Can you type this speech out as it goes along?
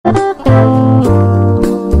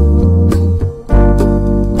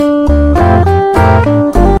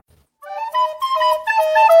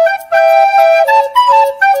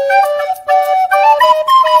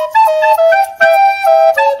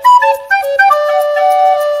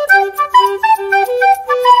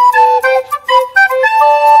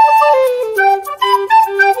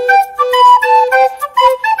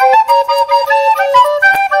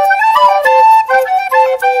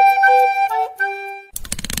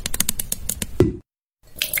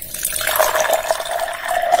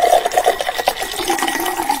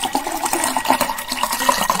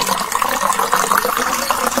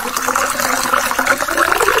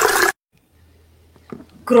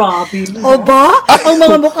Grabe. O ba? Ang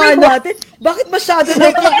mga mukha natin, bakit masyado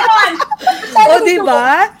na? O,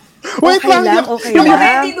 diba? Wait Okay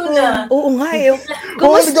lang. Oo nga eh.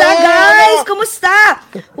 Kumusta, guys? Kumusta?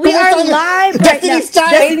 We are live right now.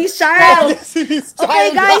 Destiny's Child. Okay,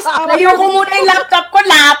 guys. Ayoko muna yung laptop ko.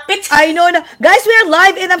 Lapit. I know na. Guys, we are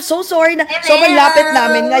live and I'm so sorry na sobrang lapit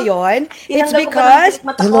namin ngayon. It's because,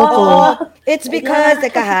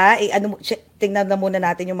 teka ha, tingnan na muna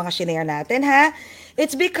natin yung mga shinare natin, ha?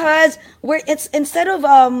 It's because instead of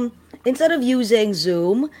using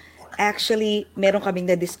Zoom, actually, meron kaming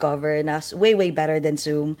na-discover na way better than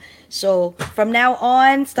Zoom. So, from now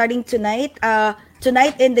on, starting tonight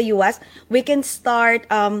in the US, we can start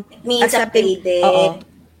accepting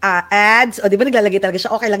ads. O, di ba naglalagay talaga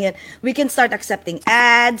siya? Okay lang yan. We can start accepting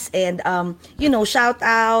ads and, shout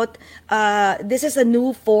out. This is a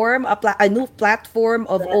new form, a new platform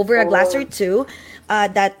of Over a Glass or Two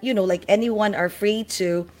that, like anyone are free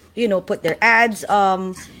to, put their ads,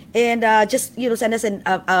 and just send us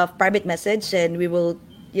a private message and we will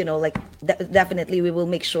definitely we will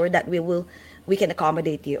make sure that we can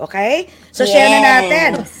accommodate you, okay? So share na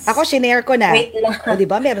natin. Ako shinare ko na. Wait lang. O, di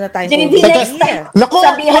ba meron na tayong Hindi next time.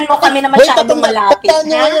 Sabihan mo kami na masyadong malapit. Tandaan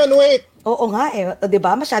nyo ngayon, wait. Oo nga eh. O, di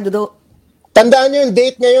ba masyado daw. Tandaan nyo yung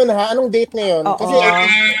date ngayon, ha? Anong date ngayon? Kasi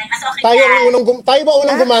tayo ba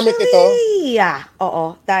unang gumamit ito? Yeah.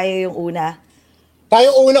 Oo, tayo yung una.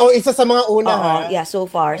 Tayo una o isa sa mga una, ha? Yeah, so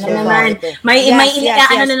far. Naman.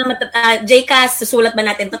 Ano na naman, JCast, susulat ba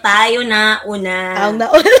natin to? Tayo na una. Ang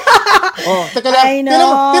nauna. Teka lang.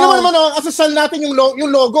 Tinan mo naman, asasal natin yung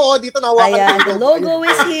logo, dito nahawakan. Ayan, the logo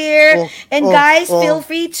is here. And guys, feel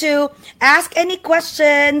free to ask any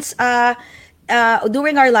questions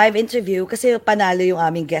during our live interview kasi panalo yung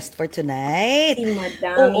aming guest for tonight. Si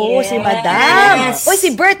Madam. Oo, si Madam. Oy,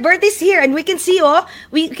 si Bert. Bert is here and we can see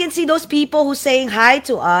those people who saying hi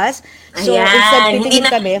to us. So, instead titingin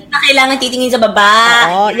kami. Hindi na kailangan titingin sa baba.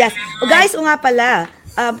 Oo, yes. Guys, nga pala.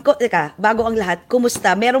 Teka, bago ang lahat,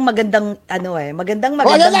 kumusta? Merong magandang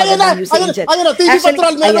news si Angel. Ayun na, TV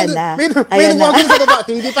Patrol. Ayan na.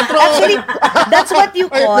 TV Patrol. Actually, that's what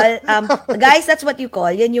you call, guys, that's what you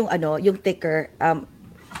call, yan yung ticker,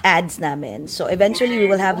 ads namin. So, eventually, we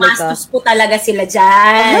will have like a... Mastos po talaga sila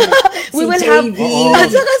dyan. We will have... At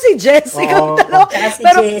saka si Jessica.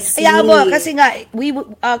 Pero, kasi nga, we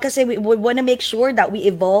want to make sure that we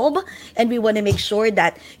evolve and we want to make sure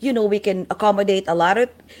that, we can accommodate a lot of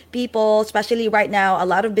people, especially right now, a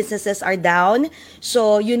lot of businesses are down.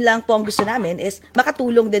 So, yun lang po ang gusto namin is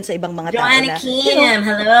makatulong din sa ibang mga tao Joanna na... Kim,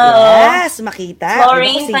 hello. Yes, makita.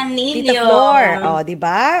 Florine Panilio. Tita Flor.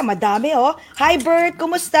 Diba? Madami, Hi, Bert.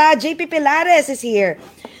 Kumusta? JP Pilares is here.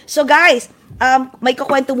 So, guys, may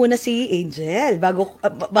kukwento muna si Angel bago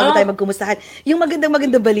tayo magkumustahan. Yung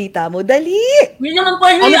magandang balita mo, dali! Yun naman po,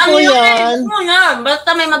 yan?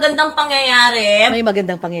 Basta may magandang pangyayari. May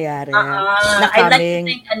magandang pangyayari. I'd like to think,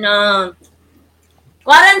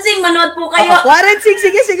 Quarantine, manood po kayo. Quarantine,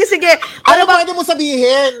 sige. Ano ba pwede mo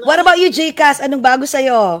sabihin? What about you, JCast? Anong bago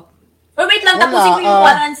sa'yo? Wait lang, tapusin ko yung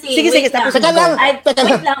quarantine. Sige, tapusin ko.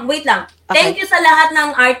 Wait lang. Okay. Thank you sa lahat ng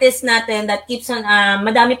artists natin that keeps on,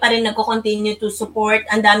 madami pa rin nagko-continue to support.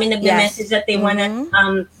 Ang dami nagme-message that they wanna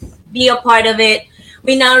be a part of it.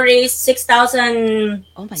 We now raised 6,000,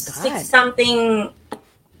 oh my God. 6 something,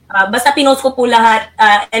 basta pinost ko po lahat,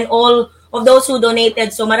 and all of those who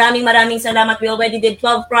donated. So maraming salamat. We already did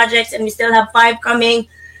 12 projects and we still have 5 coming.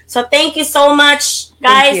 So thank you so much,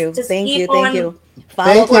 guys. Thank you.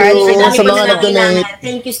 Thank you sa mga nag-donate.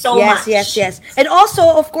 Thank you so much. Yes. And also,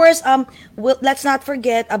 of course, let's not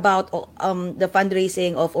forget about the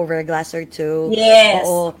fundraising of Over a Glass or Two. Yes.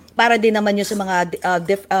 Oo, para din naman yun sa mga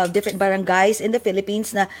different barangays in the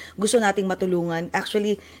Philippines na gusto nating matulungan.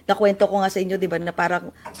 Actually, nakwento ko nga sa inyo, di ba, na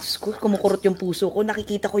parang kumukurot yung puso ko.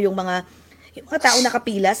 Nakikita ko yung mga tao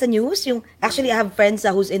nakapila sa news. Actually, I have friends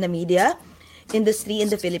who's in the media industry in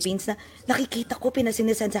the Philippines na nakikita ko,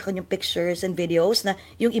 pinasinisend sa akin yung pictures and videos na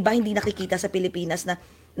yung iba hindi nakikita sa Pilipinas na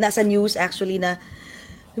nasa news actually na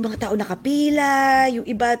yung mga tao nakapila, yung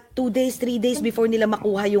iba 2 days, 3 days before nila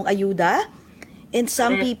makuha yung ayuda. And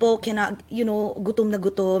some people cannot, gutom na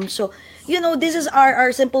gutom. So, this is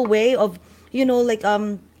our simple way of,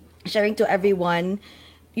 sharing to everyone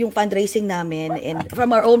yung fundraising namin and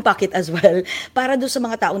from our own pocket as well para doon sa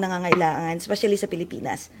mga taong nangangailangan, especially sa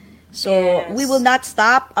Pilipinas. So, we will not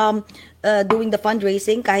stop doing the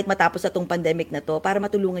fundraising kahit matapos na tong pandemic na to para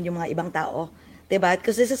matulungan yung mga ibang tao. Diba?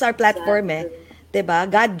 Because this is our platform Diba?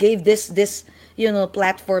 God gave this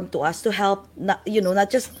platform to us to help, not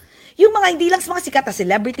just, yung mga hindi lang sa mga sikat na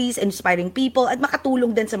celebrities, inspiring people, at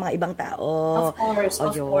makatulong din sa mga ibang tao. Of course,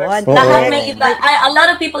 of Yun. course. Lahat may iba. A lot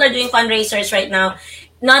of people are doing fundraisers right now.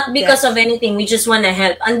 Not because of anything, we just want to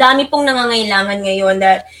help. Ang dami pong nangangailangan ngayon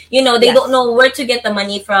that, you know, they don't know where to get the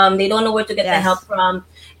money from, they don't know where to get the help from.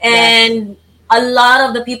 And a lot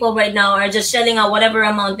of the people right now are just shelling out whatever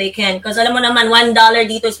amount they can. Because alam mo naman, $1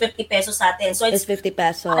 dito is 50 pesos sa atin. So it's 50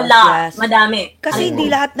 pesos. a lot. Madami. Kasi hindi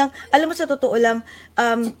lahat ng, alam mo sa totoo lang,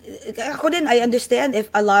 ako din, I understand if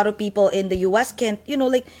a lot of people in the US can't, you know,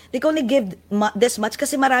 like, they can only give this much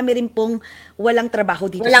kasi marami rin pong walang trabaho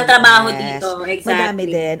dito Walang sa trabaho US. dito, exactly. Madami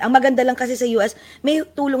din. Ang maganda lang kasi sa US, may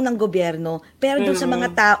tulong ng gobyerno, pero doon sa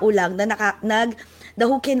mga tao lang na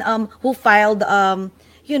who filed,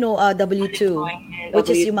 you know, W-2, which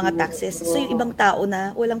is yung mga taxes. So, yung ibang tao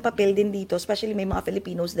na walang papel din dito, especially may mga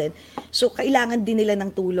Filipinos din. So, kailangan din nila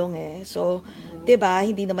ng tulong So, 'di ba,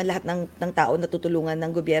 hindi naman lahat ng tao natutulungan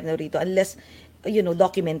ng gobyerno rito unless, you know,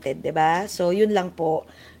 documented, 'di ba? So, yun lang po.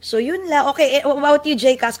 So, yun lang. Okay, what about you,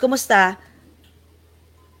 Jcas? Kumusta?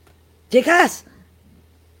 Jcas!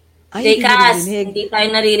 Jcas, hindi tayo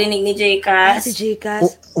naririnig ni Jcas. Si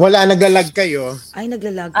Jcas. Wala, naglalag kayo. Ay,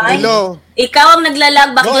 naglalag. Hello. Ikaw ang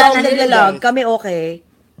naglalag, bakla na Naglalag. Kami okay.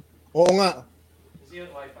 Oo nga.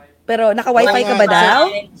 Pero naka-wifi ka ba daw?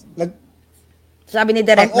 Sabi ni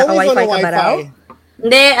Direk, naka-wifi ka ba raw?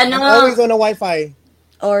 Hindi, ano? I'm always on a wifi.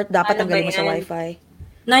 Or dapat Ano tanggalin mo ba sa yan? wifi?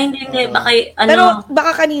 Hindi, baka, ano? Pero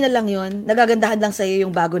baka kanina lang yun. Nagagandahan lang sa'yo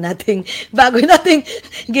yung bago nating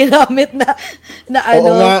ginamit na ano.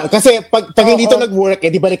 Oo nga. Kasi pag hindi to nag-work,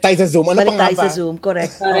 di balik tayo sa Zoom. Ano balik pa nga tayo ba? sa Zoom,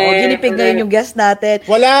 correct. Oo, ginipig ngayon yung guest natin.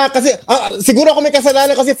 Wala, kasi, siguro ako may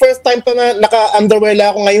kasalanan kasi first time to na naka-underwear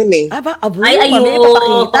lang ako ngayon eh. Ay, ayun.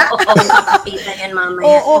 Papakita. Papakita yan mamaya.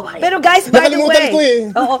 Oo. Pero guys, by the Nakalimutan way, ko eh.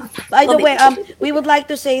 by the way, we would like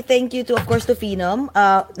to say thank you to, of course, to Phenom.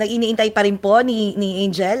 Nag-iniintay pa rin po ni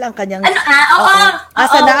Angel ang kanyang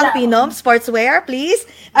asa na ang Phenom Sportswear, please.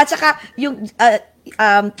 At saka yung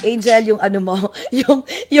Angel, yung ano mo,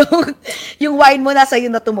 yung wine mo nasa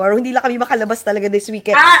yun na tomorrow. Hindi lang kami makalabas talaga this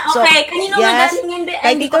weekend. Okay. Kanino nga galing hindi?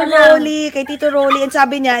 Kay Tito Rolly. And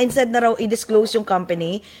sabi niya, instead na raw i-disclose yung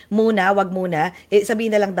company, wag muna.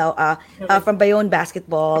 Sabihin na lang daw, from Bayonne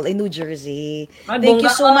Basketball in New Jersey. Thank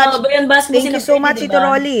you so much. Thank you so much, Tito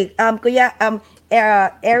Rolly. Kuya,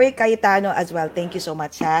 Eric Cayetano as well. Thank you so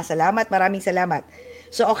much, ha. Salamat, maraming salamat.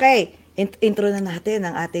 So, okay. Intro na natin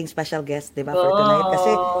ang ating special guest, di ba, for tonight.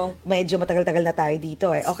 Kasi medyo matagal-tagal na tayo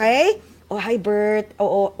dito, eh. Okay? Hi, Bert.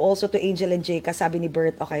 Also to Angel and Jake, sabi ni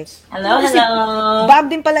Bert. Okay. Hello.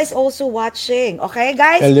 Bob din pala is also watching. Okay,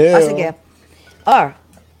 guys? Hello. Sige.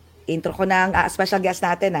 Intro ko na ang special guest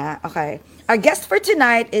natin, ha. Okay. Our guest for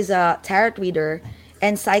tonight is a tarot reader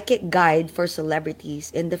and psychic guide for celebrities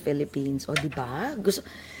in the Philippines. O, di ba?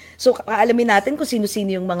 So, alamin natin kung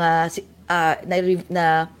sino-sino yung mga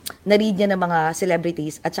na-read niya ng mga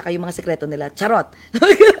celebrities at saka yung mga sekreto nila. Charot!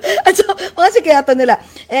 At so, mga sekreto nila.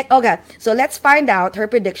 Okay, so let's find out her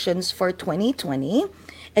predictions for 2020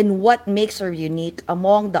 and what makes her unique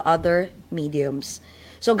among the other mediums.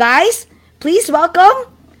 So, guys, please welcome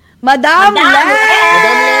Madam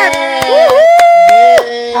Let!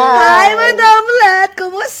 Hi, Madam Let!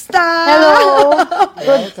 Kumusta? Hello!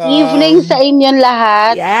 Good evening sa inyong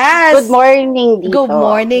lahat. Yes! Good morning dito. Good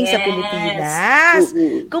morning sa Pilipinas.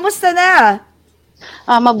 Kumusta na?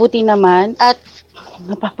 Mabuti naman. At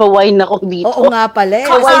napapawine ako dito. Oo nga pala.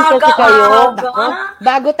 Kawain kasi kayo.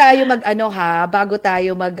 Bago tayo bago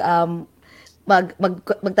tayo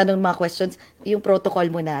magtanong ng mga questions, yung protocol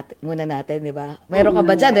muna natin, di ba? Meron ka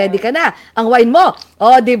ba dyan? Ready ka na? Ang wine mo.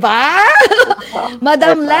 Di ba?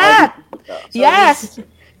 Madam Lat. Yes.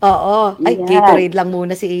 Oo. Ay, Gatorade lang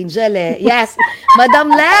muna si Angel eh. Yes.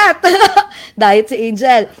 Madam Lat. Diet si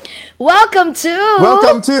Angel. Welcome to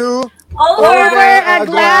Over a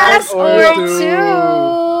Glass or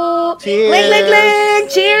Two. Cheers. Ling.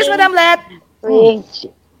 Cheers, Madam Lat.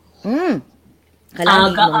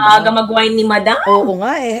 Aga mag-wine ni Madam. Oo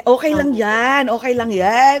nga eh. Okay lang yan.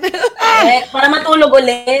 Para matulog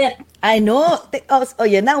ulit. I know.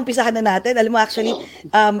 Yan na. Umpisahan na natin. Alam mo, actually,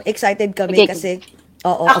 excited kami kasi...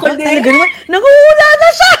 Oo. Ako din. Talaga naman. Nanguhula na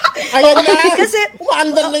siya! Ayan na. Kasi...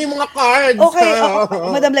 Umaandar na yung mga cards. Okay.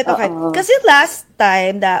 Madam Let, okay. Kasi last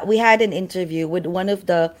time that we had an interview with one of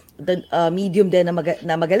the medium din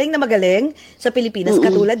na magaling sa Pilipinas,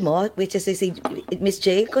 katulad mo, which is si Miss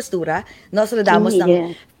J. Costura, Nostradamus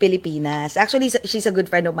ng Pilipinas. Actually, she's a good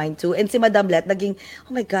friend of mine too. And si Madam Let,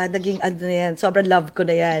 oh my God, ano na yan, sobrang love ko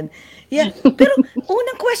na yan. Yeah. Pero,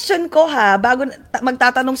 unang question ko bago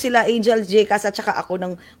magtatanong sila Angel, Jcas, at saka ako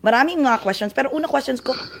ng maraming mga questions, pero unang questions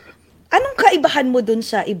ko, Anong kaibahan mo dun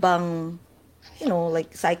sa ibang,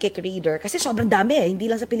 like psychic reader? Kasi sobrang dami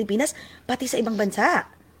hindi lang sa Pilipinas, pati sa ibang bansa.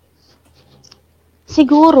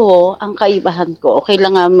 Siguro, ang kaibahan ko, okay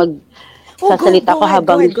lang nga magsasalita ko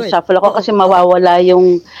habang shuffle ako kasi mawawala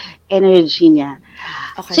yung energy niya.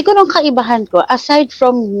 Okay. Siguro ang kaibahan ko, aside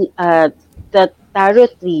from the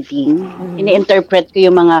tarot reading, ini-interpret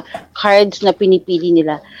ko yung mga cards na pinipili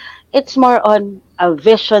nila, it's more on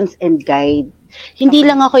visions and guide. Hindi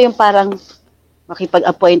lang ako yung parang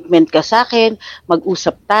makipag-appointment ka sa akin,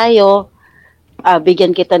 mag-usap tayo,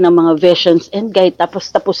 bigyan kita ng mga visions and guide,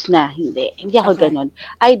 tapos na. Hindi ako ganun.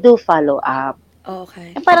 I do follow up.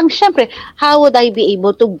 Okay. Parang syempre, how would I be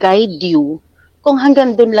able to guide you kung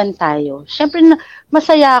hanggang dun lang tayo? Syempre,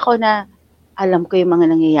 masaya ako na alam ko yung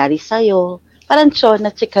mga nangyayari sa'yo. Parang na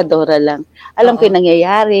chikadora lang. Alam ko yung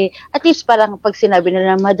nangyayari. At least parang pag sinabi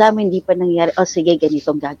nila, madam, hindi pa nangyayari. O sige,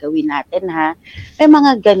 ganitong gagawin natin ha. May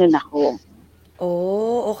mga ganun ako.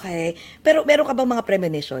 Oh, okay. Pero meron ka bang mga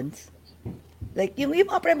premonitions? Like, yung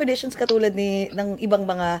mga premonitions katulad ng ibang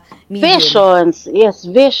mga medium. Visions. Yes,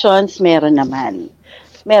 visions, meron naman.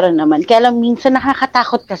 Kaya lang minsan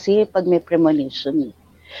nakakatakot kasi pag may premonition.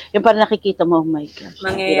 Yung parang nakikita mo, oh my gosh,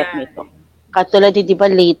 ang hirap nito. Katulad, di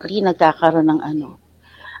ba, lately, nagkakaroon ng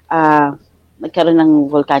nagkaroon ng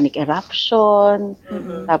volcanic eruption.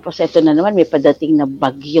 Tapos, ito na naman, may padating na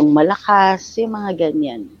bagyong malakas. Yung mga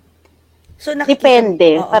ganyan. So,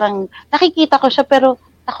 depende. Parang, nakikita ko siya, pero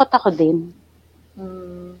takot ako din.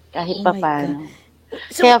 Kahit pa paano.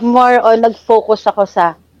 So, kaya more on nag-focus ako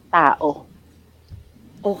sa tao.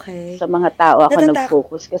 Okay. Sa mga tao ako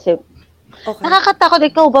nag-focus kasi nakakatakot.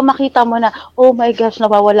 Ikaw ba makita mo na, oh my gosh,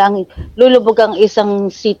 lulubog ang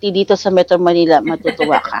isang city dito sa Metro Manila,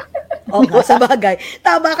 matutuwa ka. Sa bagay.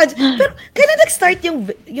 Tama ka. Pero kailan nag-start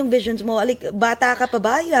yung visions mo? Like, bata ka pa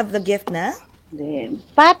ba? You have the gift na?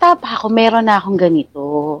 Bata pa ako, meron na akong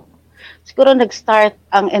ganito. Siguro nag-start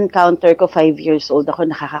ang encounter ko 5 years old ako,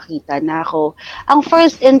 nakakakita na ako. Ang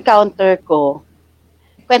first encounter ko,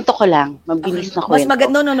 kwento ko lang, mabilis na kwento.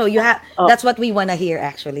 No. That's what we wanna hear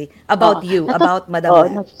actually. About you, about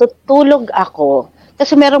Madam. Natutulog ako.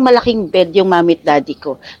 Kasi merong malaking bed yung mami at daddy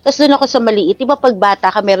ko. Tapos doon ako sa maliit. Diba pag bata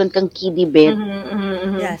ka, meron kang kiddie bed?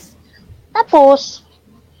 Yes. Tapos,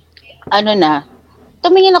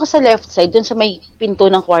 tumingin ako sa left side, doon sa may pinto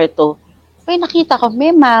ng kwarto. May nakita ko,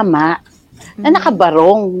 may mama na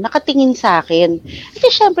nakabarong, nakatingin sa akin. Kasi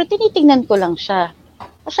syempre, tinitingnan ko lang siya.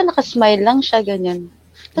 Kasi nakasmile lang siya, ganyan.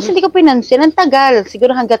 Tapos hindi ko pinansin, ang tagal,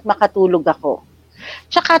 siguro hanggat makatulog ako.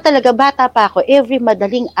 Tsaka talaga, bata pa ako, every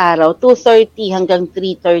madaling araw, 2:30 hanggang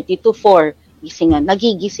 3:30 to 4,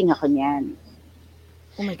 nagigising ako niyan.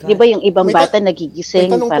 Oh my God. Di ba yung ibang bata nagigising?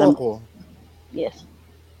 May tanong po ako. Yes.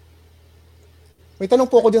 May tanong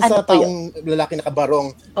po ako dyan sa taong lalaki na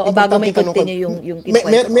kabarong. Oo, bago may continue yung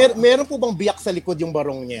meron po bang biyak sa likod yung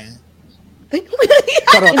barong niya? Hindi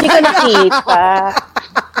ko nakita.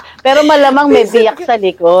 Pero malamang may biyak sa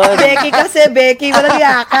likod. Becky, walang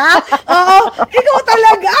yaka. Oo, ikaw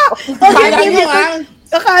talaga.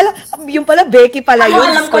 Akala, yung pala, Becky pala yun.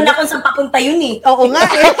 Alam ko na kung saan papunta yun eh. Oo nga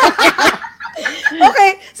eh.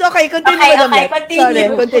 Okay, continue. Okay, continue. Sorry,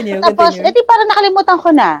 continue. Tapos, parang nakalimutan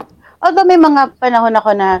ko na. Although may mga panahon ako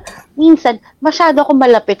na minsan masyado akong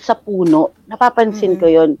malapit sa puno. Napapansin ko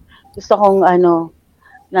yun. Gusto kong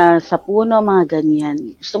na sa puno, mga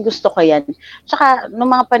ganyan. Gusto ko yan. Tsaka, nung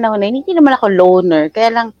mga panahon na hindi naman ako loner. Kaya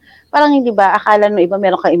lang, parang hindi ba, akala nung iba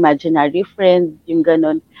meron kang imaginary friend, yung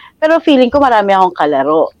ganun. Pero feeling ko marami akong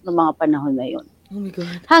kalaro nung mga panahon na yun. Oh my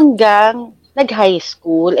God. Hanggang nag-high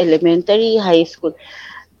school, elementary, high school.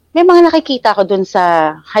 May mga nakikita ko dun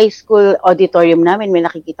sa high school auditorium namin, may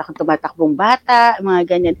nakikita ko tumatakbong bata, mga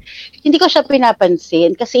ganyan. Hindi ko siya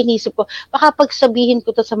pinapansin kasi inisip ko, baka pagsabihin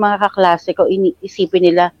ko to sa mga kaklase ko, isipin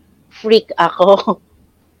nila, freak ako.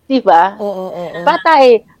 Diba? Oo. Bata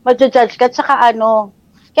madjudge ka, tsaka kaya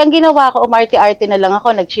ang ginawa ko, umarte-arte na lang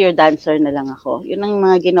ako, nag-cheer dancer na lang ako. Yun ang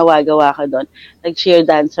mga ginawa-gawa ko doon. Nag-cheer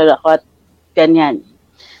dancer ako at ganyan.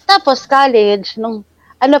 Tapos college,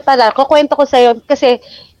 kukwento ko sa'yo, kasi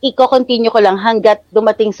i-continue ko lang hanggat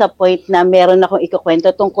dumating sa point na meron akong ikukwento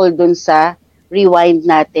tungkol dun sa rewind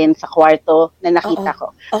natin sa kwarto na nakita ko.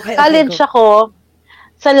 Okay, college ako,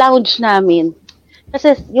 sa lounge namin.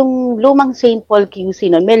 Kasi yung lumang St. Paul QC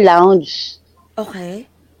nun, may lounge. Okay.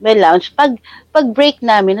 May lounge. Pag break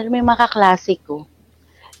namin, may mga kaklase ko,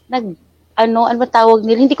 ano tawag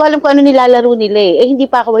nila? Hindi ko alam kung ano nilalaro nila eh. Hindi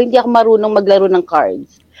ako marunong maglaro ng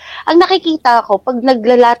cards. Ang nakikita ko, pag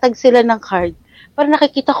naglalatag sila ng card, parang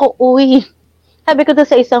nakikita ko, sabi ko doon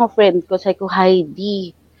sa isang friend ko, sabi ko,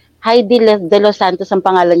 Heidi de Los Santos ang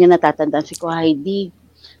pangalan niya, natatandaan. Sabi ko, Heidi,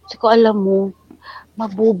 Sabi ko, alam mo,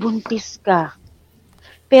 mabubuntis ka.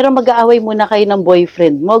 Pero mag-aaway muna kayo ng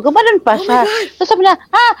boyfriend mo. Gumanon pa siya. So sabi niya,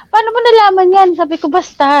 paano mo nalaman yan? Sabi ko,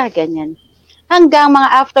 basta, ganyan. Hanggang mga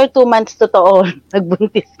after 2 months, totoo,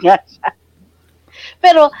 nagbuntis nga siya.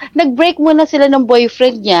 Pero, nag-break muna sila ng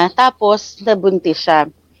boyfriend niya, tapos, nabuntis siya.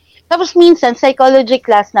 Tapos, minsan, psychology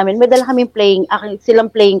class namin, may dala kaming silang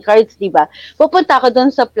playing cards, di ba? Pupunta ako doon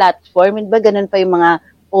sa platform, di ba, ganun pa yung mga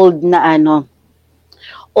old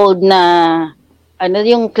na,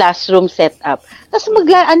 yung classroom setup. Tapos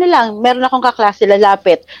meron akong kaklase,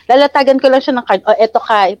 lalapit. Lalatagan ko lang siya ng card. Eto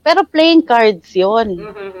ka. Pero playing cards yun.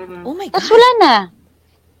 Oh my God. Tapos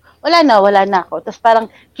wala na ako. Tapos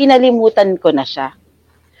parang kinalimutan ko na siya.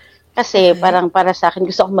 Kasi parang para sa akin,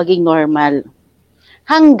 gusto ko maging normal.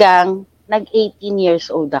 Hanggang nag-18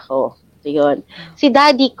 years old ako. So yun. Si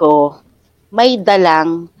daddy ko, may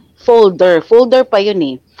dalang folder. Folder pa yun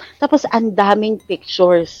eh. Tapos ang daming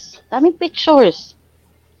pictures.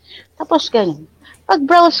 Tapos ganun.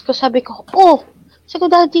 Pag-browse ko, sabi ko,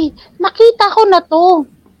 daddy, nakita ko na to.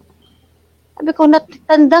 Sabi ko,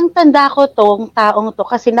 tandang-tanda ko tong taong to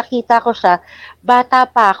kasi nakita ko siya, bata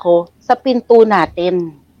pa ako, sa pinto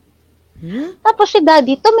natin. Tapos si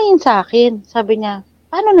daddy, tumingin sa akin. Sabi niya,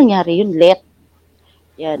 paano nangyari yun?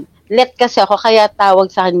 Yan. Let kasi ako, kaya tawag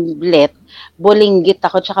sa akin let. Bulinggit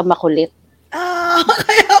ako, tsaka makulit.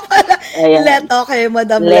 Kaya pala. Ayan. Okay,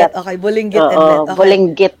 Madam Let. Okay, bulinggit and let. Okay.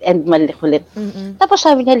 Bulinggit and makulit. Tapos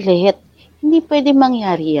sabi niya, Let, hindi pwede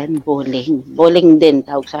mangyari yan, bowling. Bowling din,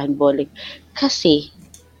 tawag sa akin, bowling. Kasi,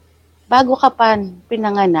 bago ka pa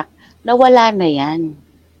pinanganak, nawala na yan.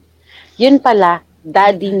 Yun pala,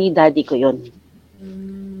 daddy ni daddy ko yun.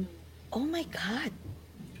 Oh my God.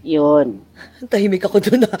 Yun. Tahimik ako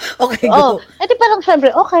dun Okay, go. Edi parang syempre,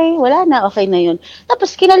 okay na yun.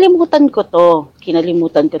 Tapos kinalimutan ko to.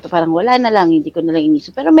 Parang wala na lang, hindi ko na lang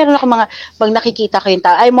inisip. Pero meron ako pag nakikita ko yung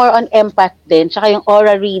tao, I'm more on empath din, tsaka yung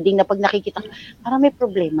aura reading na pag nakikita ko, parang may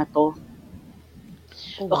problema to.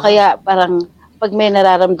 O kaya parang, pag may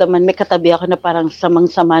nararamdaman, may katabi ako na parang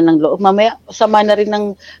samang-sama ng loob. Mamaya, sama na rin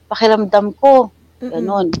ng pakiramdam ko.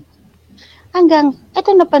 Ganon. Hanggang,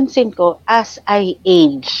 ito napansin ko, as I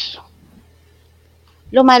age,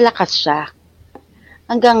 lumalakas siya.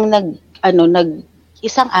 Hanggang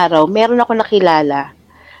isang araw, meron ako nakilala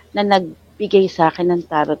na nagbigay sa akin ng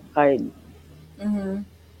tarot card.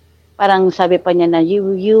 Parang sabi pa niya na, you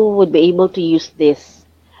would be able to use this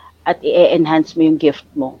at i-enhance mo yung gift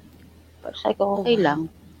mo. Pero sabi ko, okay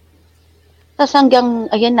lang. Tapos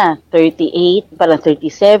hanggang, ayan na, 38, parang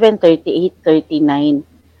 37, 38,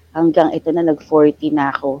 39. Hanggang ito na, nag-40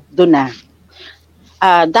 na ako. Doon na.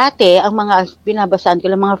 Dati, ang mga binabasaan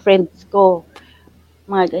ko lang, mga friends ko,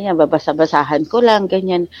 mga ganyan, babasa-basahan ko lang,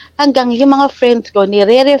 ganyan. Hanggang yung mga friends ko,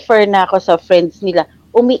 nire-refer na ako sa friends nila,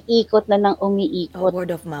 umiikot na ng umiikot.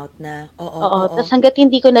 Word of mouth na. Oo. Tapos hanggat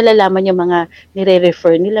hindi ko nalalaman yung mga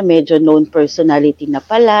nire-refer nila, medyo known personality na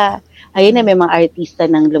pala. Ayun na, may mga artista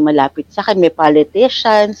nang lumalapit sa akin, may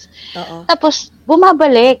politicians. Tapos,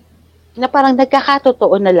 bumabalik na parang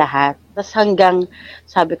nagkakatotoo na lahat. Tapos hanggang,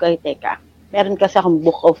 sabi ko, ay teka, meron kasi akong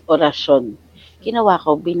book of orasyon. Ginawa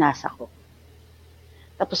ko, binasa ko.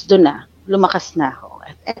 Tapos doon na, lumakas na ako.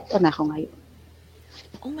 At eto na ako ngayon.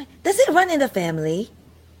 Oh my, does it run in the family?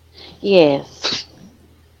 Yes.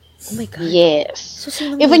 Oh my God. Yes.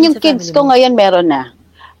 So, even yung kids ko ngayon, meron na.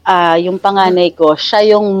 Yung panganay ko,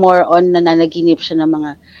 siya yung more on na nanaginip siya ng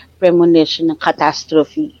mga premonition ng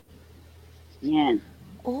catastrophe. Yan.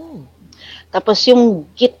 Tapos yung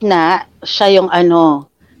gitna, siya yung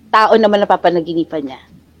tao naman na papanaginipan niya.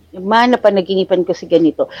 Yung napanaginipan ko si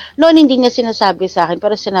ganito. Noon hindi niya sinasabi sa akin,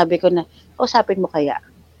 pero sinabi ko na, usapin mo kaya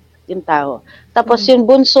yung tao. Tapos yung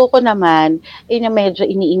bunso ko naman, na medyo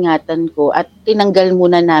iniingatan ko at tinanggal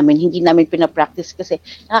muna namin, hindi namin pinapractice kasi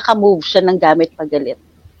nakaka-move siya ng gamit pagalit.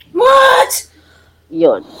 What?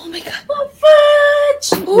 Yun. Oh my God.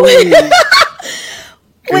 What?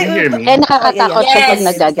 Kaya nakakatakot siya pag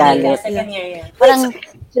nagagalit. Parang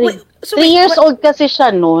 3 years old kasi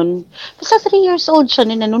siya noon. Basta 3 years old siya,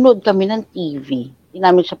 nanonood kami ng TV. Hindi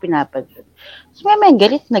namin siya pinapanood. So may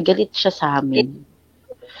galit na galit siya sa amin.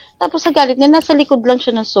 Tapos sa galit niya, nasa likod lang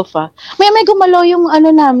siya ng sofa. May gumalaw yung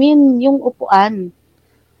namin, yung upuan.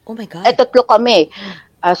 Oh my God. 3 kami.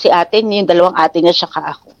 Si ate, yung 2 ate niya, siya ka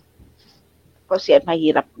ako. Kasi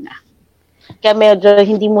mahirap na. Kaya medyo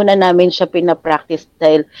hindi muna namin siya pinapractice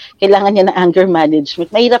dahil kailangan niya ng anger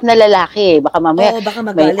management. Mahirap na lalaki eh. Baka mamaya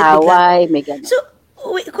may away, may gano'n. So,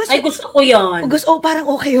 wait, question. Ay, gusto ko yan. Parang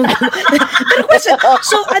okay yun. Pero question,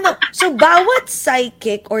 so bawat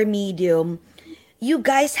psychic or medium, you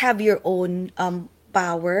guys have your own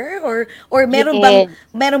power or meron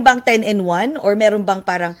bang 10 in 1 or meron bang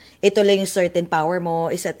parang ito lang yung certain power mo,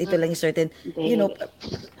 ito lang yung certain, you know,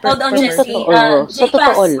 Hold on, Jessie. Sa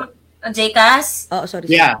totoo lang. Jcas? Oh, sorry.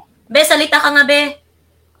 Yeah. Be, salita ka nga, Be.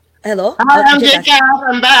 Hello? Hi, I'm Jake.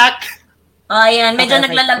 I'm back. Oh, ayan. Medyo Okay.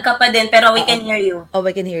 naglalag ka pa din, pero we can hear you. Oh,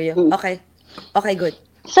 I can hear you. Okay. Okay, good.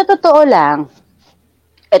 Sa totoo lang,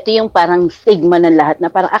 ito yung parang stigma ng lahat na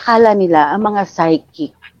parang akala nila ang mga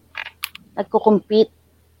psychic nagko-compete.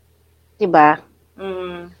 Diba?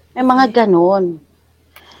 May mga ganon.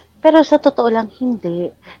 Pero sa totoo lang,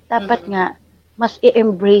 hindi. Dapat nga, mas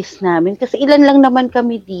i-embrace namin. Kasi ilan lang naman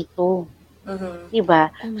kami dito.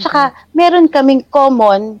 Diba? Saka, meron kaming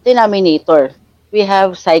common denominator. We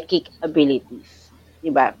have psychic abilities.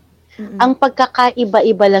 Diba? Ang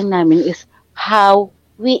pagkakaiba-iba lang namin is how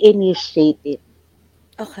we initiate it.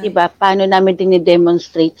 Okay. Diba? Paano namin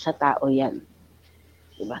dinidemonstrate sa tao yan.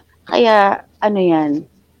 Diba? Kaya, yan,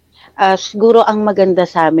 siguro ang maganda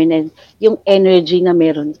sa amin ay yung energy na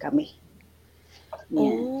meron kami.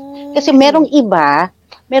 Yan. Kasi merong iba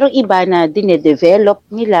na dinedevelop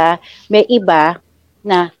nila, may iba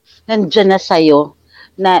na nandyan na sa'yo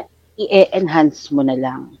na i-enhance mo na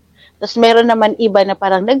lang. Tapos meron naman iba na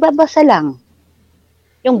parang nagbabasa lang.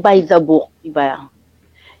 Yung by the book, diba?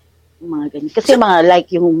 Mga ganyan. Kasi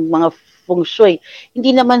yung mga feng shui,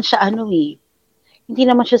 hindi naman siya hindi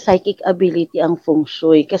naman siya psychic ability ang feng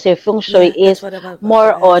shui. Kasi feng shui is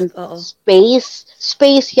more on space.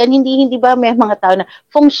 Space yan, hindi ba may mga tao na,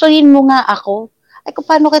 feng shuiin mo nga ako. Ay, kung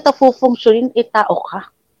paano kita feng shuiin, tao ka.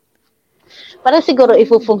 Para siguro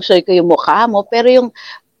feng shui ko yung mukha mo, pero yung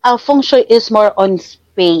feng shui is more on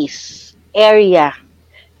space, area.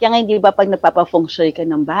 Kaya nga hindi ba pag nagpapa-feng shui ka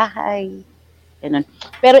ng bahay, ganun.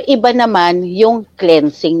 Pero iba naman yung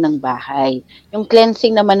cleansing ng bahay. Yung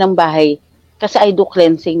cleansing naman ng bahay, kasi I do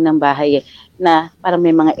cleansing ng bahay na parang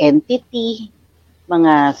may mga entity,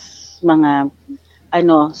 mga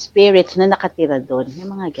spirits na nakatira doon. May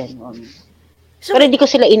mga ganon. So, pero hindi ko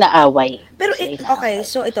sila inaaway. Pero okay,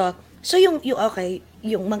 so ito. So yung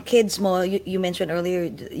mga kids mo, you mentioned earlier,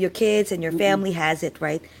 your kids and your family has it,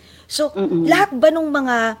 right? So lahat ba nung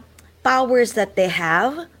mga powers that they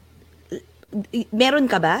have, meron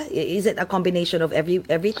ka ba? Is it a combination of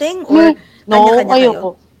everything or kanya-kanya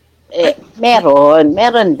kayo?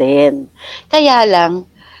 Meron din. Kaya lang,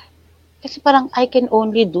 kasi parang I can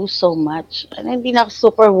only do so much. Hindi na ako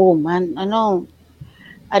superwoman. Ano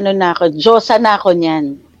na ako, Diyosa na ako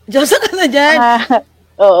niyan. Diyosa ka na dyan?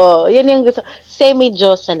 Oo, yun yung gusto.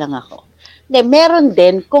 Semi-Diyosa lang ako. Hindi, meron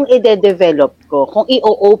din kung i-develop ko, kung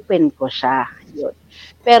i-open ko siya. Yun.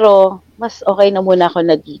 Pero, mas okay na muna ako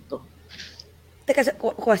na dito. Teka,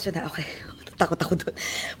 question na, okay. Takot ako doon.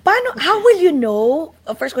 How will you know,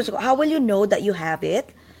 first question ko, how will you know that you have it?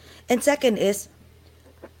 And second is,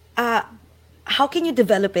 how can you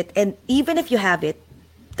develop it? And even if you have it,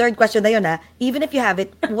 third question na yun even if you have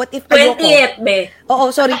it, what if ayoko? 20th, be.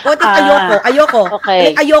 Oo, sorry. What if ayoko?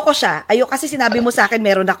 Okay. Ayoko siya. Kasi sinabi mo sa akin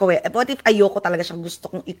meron ako What if ayoko talaga siyang gusto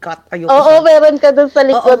kong i-cut? Ayoko Oo, siya. meron ka doon sa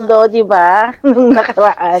likod di ba? Nung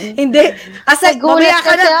nakaraan. Hindi. Asa, mamaya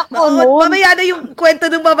ka na. Mamaya na yung kwento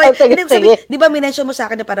ng mamaya. Sige. Di ba, minention mo sa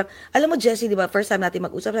akin na parang, alam mo, Jessie, di ba, first time natin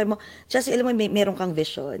mag-usap, sabi mo, Jessie, alam mo, meron kang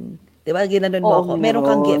vision. Di ba, ginanon mo ako. Meron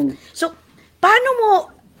kang gift. So,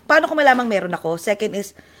 paano ko malamang meron ako? Second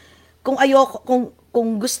is, kung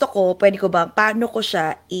gusto ko, pwede ko ba, paano ko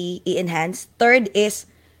siya i-enhance? Third is,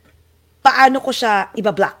 paano ko siya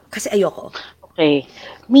ibablock? Kasi ayoko. Okay.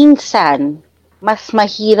 Minsan, mas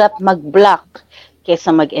mahirap mag-block kesa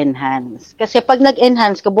mag-enhance. Kasi pag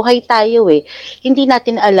nag-enhance ka, buhay tayo Hindi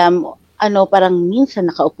natin alam, parang minsan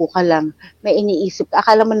nakaupo ka lang, may iniisip ka,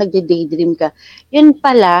 akala mo nagde-daydream ka. Yun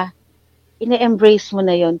pala, ine-embrace mo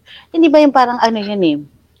na yun. Hindi ba yung parang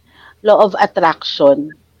law of attraction?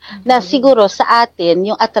 Na siguro sa atin,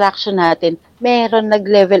 yung attraction natin, meron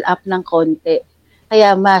nag-level up ng konti.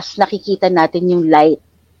 Kaya mas nakikita natin yung light.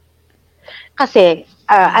 Kasi,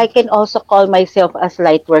 I can also call myself as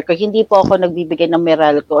light worker. Hindi po ako nagbibigay ng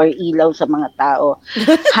Meralco or ilaw sa mga tao.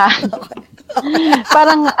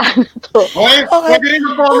 Parang Okay. Pwede rin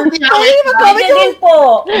mag-comment yan. Pwede din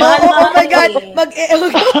po. Oh my God.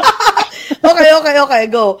 Okay,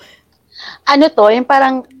 go. Yung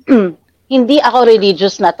parang, hindi ako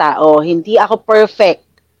religious na tao. Hindi ako perfect.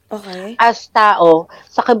 Okay. As tao,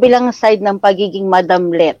 sa kabilang side ng pagiging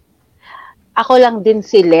Madam Let, ako lang din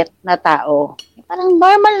si Let na tao. Parang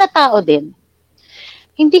normal na tao din.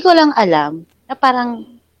 Hindi ko lang alam na parang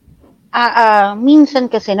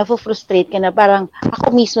minsan kasi nafo-frustrate ka na parang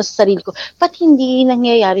ako mismo sa sarili ko, ba't hindi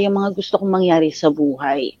nangyayari yung mga gusto kong mangyari sa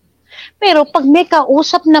buhay? Pero pag may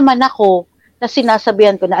kausap naman ako na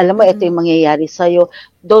sinasabihan ko na, alam mo, ito yung mangyayari sa'yo.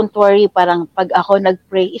 Don't worry, parang pag ako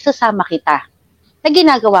nag-pray, isasama kita. Na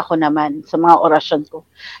ginagawa ko naman sa mga orasyon ko.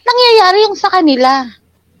 Nangyayari yung sa kanila.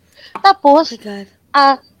 Tapos,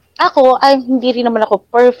 ako, hindi rin naman ako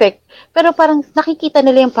perfect, pero parang nakikita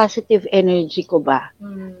nila yung positive energy ko ba?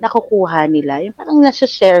 Nakukuha nila. Yung parang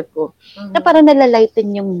nasa-share ko. Na parang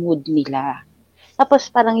nalalighten yung mood nila. Tapos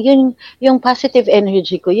parang yun, yung positive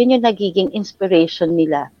energy ko, yun yung nagiging inspiration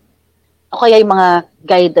nila. O kaya yung mga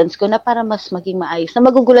guidance ko na para mas maging maayos. Na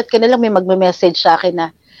magugulat ka na lang, may magme-message sa akin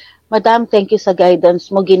na, Madam, thank you sa guidance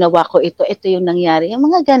mo, ginawa ko ito yung nangyari. Yung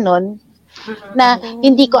mga ganon, na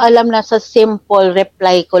hindi ko alam na sa simple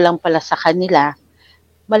reply ko lang pala sa kanila,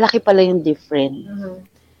 malaki pala yung difference.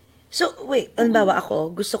 So, wait, halimbawa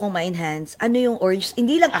ako, gusto kong ma-enhance, ano yung orange,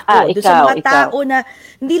 hindi lang ako, doon sa mga tao na,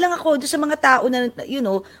 hindi lang ako, doon sa mga tao na, you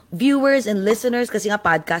know, viewers and listeners, kasi nga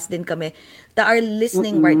podcast din kami, that are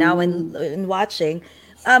listening right now and watching,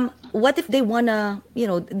 what if they wanna, you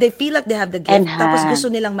know, they feel like they have the gift, tapos gusto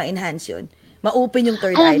nilang ma-enhance yun? Ma-open yung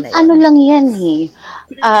third eye na yun. Ano lang yan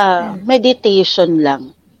meditation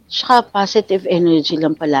lang. Tsaka positive energy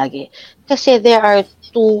lang palagi. Kasi there are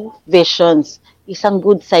two visions. Isang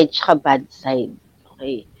good side tsaka bad side.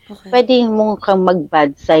 Okay. Pwede mong kang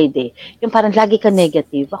mag-bad side eh. Yung parang lagi ka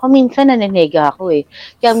negative. Ako minsan nanenega ako eh.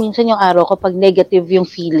 Kaya minsan yung araw ko, pag negative yung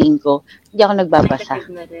feeling ko, hindi ako nagbabasa.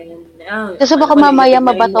 Kasi baka mamaya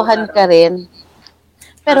mabatuhan ka rin.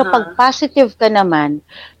 Pero pag positive ka naman,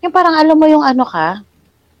 yung parang alam mo yung ano ka,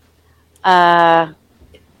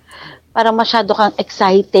 parang masyado kang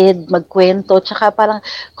excited, magkwento, tsaka parang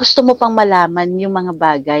gusto mo pang malaman yung mga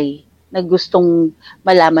bagay na gustong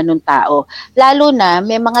malaman ng tao. Lalo na,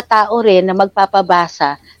 may mga tao rin na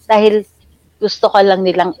magpapabasa dahil gusto ka lang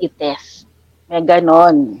nilang i-test. May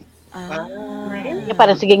ganon.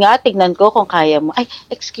 Parang sige nga, tignan ko kung kaya mo. Ay,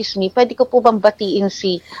 excuse me, pwede ko po bang batiin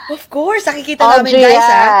si... Of course, nakikita namin guys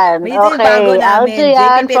ha. May bago namin.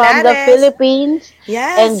 Adrian from the Philippines.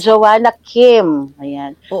 Yes. And Joanna Kim.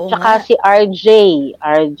 Ayan. Tsaka si RJ.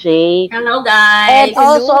 Hello guys. And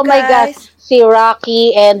also, oh my gosh, si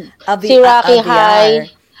Rocky and si Rocky Hi.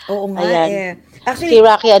 Oo nga Actually, si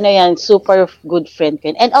Rocky, ano yan, super good friend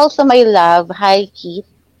ko. And also my love, hi Keith.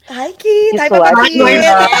 Hi, Keith. Hi, Papa Keith. You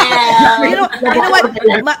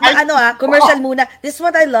know what? Commercial muna. This is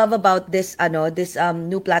what I love about this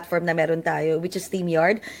new platform na meron tayo, which is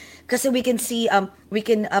StreamYard. Kasi we can see, we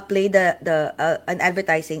can play an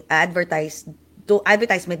advertisement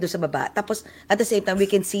do sa baba. Tapos, at the same time, we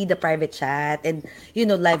can see the private chat and, you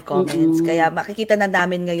know, live comments. Kaya makikita na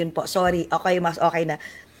namin ngayon po. Sorry. Okay, mas okay na.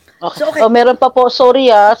 Okay. So, okay. Meron pa po,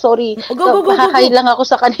 sorry. Go. Hakahay lang ako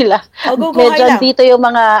sa kanila. Go, medyo dito yung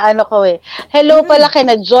mga ano ko eh. Hello pala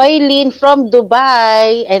kina Joylyn from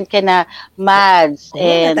Dubai and kina Mads.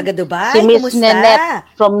 And taga Dubai. Si Miss Nanette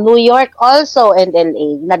from New York also and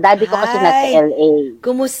LA. Nadadi ko kasi nasa LA.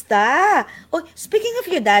 Kumusta? Oh, speaking of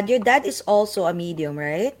your dad is also a medium,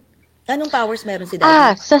 right? Anong powers meron si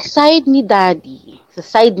daddy? Sa side ni daddy. Sa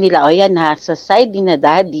side nila. Sa side ni na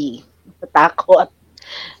daddy. Natakot.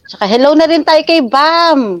 Tsaka hello na rin tayo kay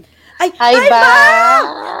Bam. Hi Bam!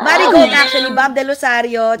 Marigold actually, Bam De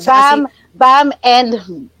Rosario. Bam and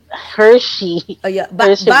Hershey.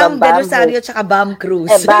 Bam De Rosario tsaka Bam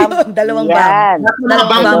Cruz. Dalawang Bam.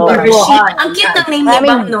 Ang cute ng name niya,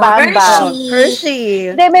 Bam, no?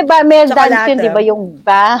 Hershey. Hindi, may dance yun, di ba? Yung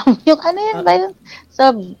Bam. Yung ano yun ba yun?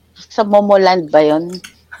 Sa Momoland ba yun?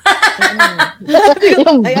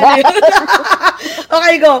 Yung Bam.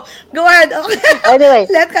 Okay, go ahead. Okay. Anyway,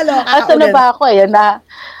 Let ka loka. Asa na ba ako?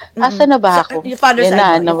 Asa na ba ako? Yung father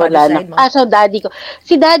side mo. Nawala na. So, daddy ko.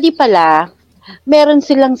 Si daddy pala, meron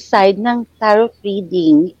silang side ng tarot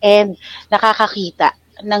reading and nakakakita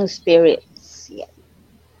ng spirits. Yeah.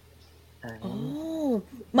 Oh.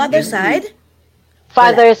 Mother side?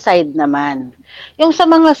 Father side naman. Yung sa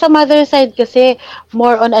mother side kasi,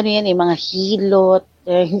 more on mga hilot.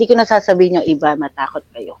 Hindi ko nasasabihin yung iba, matakot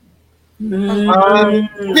kayo.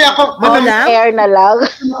 Hindi ako, air na lang.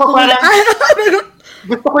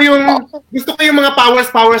 gusto ko yung mga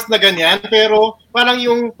powers na ganyan, pero parang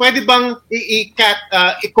yung pwede bang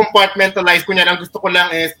i-compartmentalize ko niya, ang gusto ko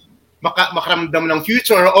lang is makaramdam ng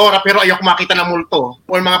future or pero ayoko makita ng multo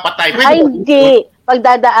or mga patay. Ay, hindi.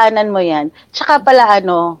 Pagdadaanan mo yan. Tsaka pala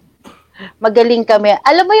magaling kami.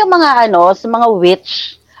 Alam mo yung mga sa mga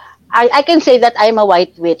witch, I can say that I'm a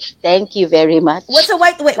white witch. Thank you very much. What's a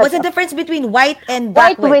white witch? What's the difference between white and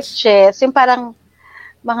black white witches? Yung parang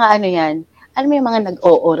mga yan. Alam mo yung mga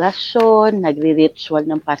nag-oorasyon, nagre-ritual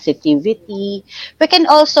ng positivity. We can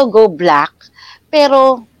also go black,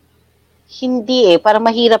 pero hindi parang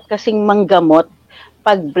mahirap kasing manggamot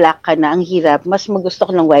pag black ka na, ang hirap. Mas magusto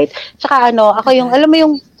ko ng white. Tsaka ako yung, alam mo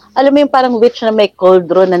yung parang witch na may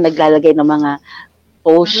cauldron na naglalagay ng mga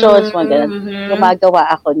potions, mga ganun. Gumagawa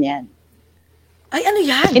ako niyan. Ay, ano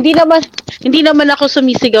yan? Hindi naman ako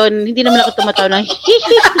sumisigaw, hindi naman ako tumatawa ng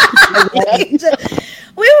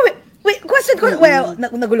Wait, question ko. Well,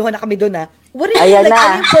 naguluhan na kami doon, ha. What is Ayan like, na.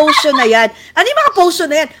 ano yung potion na yan? Ano yung mga potion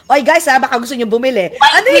na yan? Oy, guys, baka gusto nyo bumili.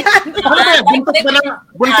 Ano yan?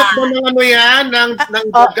 Buntot ba ng ano yan? Ng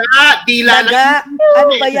daga, dila Daga?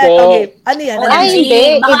 Ano ba yan? Hindi. Okay. Ano yan? Ano Ay, yan? hindi.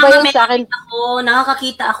 Baka Iba yung sa akin.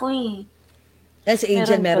 Nakakakita ako eh. Yan si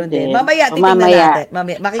Angel meron Meron ko din. din. Mamaya, titignan Mamaya. natin.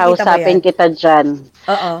 Mamaya, makikita mo Kausapin yan. kita dyan.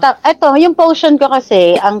 Oo. Ito, yung potion ko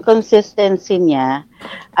kasi, ang consistency niya,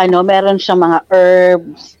 meron siyang mga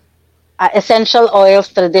herbs, essential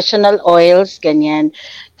oils, traditional oils, ganyan.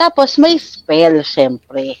 Tapos may spell,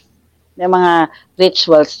 syempre. May mga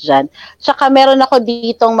rituals dyan. Tsaka meron ako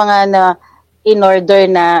ditong mga in order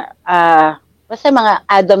na, basta mga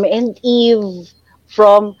Adam and Eve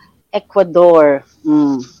from Ecuador.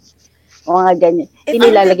 Mga ganyan.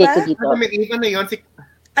 Inilalagay ko dito. May iba na yun.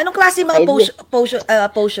 Anong klase mga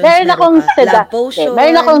potions? Meron akong love potion.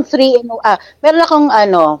 meron akong meron akong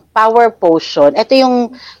power potion. Ito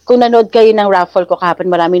yung kung nanood kayo ng raffle ko kahapon,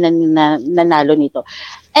 marami nanalo nito.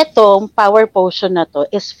 Ito, power potion na to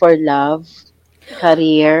is for love,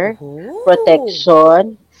 career,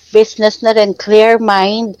 protection, business na rin, clear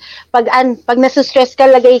mind. Pag nasa-stress ka,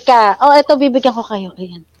 lagay ka. Ito bibigyan ko kayo.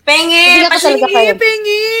 Ayan. Pengi!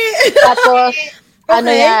 Pingi! Tapos,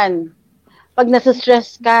 Okay. yan? Pag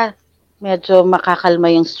nasa-stress ka, medyo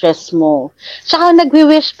makakalma yung stress mo. Tsaka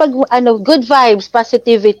nagwi-wish pag, good vibes,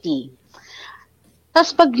 positivity.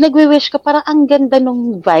 Tapos pag nagwi-wish ka, parang ang ganda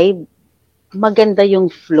nung vibe. Maganda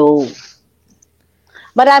yung flow.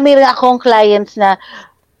 Marami rin akong clients na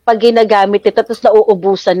pag ginagamit ito, tapos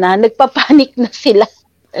nauubusan na, nagpapanik na sila.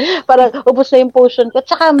 Parang ubus na yung potion ko.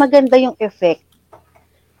 Tsaka maganda yung effect.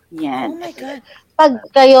 Yan. Oh my God.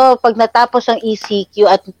 Pag natapos ang ECQ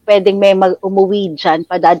at pwedeng may umuwi dyan,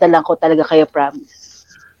 padadalan ko talaga kayo, promise.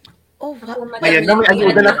 Oh, wow. Ayan na, may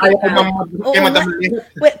ayuda na tayo kay Madam Lynn.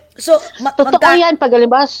 Wait, so, Totoo yan, pag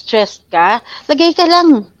halimbawa stressed ka, lagay ka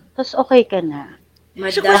lang, tapos okay ka na.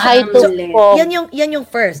 yan yung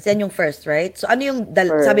first, right? So, ano yung,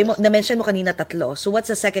 sabi mo, na-mention mo kanina 3. So,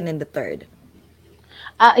 what's the second and the third?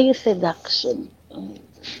 Yung seduction.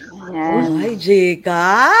 Yan. Ay,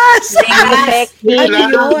 Jikas! Effective. Ano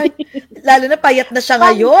yun? Lalo na payat na siya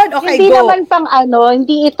ngayon. Okay, Hindi go. naman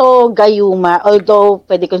hindi ito gayuma, although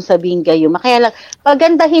pwede kong sabihin gayuma. Kaya lang,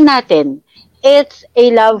 pagandahin natin, it's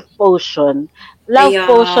a love potion. Love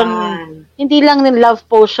potion, hindi lang ng love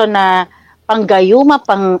potion na panggayuma,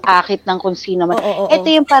 pang-akit ng kung sino man. Ito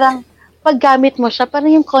yung parang, paggamit mo siya,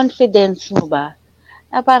 parang yung confidence mo ba?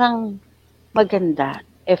 Na parang maganda,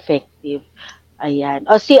 effective. Ayan.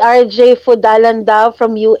 Si RJ Fudalan daw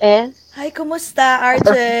from US. Hi, kumusta, RJ?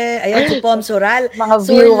 Ayan, si Pom Sural. Mga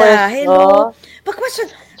viewers. Hello. Pag-question.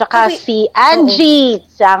 Tsaka si Angie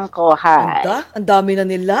Tiangco. Hi. Ang dami na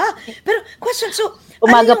nila. Pero, question, so,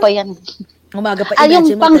 Umaga pa yan. Umaga pa. Yung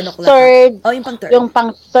pang-third. Yung pang-third. Yung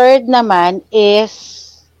pang-third naman is,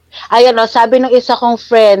 sabi ng isa kong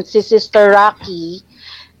friend, si Sister Rocky,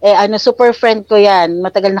 super friend ko yan.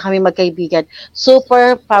 Matagal na kami magkaibigan.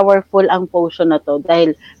 Super powerful ang potion na to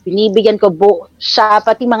dahil binibigyan ko siya,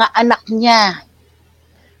 pati mga anak niya.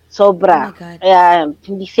 Sobra. Oh, kaya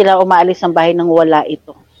hindi sila umaalis ng bahay nang wala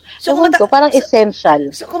ito. So, parang essential.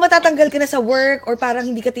 So, kung matatanggal ka na sa work or parang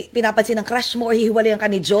hindi ka pinapansin ng crush mo or hihiwalayan ka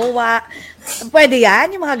ni jowa, pwede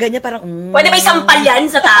yan? Yung mga ganyan, parang, Pwede may sampal yan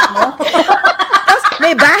sa tao?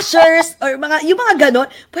 May bashers or yung mga ganon,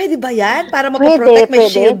 pwede ba yan? Para mapaprotect, may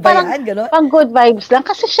shield ba yan? Ganon? Pang good vibes lang.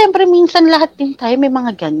 Kasi syempre, minsan lahat din tayo may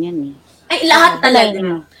mga ganyan eh. Ay, lahat talaga.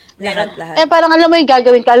 Lahat. Parang alam mo yung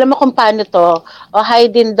gagawin ka, alam mo kung paano to. Hi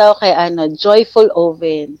din daw kay Joyful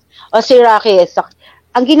Oven. Si Rocky,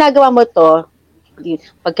 ang ginagawa mo to,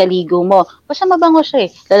 pagkaligo mo, basta mabango siya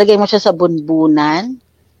eh. Lalagay mo siya sa bunbunan,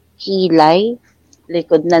 kilay,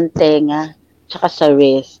 likod ng tenga, tsaka sa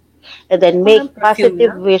wrist. And then make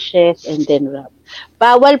positive wishes and then rub.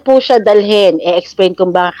 Bawal po siya dalhin. I-explain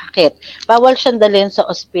kung bakit. Bawal siyang dalhin sa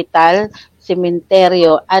ospital,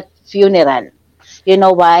 sementeryo, at funeral. You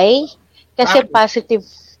know why? Kasi positive,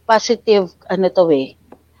 Positive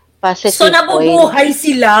So, nabubuhay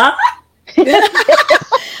sila?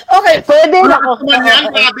 Okay. Pwede na. Man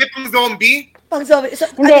yan, grabe, pang zombie. Pang zombie. So,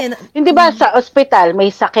 Hindi ba sa ospital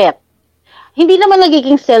may sakit? Hindi naman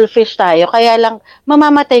nagiging selfish tayo, kaya lang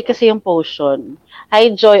mamamatay kasi yung potion.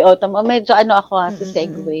 Hi Joy Autumn. Medyo ako si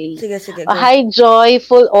segue. Sige. Hi Joy,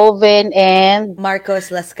 Full Oven, and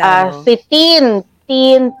Marcos Lascano. si Tin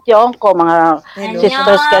Christine, Tiongko, mga Hello.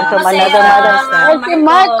 sisters can from Masaya. another mother. Ay, si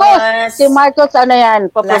Marcos! Si Marcos, ano yan?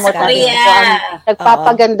 Papromote Last natin. Korea. So,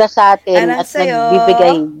 nagpapaganda sa atin Alam at sa'yo.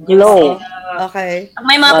 nagbibigay glow. Okay. Pag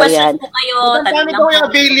may mga Oh, questions yan. po kayo, Paano tanong daw lang yung po.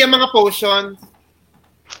 avail yung mga potion?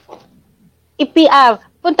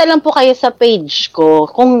 Punta lang po kayo sa page ko.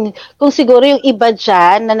 Kung siguro yung iba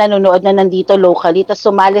dyan na nanonood na nandito locally, tapos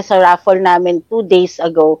sumali sa raffle namin 2 days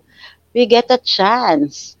ago, we get a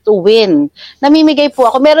chance to win. Namimigay po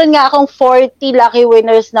ako. Meron nga akong 40 lucky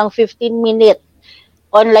winners ng 15-minute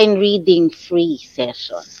online reading free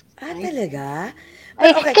session. Talaga?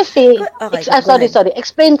 Ay, Okay. kasi, Okay, sorry. go ahead.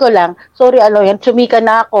 Explain ko lang. Sorry, chumika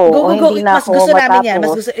na ako. Go. Hindi na Mas ako gusto namin yan. Mas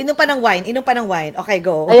matapos. gusto. Inom pa ng wine. Okay,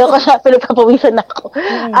 go. Ayoko na, pinagpapawisan ako.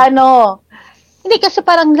 Hindi kasi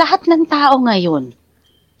parang lahat ng tao ngayon,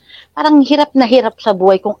 parang hirap na hirap sa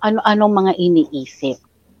buhay kung ano-anong mga iniisip.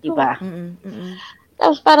 Diba?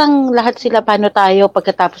 Tapos parang lahat sila, paano tayo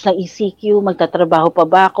pagkatapos ng ECQ, magtatrabaho pa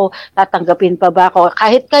ba ako, tatanggapin pa ba ako?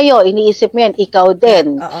 Kahit kayo, iniisip mo yan, ikaw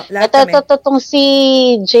din. Lahat kami. Itong si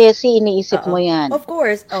Jessie, iniisip mo yan. Of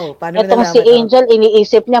course. Paano Itong nalaman? si Angel,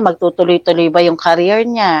 iniisip niya, magtutuloy-tuloy ba yung career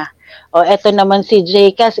niya? O eto naman si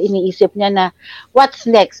Jcas, iniisip niya na, what's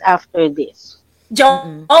next after this?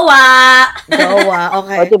 Jowa!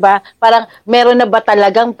 Okay. O diba? Parang meron na ba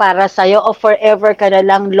talagang para sa'yo o forever ka na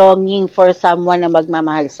lang longing for someone na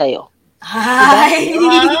magmamahal sa'yo? Hi!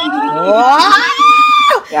 Wow!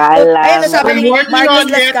 Yala. Ayun, sabi ni Working Marcos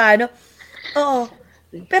on it. Lascano. Oo.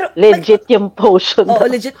 Pero, Legit yung potion.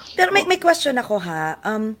 Oo, legit. Pero may question ako ha.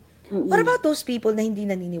 What about those people na hindi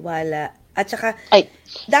naniniwala? At saka,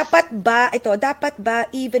 dapat ba,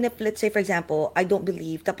 even if, let's say, for example, I don't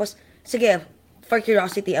believe, tapos, sige, for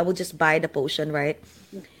curiosity, I will just buy the potion, right?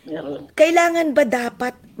 Kailangan ba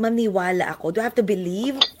dapat maniwala ako? Do I have to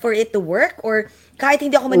believe for it to work? Or kahit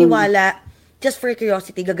hindi ako maniwala, just for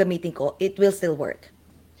curiosity, gagamitin ko, it will still work?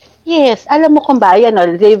 Yes, alam mo kung ba, yan,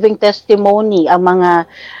 living testimony, ang mga,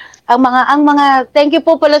 thank you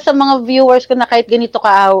po pala sa mga viewers ko na kahit ganito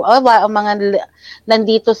ang mga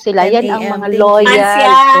nandito sila, yan ang mga loyal.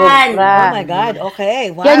 Yan. Oh my God,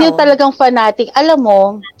 okay, wow. Yan yung talagang fanatic. Alam mo,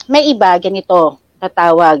 may iba, ganito,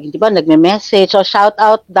 tatawag, di ba, nagme-message, o shout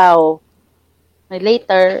out daw.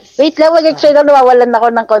 Later. Wait lang, mag-explain na nawawalan ako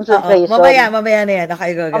ng concentration. Mamaya na yan.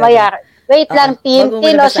 Okay, go. Mamaya. Wait lang, Tin.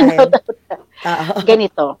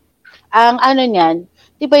 Ganito. Ang niyan,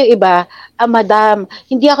 di ba yung iba, madam,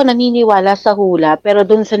 hindi ako naniniwala sa hula, pero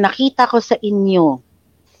dun sa nakita ko sa inyo,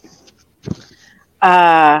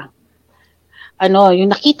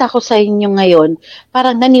 yung nakita ko sa inyo ngayon,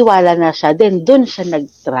 parang naniwala na siya, then dun siya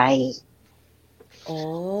nag-try.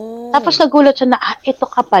 Tapos nagulat siya na, ito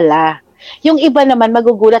ka pala. Yung iba naman,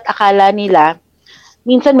 magugulat, akala nila,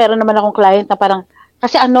 minsan meron naman akong client na parang,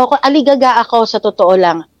 kasi aligaga ako sa totoo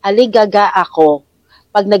lang, aligaga ako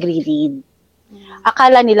pag nagre-read.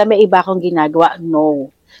 Akala nila may iba akong ginagawa. No.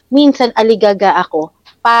 Minsan aligaga ako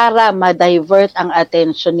para ma-divert ang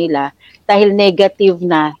attention nila dahil negative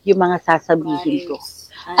na yung mga sasabihin ko.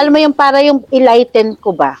 Alam mo yung para yung enlighten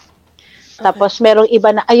ko ba? Tapos merong iba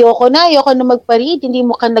na ayoko na magpa-read, hindi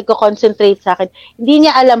mo ka nagko-concentrate sa akin. Hindi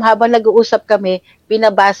niya alam habang nag-uusap kami,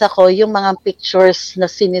 binabasa ko yung mga pictures na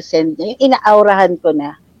sinisend niya, yung inaaurahan ko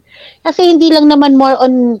na. Kasi hindi lang naman more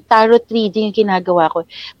on tarot reading yung ginagawa ko.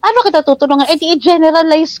 Paano kita tutulungan?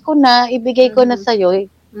 I-generalize ko na, ibigay ko na sa'yo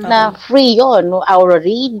na free yon, aura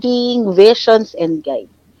reading, visions, and guide.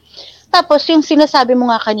 Tapos yung sinasabi mo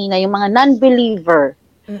nga kanina, yung mga non-believer,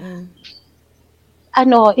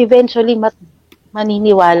 eventually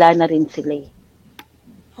maniniwala na rin sila.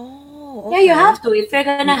 Okay. Yeah, you have to. If you're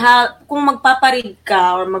gonna kung magpaparead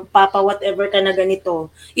ka or magpapa-whatever ka na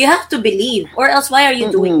ganito, you have to believe. Or else, why are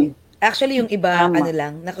you doing it? Actually, yung iba,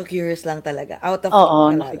 naku-curious lang talaga. Out of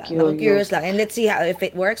naku-curious lang. And let's see if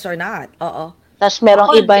it works or not. Tapos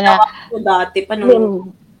merong iba na... Dati pa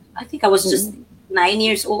nung, I think I was just 9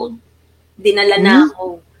 years old. Dinala na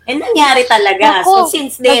ako. And nangyari talaga. So,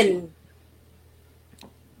 since then...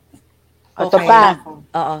 Ito pa.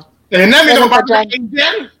 May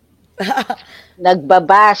Angel.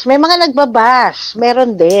 Nagbabash. May mga nagbabash.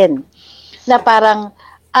 Meron din. Na parang,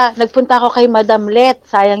 nagpunta ako kay Madam Let.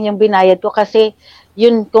 Sayang yung binayad ko kasi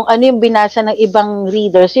yun, kung ano yung binasa ng ibang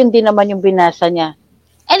readers, yun din naman yung binasa niya.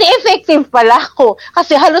 And effective pala ako.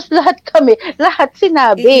 Kasi halos lahat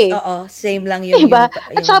sinabi. Same lang yung... Diba?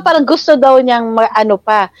 At saka parang gusto daw niyang,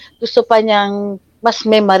 gusto pa niyang mas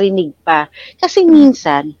may marinig pa. Kasi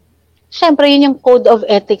minsan, syempre, yun yung code of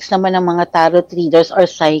ethics naman ng mga tarot readers or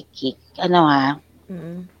psychic.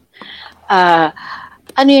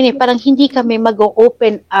 Parang hindi kami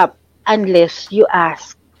mag-open up unless you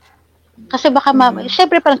ask. Kasi baka,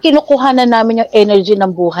 syempre parang kinukuha na namin yung energy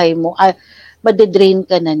ng buhay mo. Madedrain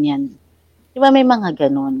ka na niyan. Di ba may mga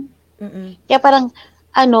ganun? Kaya parang,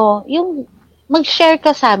 yung mag-share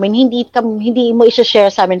ka sa amin, hindi mo i-share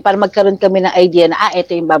sa amin para magkaroon kami ng idea na,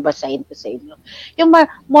 ito yung babasahin ko sa inyo. Yung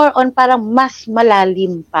more on parang mas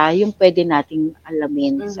malalim pa yung pwede nating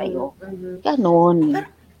alamin sa'yo. Ganon.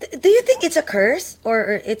 Do you think it's a curse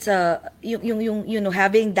or it's a yung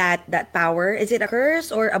having that power? Is it a curse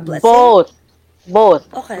or a blessing? Both.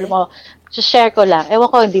 Okay. Alam mo, share ko lang. Ewan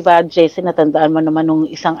ko, di ba, Jason, natandaan mo naman nung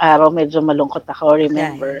isang araw, medyo malungkot ako,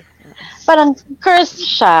 remember? Yeah. Parang curse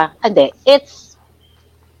siya. Hindi, it's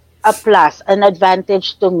a plus, an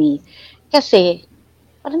advantage to me. Kasi,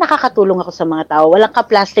 parang nakakatulong ako sa mga tao. Walang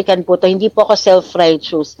kaplastikan po to. Hindi po ako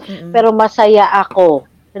self-righteous. Pero masaya ako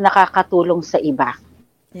na nakakatulong sa iba.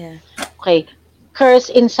 Yeah. Okay. Curse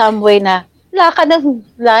in some way na wala ka ng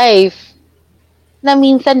life. Na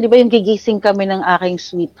minsan, di ba, yung gigising kami ng aking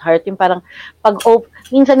sweetheart, yung parang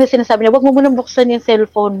minsan yung sinasabi niya, wag mo munang buksan yung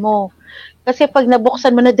cellphone mo. Kasi pag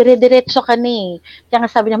nabuksan mo na, dire-diretso ka na eh. Kaya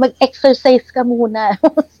nga sabi niya, mag-exercise ka muna.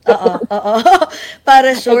 Oo.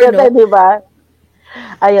 Para sure, no? Di ba?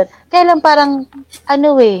 Ayun. Kaya lang parang,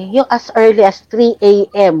 yung as early as 3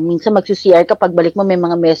 a.m., minsan mag-CR ka, pagbalik mo may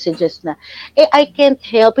mga messages na, I can't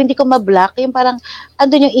help, hindi ko ma-block. Yung parang,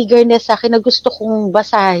 andun yung eagerness sa akin na gusto kong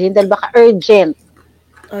basahin dahil baka urgent.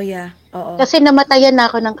 Oh, yeah. Oo. Kasi namatayan na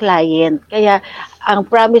ako ng client. Kaya, ang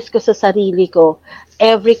promise ko sa sarili ko,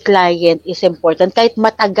 every client is important. Kahit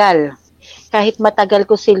matagal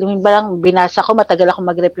ko sila, parang binasa ko, matagal ako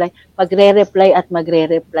mag-reply,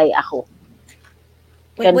 magre-reply ako.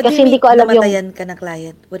 What kasi do you hindi ko alam namatayan ka ng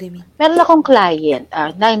client? What do you mean? Meron akong client,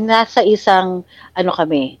 nasa isang,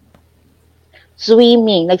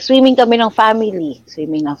 swimming. Nag-swimming kami ng family.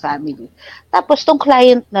 Tapos, tong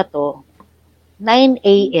client na to, 9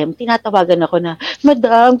 a.m., tinatawagan ako na,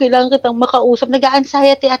 Madam, kailangan kitang makausap.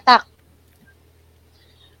 Nag-anxiety attack.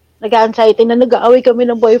 Nag-anxiety na nag-aaway kami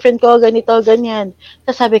ng boyfriend ko, ganito, ganyan.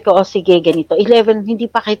 Tapos sabi ko, sige, ganito. 11, hindi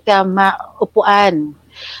pa kita maupuan.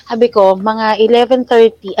 Sabi ko, mga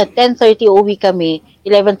 11:30 at 10:30 uwi kami.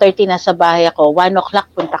 11:30 nasa bahay ako. 1 o'clock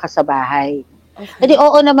punta ka sa bahay. Okay. Edi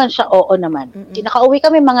oo naman siya, oo naman. Nakauwi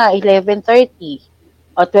kami mga 11:30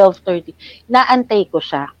 o 12:30. Naantay ko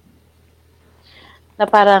siya. Na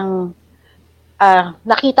parang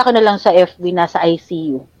nakita ko na lang sa FB nasa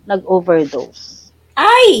ICU. Nag-overdose.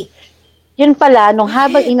 Ay! Yun pala, nung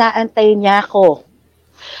habang inaantay niya ako,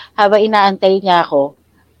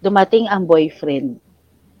 dumating ang boyfriend.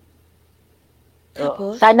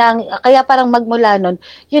 So, kaya parang magmula nun,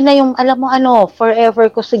 yun na yung, alam mo forever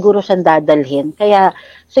ko siguro siyang dadalhin. Kaya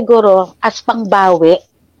siguro, as pangbawi,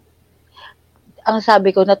 ang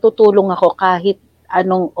sabi ko, natutulong ako kahit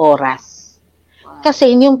anong oras.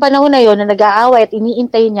 Kasi yung panahon na yun, na nag-aaway at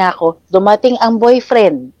iniintay niya ako, dumating ang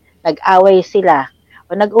boyfriend, nag-away sila,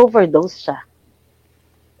 o nag-overdose siya.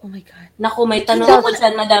 Oh my God. Naku, may tanong ako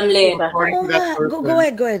dyan, Madam Le. Go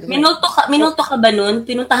ahead. Minuto ka ba nun?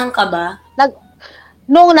 Pinuntahan ka ba?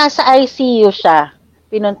 Nung nasa ICU siya,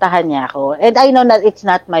 pinuntahan niya ako. And I know that it's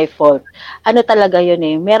not my fault. Talaga yun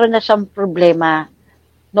eh. Meron na siyang problema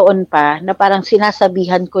noon pa na parang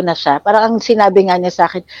sinasabihan ko na siya. Parang ang sinabi nga niya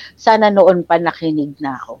sa akin, sana noon pa nakinig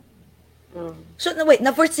na ako. So, wait,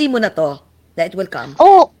 na-foresee mo na to that it will come?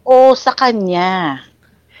 Oo, sa kanya.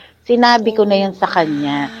 Sinabi ko na yun sa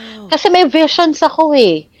kanya. Kasi may visions ako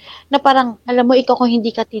eh. Na parang, alam mo, ikaw kung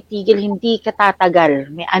hindi ka titigil, hindi ka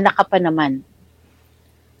tatagal. May anak ka pa naman.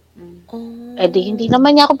 Hindi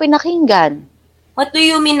naman niya ako pinakinggan. What do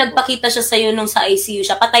you mean nagpakita siya sa'yo nung sa ICU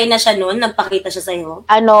siya? Patay na siya noon? Nagpakita siya sa'yo?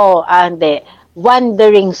 Hindi.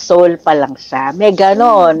 Wandering soul pa lang siya. May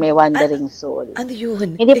ganon, may wandering soul. Ano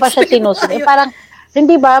yun? Hindi pa siya sinusunod. Parang,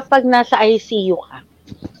 hindi ba, pag nasa ICU ka,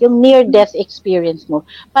 yung near-death experience mo,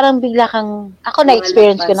 parang bigla kang, ako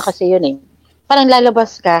na-experience ko na kasi yun eh. Parang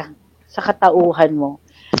lalabas ka sa katauhan mo.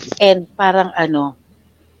 And parang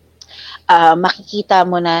makikita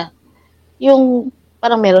mo na yung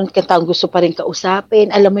parang meron ka taong gusto pa rin kausapin.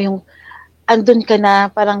 Alam mo yung andun ka na,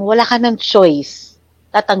 parang wala ka ng choice.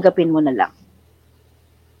 Tatanggapin mo na lang.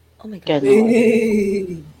 Oh my God.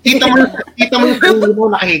 Kita mo yung sarili mo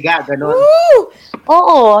nakahiga, gano'n.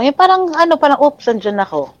 Oo, yung parang oops, andyan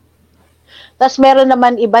ako. Tapos meron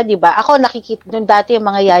naman iba, di ba? Ako nakikita, nung dati yung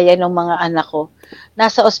mga yaya ng mga anak ko,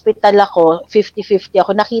 nasa ospital ako, 50-50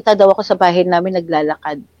 ako, nakita daw ako sa bahay namin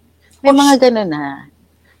naglalakad. May mga gano'n na.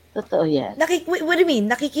 Totoo yan. What do you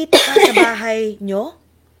mean? Nakikita ka sa bahay nyo?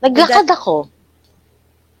 Naglakad ako.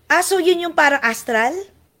 So yun yung parang astral?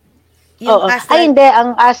 Oo. Astral... Ay, hindi.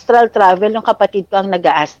 Ang astral travel, yung kapatid ko ang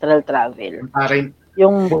nag-astral travel.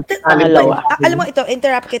 Yung Alin pangalawa. Alam mo ito,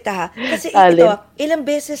 interrupt kita ha. Kasi Alin? ito, ilang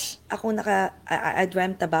beses ako I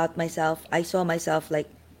dreamt about myself. I saw myself like,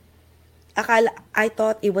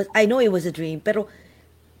 I know it was a dream, pero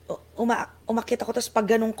umakit ako, tapos pag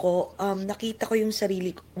ganun ko, nakita ko yung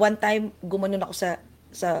sarili ko. One time, gumanon ako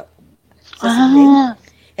sa ceiling.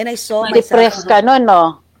 And I saw myself. Depressed ka nun,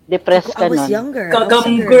 no? Depressed ka I was nun. younger.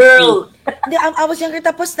 Gagam girl. Hindi, I was younger,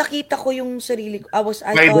 tapos nakita ko yung sarili ko. I thought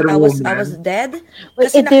Spider I woman. was dead. Uy,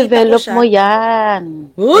 Kasi nakita ko i-develop siya. mo yan.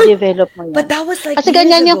 Uy! I-develop mo yan. But that was like Kasi years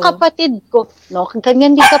ganyan yung ago. kapatid ko. No?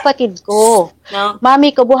 Ganyan din kapatid ko. No?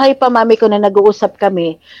 Mami ko, buhay pa mami ko na nag-uusap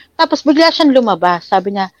kami. Tapos bigla siyang lumabas.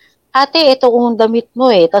 Sabi niya, ate, ito yung damit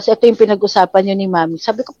mo eh. Tapos ito yung pinag-usapan niyo ni mami.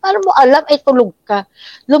 Sabi ko, paano mo alam? Eh, tulog ka.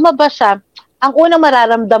 Lumabas siya. Ang unang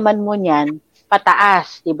mararamdaman mo niyan,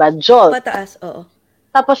 pataas, diba? Jolt. Pataas, oo.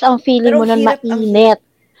 Tapos ang feeling Pero mo nun, hirap mainit.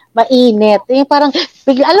 Mainit. Yung parang,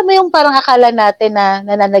 bigla, alam mo yung parang akala natin na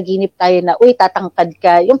nananaginip tayo na, uy, tatangkad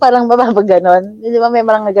ka. Yung parang mababa ganon. Di ba may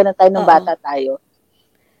parang ganon tayo nung Oo. bata tayo.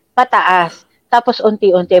 Pataas. Tapos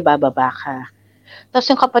unti-unti bababa ka.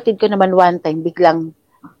 Tapos yung kapatid ko naman one time, biglang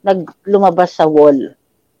lumabas sa wall.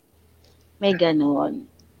 May ganon.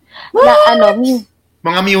 Na ano,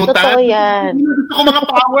 Mga mutant. totoo yan. Gusto ko mga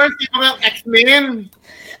powers, yung mga X-Men.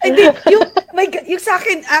 Hindi, yung sa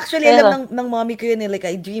akin, actually, Pero- alam ng mommy ko yun, like,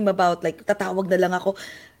 I dream about, like, tatawag na lang ako,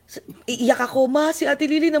 iiyak ako, ma, si Ate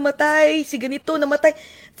Lily namatay, si ganito namatay.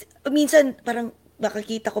 Minsan, parang,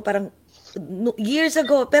 nakakita ko parang, years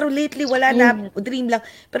ago, pero lately, wala na, dream lang.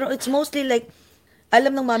 Pero it's mostly like,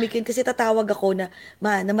 alam ng mommy ko yun, kasi tatawag ako na,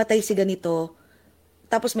 ma, namatay si ganito.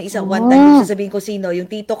 Tapos may isang one time, sasabihin ko sino, yung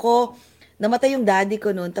tito ko, namatay yung daddy ko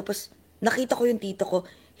noon, tapos nakita ko yung tito ko,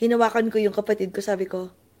 hinawakan ko yung kapatid ko, sabi ko,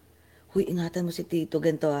 huy, ingatan mo si tito,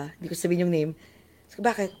 ganito ah. Hindi ko sabihin yung name. So,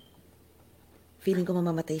 bakit? Feeling ko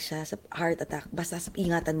mamamatay siya sa heart attack. Basta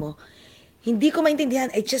ingatan mo. Hindi ko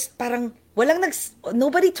maintindihan. I just parang,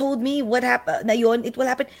 nobody told me what happened, na yun, it will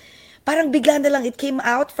happen. Parang bigla na lang, it came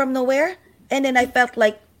out from nowhere. And then I felt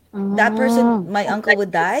like that person, my uncle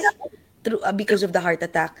would die because of the heart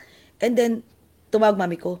attack. And then, tumawag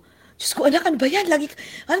mami ko, Diyos ko, anak, ano ba yan? Lagi,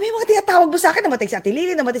 ano may mga tinatawag mo sa akin? Namatay si Ate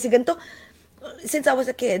Lily, namatay si ganito. Since I was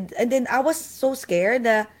a kid. And then, I was so scared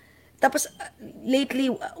na, tapos, lately,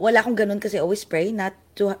 wala akong ganun kasi I always pray,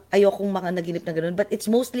 ayokong mga naginip na ganun. But it's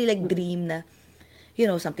mostly like dream na,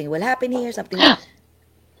 something will happen here, something,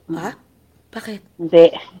 ha? Bakit?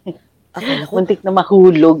 Hindi. Akala ko, Muntik na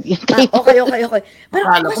mahulog. okay. Pero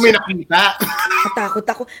Akala ko may nakita. natakot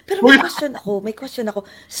ako. Pero may question ako.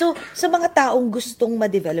 So, sa mga taong gustong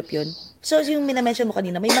ma-develop yun, so yung minamention mo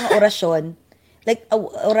kanina, may mga orasyon, like,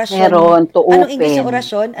 orasyon. Meron, to Anong open. English ng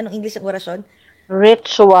orasyon? Anong English ng orasyon?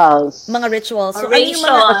 Rituals. Mga rituals. So, Oration. ano yung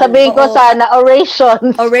mga... Sabihin ko Oo, sana, oration.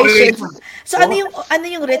 oration. So, ano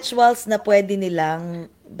yung rituals na pwede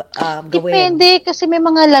nilang gawin? Depende kasi may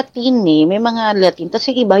mga Latin eh. May mga Latin. Tapos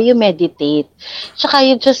yung iba, you meditate. Tsaka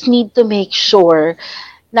you just need to make sure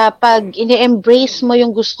na pag ini-embrace mo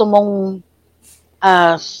yung gusto mong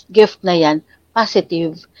gift na yan,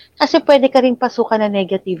 positive. Kasi pwede ka rin pasukan ng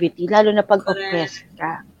negativity, lalo na pag oppressed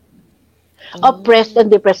ka. Oppressed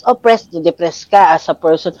and depressed. Depressed ka as a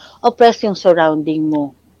person. Oppressed yung surrounding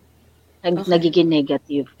mo. Nagiging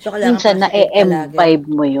negative. So, kailangan Minsan, positive na-imbibe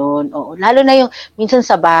mo yun. Oo. Lalo na yung, minsan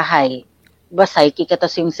sa bahay, diba, psychic ka,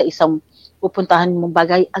 tapos yung sa isang pupuntahan mong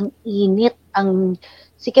bagay, ang init, ang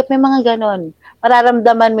sikip, may mga ganon.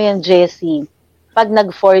 Mararamdaman mo yung Jessie. Pag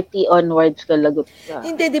nag-40 onwards ka, lagot ka.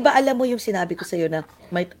 Hindi, di ba alam mo yung sinabi ko sa'yo na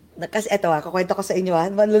kasi eto kukwento ko sa inyo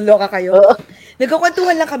manluloka kayo.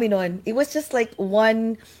 Nagkukwentuhan lang kami noon. It was just like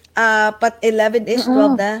 11-ish,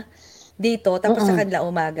 12 na dito, tapos sa kanila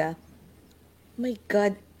umaga. My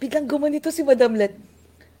God, biglang gumanito si Madam Let.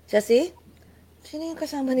 Siya sino yung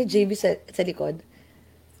kasama ni JB sa likod?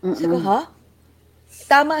 Sabi ko, ha?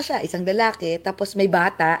 Tama siya, isang lalaki, tapos may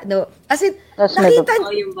bata. No, as in, Tapos may yung bata.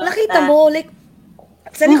 nakita mo, like,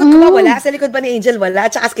 sa likod ko ba wala? Sa likod ba ni Angel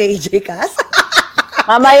wala? Tsaka kay AJ Cass?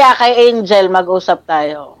 Mamaya kay Angel, mag-usap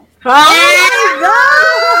tayo. Oh my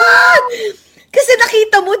God! Kasi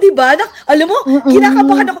nakita mo, di ba? Alam mo,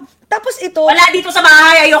 kinakabahan ako. Tapos ito... Wala dito sa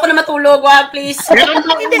bahay. Ayoko na matulog. Wag, please.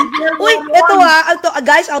 Hindi. Uy, ito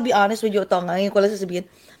guys, I'll be honest with you. Ito, ngayon ko lang sasabihin.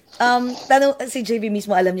 Tanong, si JB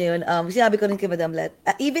mismo, alam niya yun. Sinabi ko rin kay Madam Lat.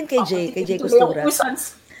 Even kay Jay Costura.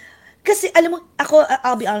 Kasi, alam mo, ako,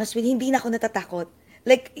 I'll be honest with you, hindi na ako natatakot.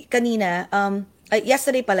 Like, kanina,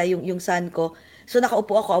 yesterday pala, yung son ko, so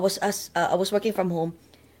nakaupo ako, I was working from home.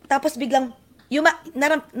 Tapos biglang,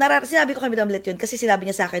 sinabi ko kay Madam Let yun, kasi sinabi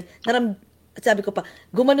niya sa akin, sabi ko pa,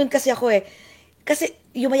 gumanon kasi ako eh. Kasi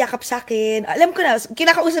yumayakap sa akin. Alam ko na,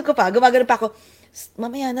 kinakausap ko pa, gumagano pa ako.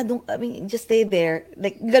 mamaya na doon, I mean, just stay there.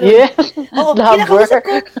 Like, gano'n. Yeah. Oo, Lover.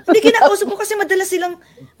 kinakausap ko kasi madalas,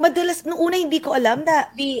 nung una hindi ko alam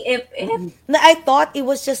BFF. na I thought it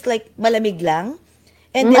was just like malamig lang.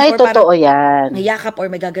 And Ay, therefore, totoo yan. may yakap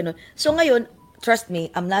or may gaganon. So ngayon, trust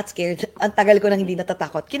me, I'm not scared. Ang tagal ko nang hindi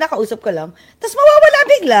natatakot. Kinakausap ko lang, tapos mawawala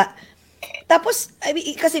bigla. Tapos, I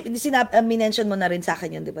mean, kasi minention mo na rin sa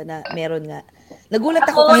akin yun, di ba, na meron nga. Nagulat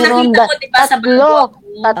ako kasi. nakita ko, di ba, sa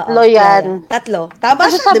Tatlo yan. Tatlo. Tama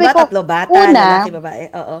Kasi siya, sabi di ba? ko, Tatlo bata, una, lalaki, babae.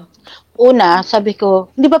 Oo. Una, sabi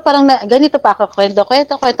ko, di ba parang ganito pa ako, kwento,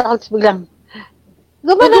 tapos biglang,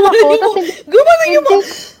 gumanon ako.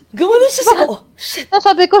 Gumanon siya sa ko. Shit.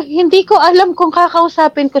 Tapos sabi ko, hindi ko alam kung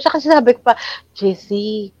kakausapin ko siya kasi sabi ko pa,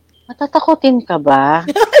 Jessie, matatakotin ka ba?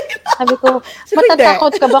 Sabi ko,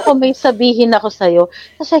 matatakot ka ba kung may sabihin ako sa'yo?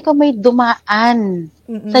 Kasi ikaw may dumaan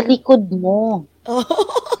sa likod mo.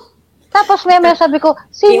 Tapos may sabi ko,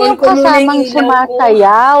 sino yung kasamang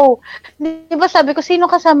sumasayaw? Di ba sabi ko,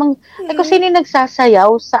 sino kasamang, sino yung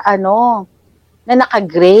nagsasayaw sa na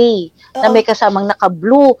naka-gray, na may kasamang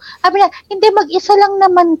naka-blue. Sabi niya, hindi, mag-isa lang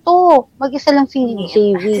naman to. Mag-isa lang si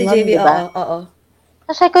JV. Si JV, di ba? oo.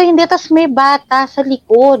 Kasi ko, hindi, tas may bata sa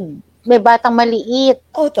likod. May batang maliit.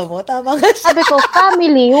 Tama nga siya. Sabi ko,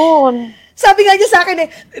 family yun. Sabi nga niya sa akin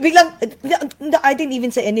biglang, I didn't even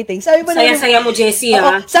say anything. Sabi mo Saya-saya mo, Jessie,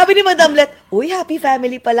 ha? Sabi ni Madam Let, uy, happy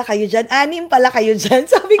family pala kayo dyan. 6 pala kayo dyan.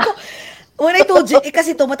 Sabi ko, when I told Jake,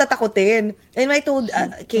 kasi ito matatakotin. And when I told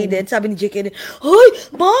Kaden, sabi ni Jake, hoy,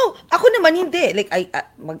 Mom, ako naman hindi. Like,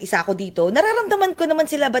 mag-isa ako dito. Nararamdaman ko naman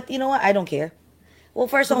sila, but you know what, I don't care. Well,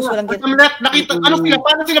 first songs walang Madam Let, nakita,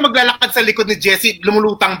 paano sila maglalakad sa likod ni Jessie?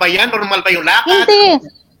 Lumulutang ba yan? Normal ba yung lakad? Hindi.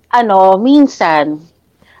 Minsan,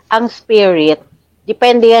 ang spirit,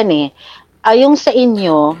 depende yan eh. Yung sa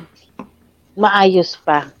inyo, maayos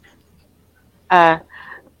pa.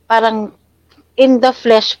 Parang in the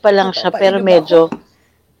flesh pa lang siya, pero medyo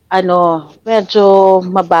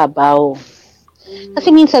mababaw.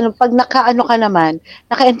 Kasi minsan, pag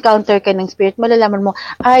naka-encounter ka ng spirit, malalaman mo,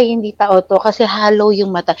 ay, hindi tao to, kasi hollow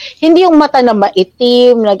yung mata. Hindi yung mata na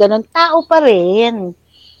maitim, na ganun, tao pa rin.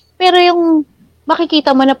 Pero yung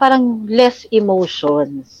makikita mo na parang less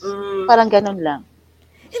emotions. Parang ganun lang.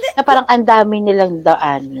 Na parang ang dami nilang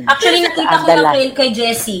daanin. Actually, nakita ko yung friend kay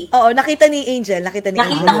Jessie. Oo, nakita ni Angel. Nakita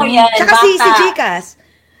ko yan. Tsaka si Jikas.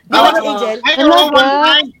 Di ba ni Angel?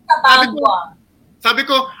 Sabi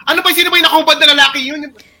ko, sino ba yung nakahubad na lalaki yun?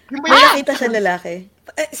 May nakita siya lalaki.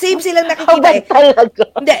 Same silang nakikita eh.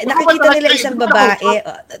 Hindi, nakikita nila isang babae.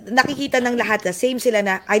 Nakikita ng lahat na same sila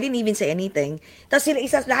na, I didn't even say anything. Tapos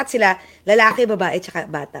lahat sila, lalaki, babae, tsaka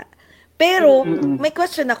bata. Pero, may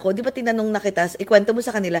question ako, di ba tinanong na kita, ikwento mo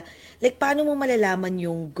sa kanila, like, paano mo malalaman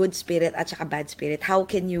yung good spirit at saka bad spirit? How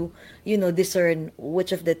can you, discern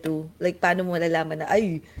which of the two? Like, paano mo malalaman na,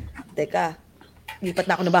 ay, teka, lipat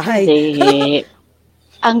na ako na bahay. Hindi.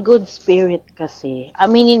 Ang good spirit kasi,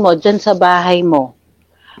 aminin mo, dyan sa bahay mo,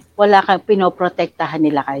 wala kang pinoprotektahan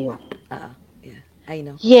nila kayo. Yeah, I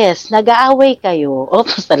know. Yes, nag-aaway kayo.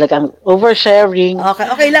 Oops, talagang oversharing.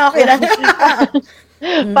 Okay lang.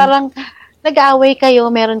 Parang nag-aaway kayo,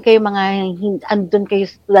 meron kayo andun kayo,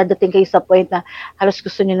 dadating kayo sa point na halos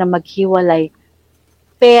gusto nyo na maghiwalay.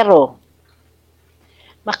 Pero,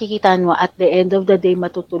 makikita mo, at the end of the day,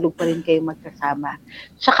 matutulog pa rin kayo magkasama.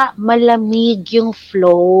 Tsaka, malamig yung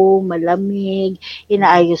flow,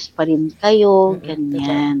 inaayos pa rin kayo,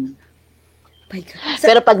 ganyan. My God.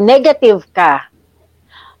 Pero pag negative ka,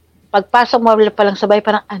 pagpasok mo pa lang sabay,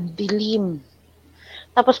 parang ang dilim.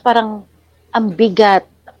 Tapos parang ang bigat.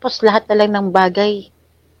 Tapos lahat na lang ng bagay,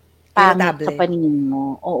 pangit sa paningin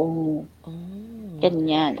mo. Oo.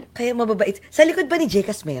 Ganyan. Kaya mababait. Sa likod ba ni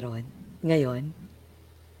Jcas meron? Ngayon?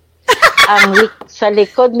 Sa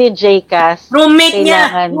likod ni Jcas, roommate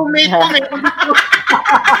niya.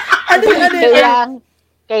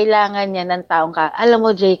 Kailangan niya ng taong ka. Alam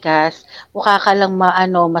mo, Jcas, mukha ka lang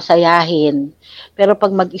masayahin. Pero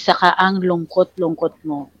pag mag-isa ka, ang lungkot-lungkot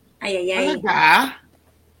mo. Ay. Talaga?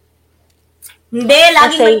 Hindi,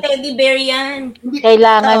 laging may teddy bear yan.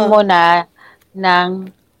 Kailangan mo na ng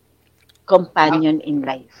companion in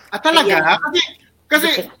life. Talaga?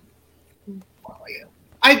 Kasi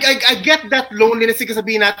I get that loneliness kasi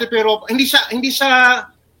sabihin natin, pero hindi siya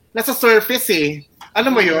nasa surface eh.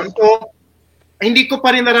 Alam mo yun? So, hindi ko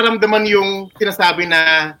pa rin nararamdaman yung sinasabi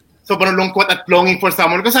na sobrang lungkot at longing for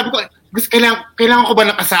someone. Kasi sabi ko, kailangan ko ba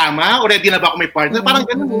nakasama? O ready na ba ako may partner? Parang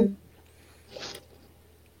ganun.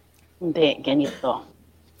 Hindi, ganito.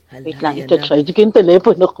 Wait lang, ito-charge ko yung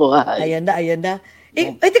telepono ko. Ayan na.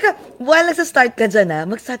 Teka, while sa start ka dyan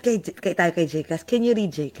mag-start tayo kay Jcas. Can you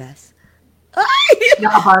read Jcas? Ay!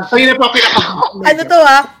 Kinakabahan. So, yun na po ang kinakabahan. Ano to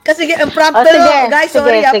ha? Kasi impromptu. sige. Guys, Sige,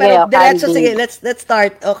 sorry sige, pero okay, diretso. Andy. Sige, let's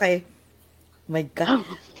start. Okay. My God.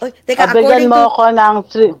 Oy, teka, Bigyan according mo to... ako ng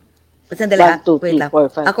Sandali, 1, 2, wait 3, lang.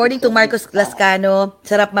 4, 5, According to Marcos Lascano,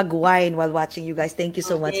 sarap mag-wine while watching you guys. Thank you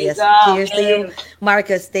so much. Yes. Okay, Cheers to you,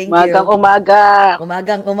 Marcos. Thank Umagang you. umaga.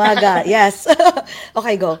 Umagang umaga. Yes.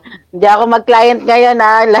 Okay, go. Hindi ako mag-client ngayon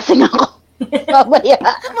lasing ako. Mamaya.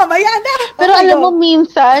 Mamaya na. Pero Okay, alam go. mo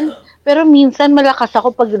minsan malakas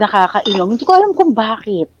ako pag nakakainom. Hindi ko alam kung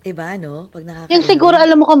bakit. Iba, no? Pag nakakainom. Yung siguro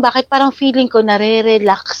alam mo kung bakit parang feeling ko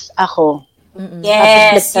nare-relax ako.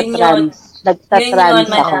 Yes, yun yun.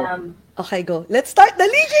 Nagtatrans ako. madam. Okay, go. Let's start the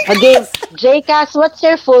leading. Okay, Jcas, what's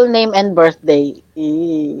your full name and birthday?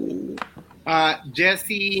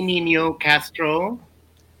 Jesse Nino Castro.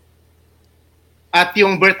 At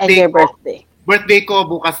yung And birthday your ko, birthday. birthday ko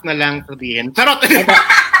bukas na lang sabihin. Charot!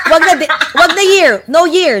 Wag na year. No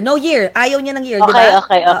year. Ayaw niya ng year, di Okay, ba?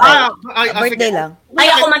 okay. Birthday sige. lang.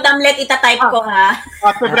 Ay, ako, Madam Let, itatype ko, ha?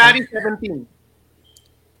 February 17.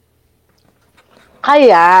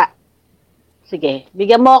 Kaya, sige,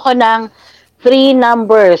 bigyan mo ako ng 3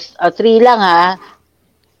 numbers. 3 lang ha.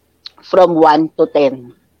 From 1 to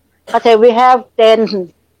 10. Kasi we have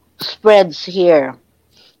 10 spreads here.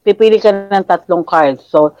 Pipili ka ng 3 cards.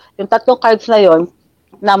 So, yung 3 cards na yon,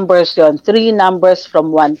 numbers yon. 3 numbers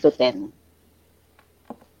from 1 to 10.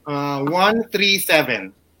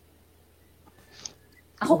 137.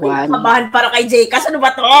 Ako, One. kabahan para kay Jcas. Ano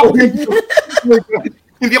ba to?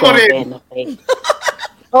 Hindi ko rin. Okay.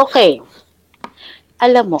 Okay.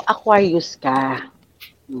 Alam mo, Aquarius ka.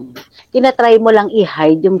 Tinatry mo lang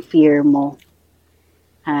i-hide yung fear mo.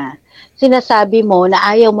 Ha? Sinasabi mo na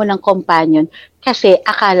ayaw mo ng companion kasi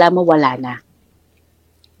akala mo wala na.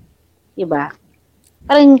 Diba?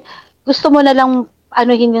 Parang gusto mo na lang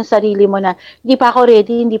anuhin yung sarili mo na hindi pa ako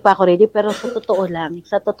ready, pero sa totoo lang,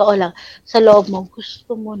 sa loob mo,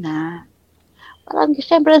 gusto mo na. Parang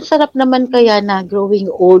syempre ang sarap naman kaya na growing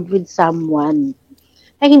old with someone.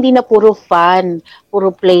 Ay hindi na puro fun,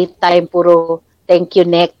 puro playtime, puro thank you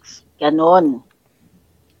next, ganon.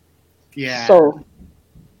 Yeah. So,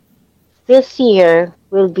 this year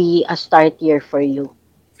will be a start year for you.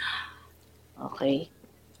 Okay?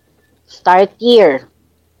 Start year.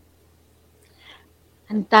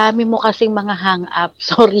 Ang dami mo kasing mga hang-up.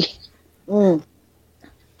 Sorry.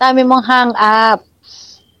 Dami mong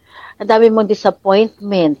hang-ups. Ang dami mong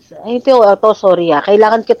disappointments. Ay, ito, sorry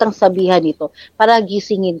kailangan kitang sabihan ito para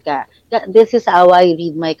gisingin ka. This is how I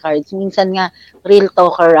read my cards. Minsan nga, real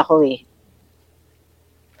talker ako eh.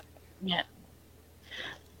 Yeah.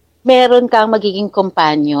 Meron kang magiging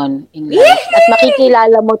companion in life. At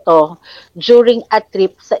makikilala mo to during a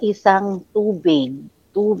trip sa isang tubig.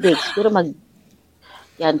 Siguro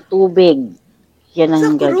tubig. Yan ang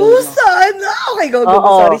Sa gagawin cruise, mo. ano? Okay, go.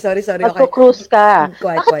 Oo. Sorry. Okay. Magko-cruise ka.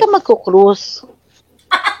 Quiet. Bakit ka magko-cruise?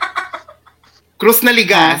 Cruise na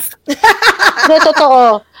ligas. Hindi,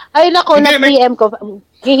 totoo. Ay, nako, Hindi, na-PM ko.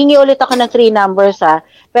 Hihingi ulit ako ng 3 numbers, ha.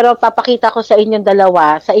 Pero papakita ko sa inyong 2,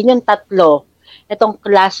 sa inyong 3, itong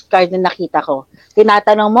last card na nakita ko.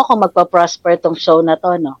 Tinatanong mo kung magpa-prosper tong show na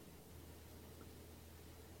to, no?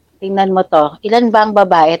 Tingnan mo to. Ilan ba ang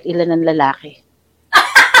babae at ilan ang lalaki?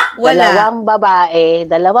 Wala. 2 babae,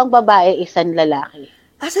 1 lalaki.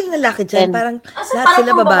 Asa yung lalaki dyan? And- Parang Asa, lahat parang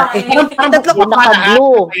sila pang babae. babae. Tatlo Yung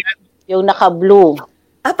naka-blue. Yung naka-blue.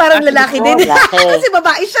 parang lalaki din. lalaki. Kasi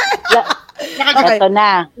babae siya. Okay. Ito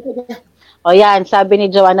na. O yan, sabi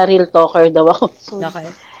ni Joanna, real talker daw ako. Okay.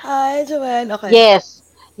 Hi, Joanne. Okay. Yes,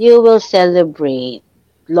 you will celebrate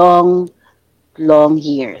long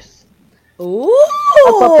years. Ooh!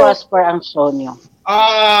 Magpa-prosper ang show nyo.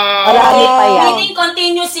 Marami pa yan. Meaning,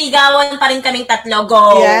 continue sigawan pa rin kaming 3.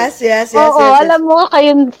 Go. Yes. Oo, alam mo,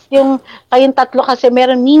 kayong 3 kasi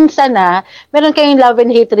meron kayong love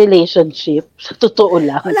and hate relationship. Sa totoo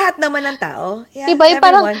lang. Lahat naman ng tao. Yeah, Diba? Yung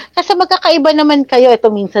parang, everyone. kasi magkakaiba naman kayo. Ito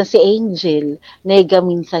minsan si Angel. Nega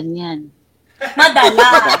minsan yan.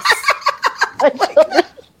 Madalas.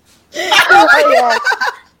 Ayan.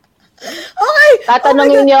 Okay.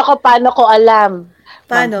 Tatanungin niyo ako paano ko alam.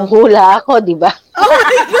 Paano? Hula ako, di ba?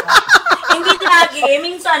 Hindi lagi,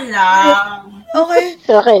 minsan lang. Okay.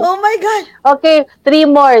 Okay. Oh my God. Okay,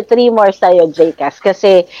 3 more sa'yo, Jcas.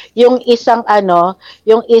 Kasi yung isang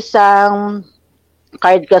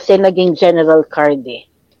card kasi naging general card eh.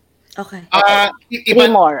 Okay. 3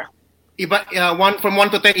 more. Iba, from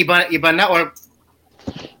 1 to 10, iba na or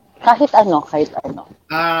Kahit ano.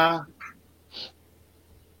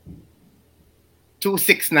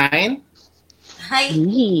 269? Hi.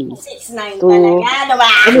 3, 6'9" 2, talaga. Diba?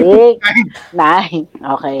 6, 9.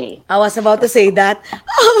 Okay. I was about to say that.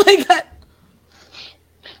 Oh my God.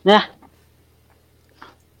 Na,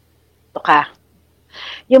 ito ka.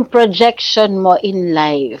 Yung projection mo in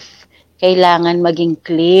life, kailangan maging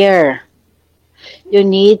clear. You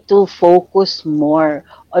need to focus more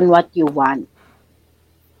on what you want.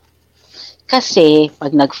 Kasi,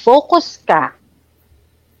 pag nag-focus ka,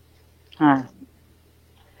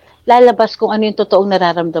 lalabas kung ano yung totoong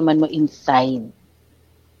nararamdaman mo inside.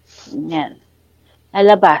 Yan.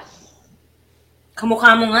 Lalabas.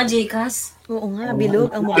 Kamukha mo nga, Jcas. Oo nga,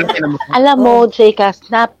 bilog ang mukha. Alam mo, Jcas,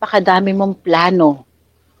 napakadami mong plano.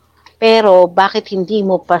 Pero, bakit hindi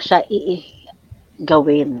mo pa siya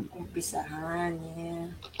gawin? Umpisahan,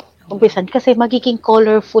 yeah. Umpisan, kasi magiging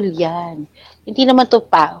colorful yan. Hindi naman to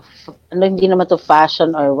hindi naman to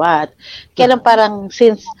fashion or what. Kaya lang parang,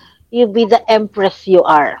 since you be the empress you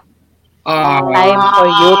are, time for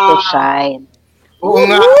you to shine. Oo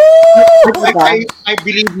nga. I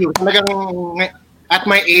believe you. Talagang at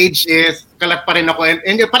my age is kalat pa rin ako.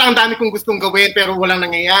 And parang ang dami kong gustong gawin pero walang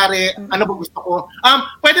nangyayari. Ano ba gusto ko?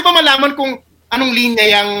 Pwede ba malaman kung anong linya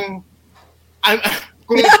yung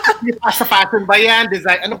kung sa fashion ba yan?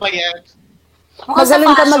 Design? Ano ba yan?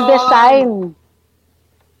 Magaling ka mag-design.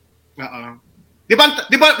 Oo. Di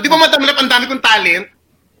ba madamlap ang dami kong talent?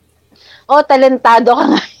 Oh, talentado ka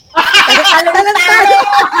nga. Talentado!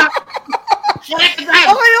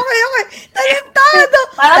 Okay. Talentado!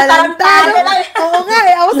 Parang talentado lang. Oo nga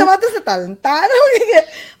ako samato sa talentado.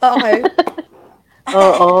 Okay.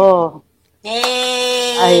 Oo.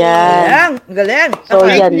 Yay! Ayan. Galing. So,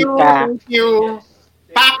 Okay. yan ka. Thank you.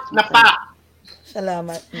 Pak na pak.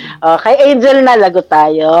 Salamat. Okay, Angel na, lagot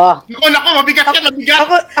tayo. Naku, mabigat ka, mabigat.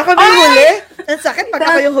 Ako na yung huli? Ang sakit pag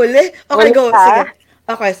ako yung huli. Okay, Huli go. ka? Sige.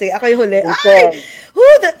 Okay, sige. Ako yung huli. Okay.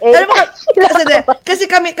 Ay! Alam mo, kasi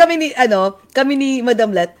kami ni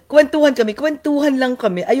Madam Lat, kwentuhan lang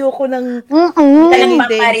kami. Ayoko nang Talang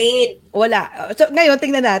hindi. pa rin. Wala. So, ngayon,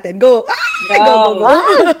 tingnan natin. Go. Go.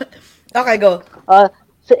 Okay, go.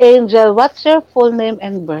 So, Angel, what's your full name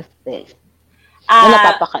and birthday? Ano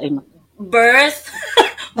napapakain mo? Birth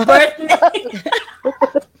name.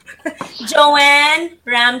 Joanne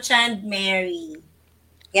Ramchand Mary.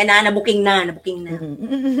 Yan na, nabuking na.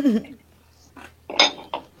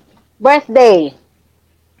 Birthday.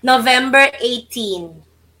 November 18.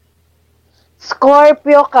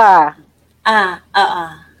 Scorpio ka.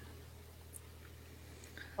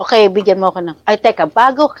 Okay, bigyan mo ako ng... Ay, teka,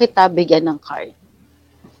 bago kita bigyan ng card,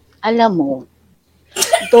 alam mo,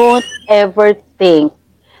 don't ever think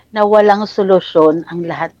na walang solusyon ang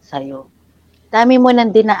lahat sa'yo. Dami mo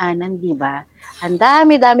ng dinaanan, di ba? Ang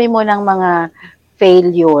dami-dami mo ng mga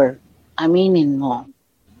failure. Aminin mo.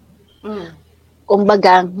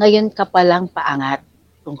 Kumbaga, ngayon ka palang paangat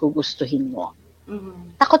kung gugustuhin mo.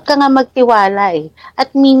 Takot ka nga magtiwala eh.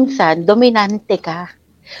 At minsan, dominante ka.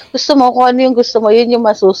 Gusto mo, kung ano yung gusto mo, yun yung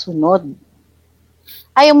masusunod.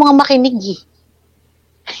 Ayaw mo nga makinig eh.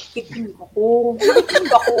 Ako.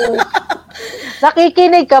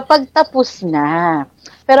 Nakikinig ka pag tapos na.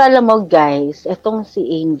 Pero alam mo guys, etong si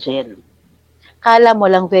Angel, kala mo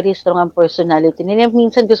lang very strong ang personality.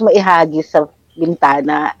 Minsan gusto mo ihagis sa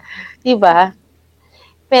bintana. Diba?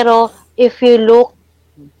 Pero if you look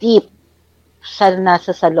deep sa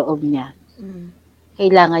nasa sa loob niya,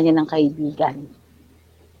 kailangan niya ng kaibigan.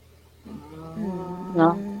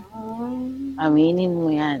 No? Aminin mo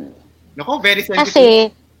yan. Naku, very sensitive. Kasi,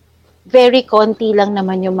 very konti lang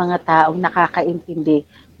naman yung mga taong nakakaintindi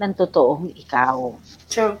ng totoong ikaw.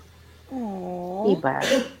 True. Diba?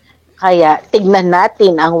 Kaya, tignan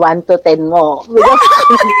natin ang 1 to 10 mo. Because,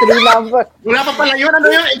 3 number. Wala pa pala yun. Ano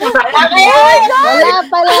yun? Wala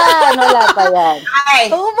pa yan.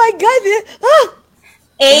 Ay, Oh my God!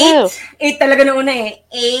 8 talaga na una eh.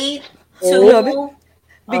 8, Grabe.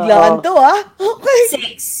 2, Biglaan to Okay.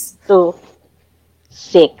 6. 2,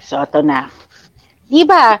 6. So, ito na.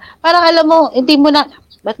 Diba? Parang alam mo, hindi mo na,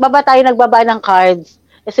 ba't ba tayo nagbaba ng cards?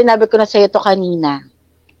 Kasi sinabi ko na sa'yo ito kanina.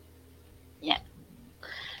 Yan.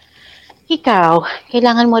 Ikaw,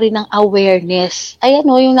 kailangan mo rin ng awareness. Ayan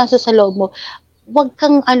o, yung nasa sa loob mo. Wag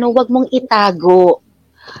mong itago.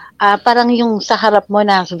 Parang yung sa harap mo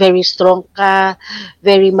na very strong ka,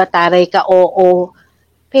 very mataray ka, oo.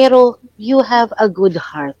 Pero you have a good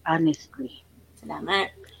heart, honestly.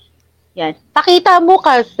 Salamat. Yan. Pakita mo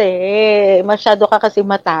kasi. Masyado ka kasi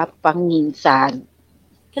matapang minsan.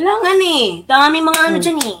 Kailangan eh. Dami mga ano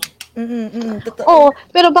dyan eh. Totoo. Oo,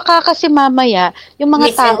 pero baka kasi mamaya, yung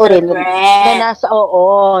mga tao rin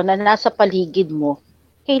na nasa paligid mo,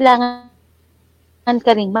 kailangan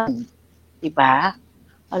ka rin diba?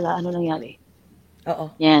 Ano nangyari?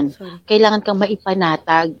 Oo. Yan. Sorry. Kailangan kang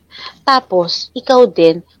maipanatag. Tapos, ikaw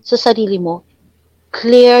din, sa sarili mo,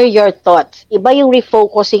 clear your thoughts. Iba yung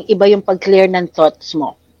refocusing, iba yung pag-clear ng thoughts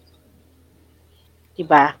mo.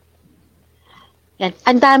 Diba? Yan.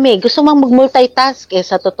 Ang dami. Gusto mong mag-multitask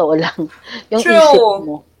sa totoo lang. Yung True. isip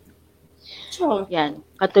mo. True. Yan.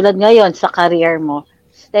 Katulad ngayon sa career mo,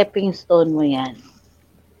 stepping stone mo yan.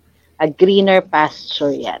 A greener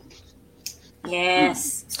pasture yan.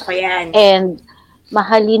 Yes. Gusto ko yan. And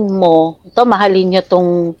mahalin nyo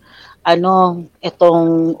tong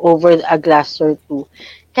itong Over a Glass or Two.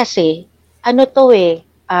 Kasi,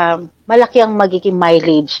 malaki ang magiging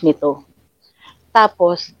mileage nito.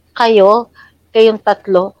 Tapos, kayong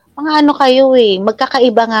tatlo,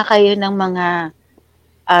 magkakaiba nga kayo ng mga,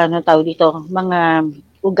 mga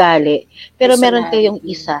ugali. Pero meron kayong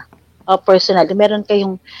isa, personal, meron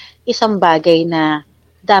kayong isang bagay na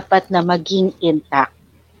dapat na maging intact.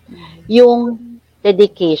 Yung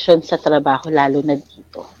dedication sa trabaho, lalo na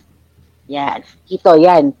dito. Yan. Ito,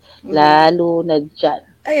 yan. Lalo na dyan.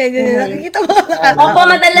 Ay, nakikita mo. Opo,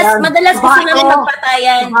 madalas gusto namin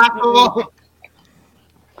magpatayan.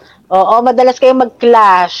 Oo, madalas kayo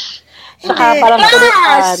mag-clash. Saka parang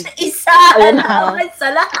Clash! Isa!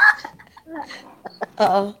 Sa lahat.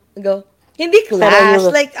 Oo, go. Hindi clash.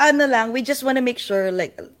 Like, we just wanna make sure,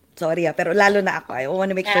 like, sorry pero lalo na ako. I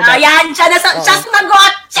wanna make sure that... Ayan, siya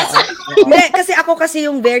sumagot! Hindi, kasi ako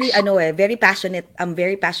yung very, very passionate. I'm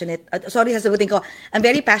very passionate. Sorry, sasagutin ko. I'm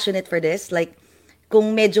very passionate for this. Like,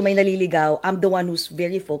 kung medyo may naliligaw, I'm the one who's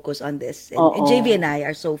very focused on this. And JV and I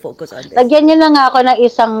are so focused on this. Lagyan niyo na nga ako ng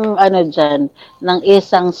isang, ng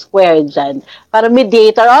isang square dyan. Para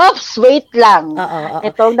mediator. Oops, wait lang.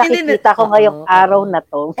 Itong nakikita ko ngayong araw na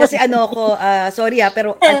to. Kasi sorry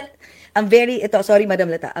pero sorry Madam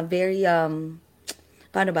Lata, I'm very,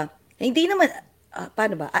 paano ba? Hindi naman,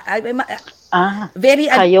 paano ba?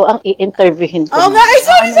 Very, kayo ang i-interviewin ko. Oh, nga,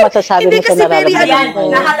 sorry. Ano masasabi mo sa nararamdaman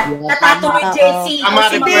ko? Natatuloy JC.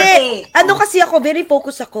 Hindi. Kasi ako, very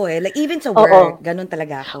focused ako Like, even sa work, ganun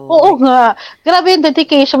talaga ako. Oo nga. Grabe yung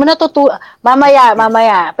dedication mo.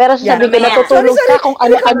 Mamaya. Pero sasabihin ko, natutulog ka kung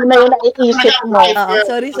ano na yung naiisip mo.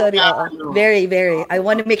 Sorry. Very, very. I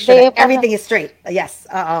want to make sure that everything is straight. Yes.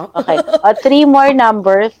 Okay. 3 more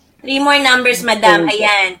numbers. 3 more numbers, madam.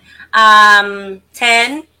 Ayan.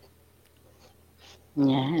 10,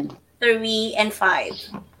 Yan. 3, and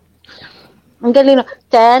 5. Ang galing.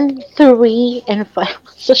 10, 3, and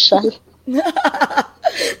 5. Social.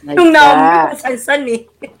 Yung number, san Ito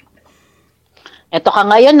ka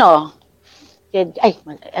ngayon,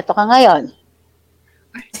 ito ka ngayon.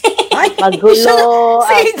 Magulo.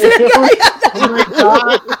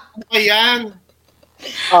 Ayan.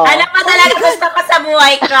 Alam mo talaga gusto ko sa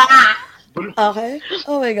buhay ka. Okay.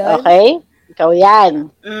 Oh my God. Okay? Ikaw yan.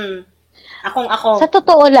 Ako. Sa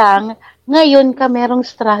totoo lang, ngayon ka merong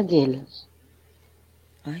struggle.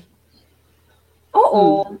 Ay.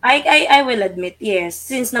 Oo. I will admit, yes.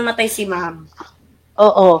 Since namatay si ma'am.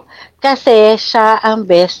 Oo. Kasi siya ang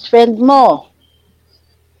best friend mo.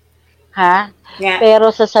 Ha? Yeah. Pero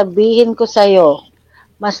sasabihin ko sa'yo,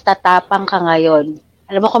 mas tatapang ka ngayon.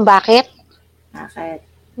 Alam mo kung bakit? Bakit?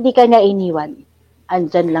 Hindi ka niya iniwan.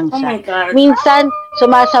 Andyan lang siya. Oh my God. Minsan,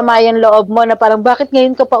 sumasama yung loob mo na parang, bakit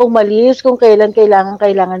ngayon ka pa umalis kung kailan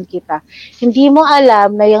kailangan kita? Hindi mo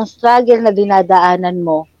alam na yung struggle na dinadaanan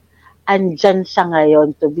mo, andyan siya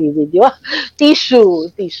ngayon to be with you. Tissue.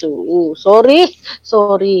 Sorry.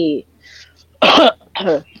 sorry.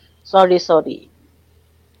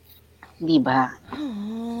 Di ba?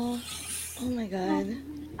 Oh my God.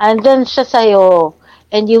 Andyan siya sa'yo.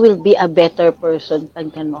 And you will be a better person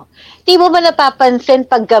pag mo. Di mo ba napapansin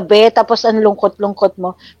pag gabi, tapos ang lungkot-lungkot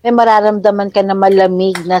mo, may mararamdaman ka na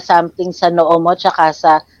malamig na something sa noo mo, tsaka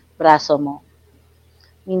sa braso mo.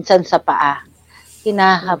 Minsan sa paa.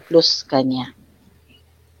 Hinahaplos ka niya.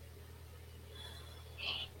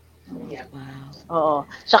 Wow. Oo.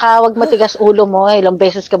 Tsaka wag matigas ulo mo. Ilang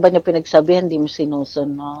beses ka ba niya pinagsabihan, di mo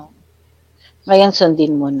sinusunod. Ngayon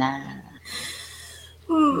sundin mo na.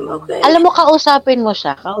 Okay. Alam mo, kausapin mo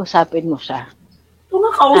siya. Ito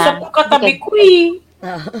nga, kausap ko katabi ko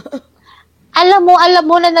Alam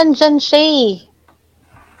mo na nandyan siya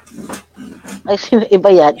Ay,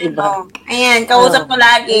 iba yan, iba. Ayan, kausap ko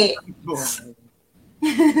lagi.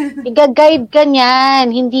 Iga-guide ka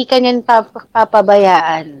niyan. Hindi ka niyan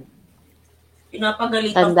papabayaan.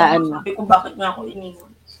 Pinapagalitan Tandaan ko. mo. Sabi ko, bakit nga ako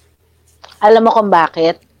iniwan? Alam mo kung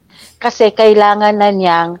bakit? Kasi kailangan na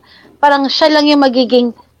niyang, parang siya lang yung magiging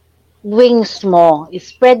wings mo.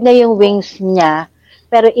 Spread na yung wings niya,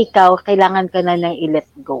 pero ikaw, kailangan ka na nang i-let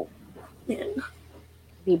go.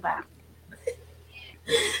 Diba?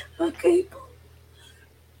 Okay po.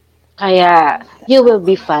 Kaya, you will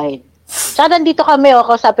be fine. Tsaka nandito kami,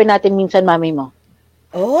 kausapin natin minsan mami mo.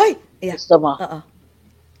 Oy! Yeah. Gusto mo? Oo.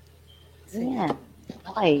 Yan.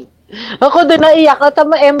 Okay. Ako doon naiyak.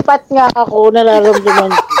 Empath nga ako.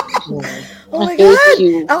 Nararamdaman ko. Oh my I hate God!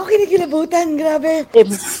 you. Ako kinikilabutan. Grabe.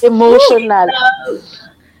 Emotional.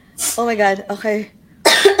 Oh my God. Okay.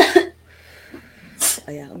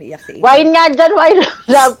 Ayan, umiiyak si Angel. Wine nga dyan. Wine.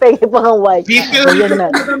 Penge pa ng wine. Ayan na.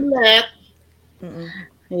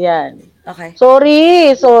 Yan. Okay.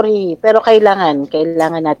 Sorry. Pero kailangan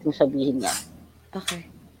natin sabihin yan. Okay.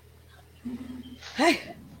 Ay!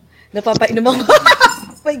 Napapainom ako.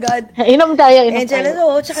 Oh my God. Inom tayo. Angel,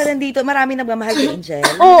 ano? Tsaka nandito, marami nagmamahal kay Angel.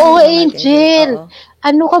 Oo, Angel.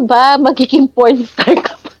 Ano ka ba? Magiging porn star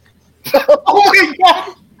ka ba? Oh my God!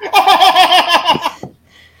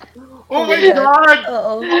 Oh my God!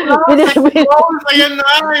 Oo. Ayan na,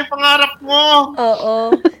 yung pangarap mo. Oo.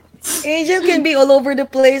 Angel can be all over the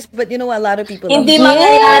place, but you know, a lot of people Hindi love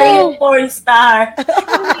mangyayari yung porn star.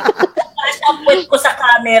 Kasapit ko sa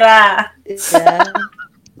camera. Yeah.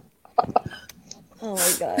 Oh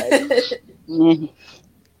my God.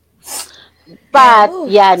 But,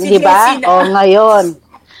 yan, Sige, di ba? sina. O, ngayon,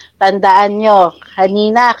 tandaan nyo,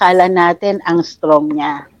 kanina, akala natin ang strong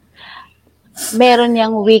niya. Meron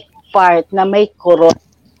niyang weak part na may kurot.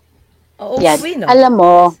 Oo, Yan. we know. Alam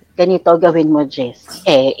mo, ganito gawin mo, Jess.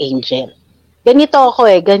 Angel. Ganito ako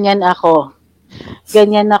ganyan ako.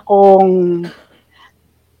 Ganyan akong...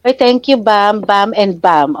 Ay, thank you, Bam, Bam, and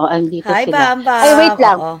Bam. O, andito Hi, sila. Bam, Bam. Ay, wait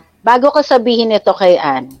lang. Oo. Bago ko sabihin ito kay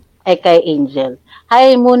kay Angel.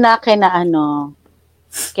 Hi muna kay na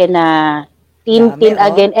Tin Dami,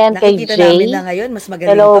 again, and kay nakikita Jay. namin na ngayon, mas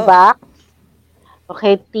magaling Hello to. back.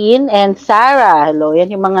 Okay, Tin and Sarah. Hello,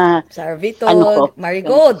 yan yung mga... Sarah Vito, Ano ko?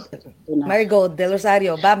 Marigold. Ito na. Marigold, Del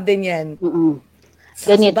Rosario, Bam din yan.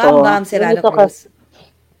 Ganito. Bam, Bam, Serrano ganito, Cruz.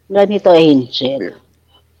 ganito, Angel.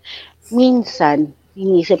 Minsan,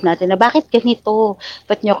 iniisip natin na bakit ganito?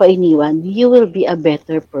 Ba't nyo ko iniwan? You will be a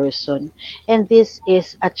better person. And this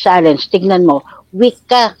is a challenge. Tignan mo, weak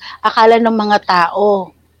ka. Akala ng mga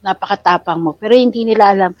tao, napakatapang mo. Pero hindi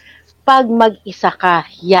nila alam, pag mag-isa ka,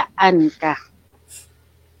 yaan ka.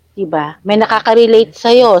 Diba? May nakaka-relate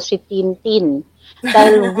sa'yo, si Tintin.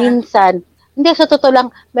 Dahil minsan, hindi, sa totoo lang,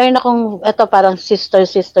 meron akong, ito parang sister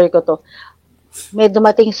ko to. May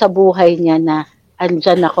dumating sa buhay niya na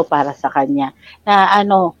andyan ako para sa kanya. Na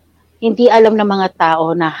hindi alam ng mga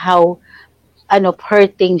tao na how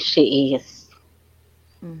hurting she is.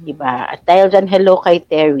 Diba? At dahil dyan, hello kay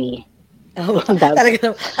Terry. Oh, Ang dami. talaga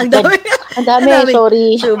naman. Ang dami. Ang dami, sorry.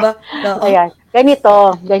 Suba. Oo. Ayan.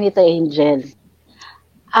 Ganito, Angel.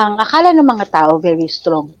 Ang akala ng mga tao, very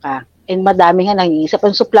strong ka. And madami nga nag-iisip.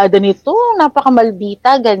 Ang suplado nito,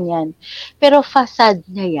 napakamalbita, ganyan. Pero facade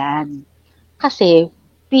niya yan. Kasi,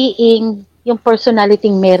 being yung personality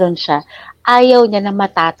meron siya, ayaw niya na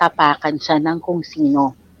matatapakan siya ng kung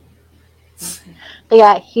sino.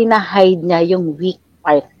 Kaya, hinahide niya yung weak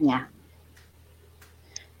part niya.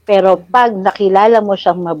 Pero pag nakilala mo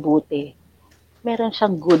siyang mabuti, meron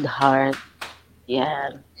siyang good heart.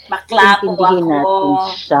 Yan. Bakla po Intindihin natin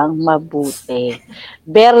ako. siyang mabuti.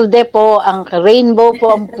 Berde po, rainbow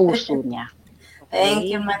po ang puso niya. Thank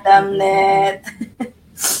you, Madam Net.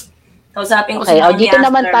 Kausapin ko Okay, si Mami dito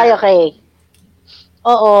naman after. tayo kay...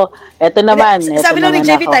 Oo, eto naman. Sabi lang ni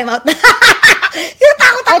JP, time out.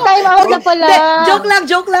 Natakot Ay, ako. time out na pala. Hindi,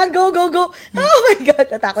 joke lang. Go. Oh my God,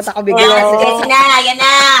 natakot ako bigla. Sige, yan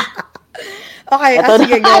na. Okay, Ito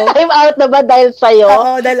sige, na. go. Time out na ba dahil sa'yo?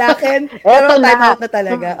 Oo, dahil akin. Pero Eto na. time out na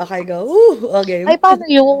talaga. Okay, go. Okay. Ay, paano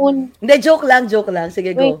yun? Hindi, joke lang.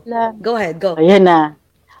 Sige, go. Wait lang. Go ahead, go. Ayan na.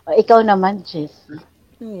 O, ikaw naman, Jess.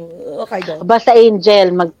 Okay, go. Basta Angel,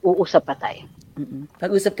 mag-uusap pa tayo.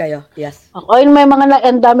 Pag-usap kayo. Yes. Okay, may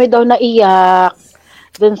ang dami daw naiyak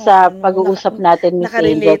dun sa pag-uusap natin ni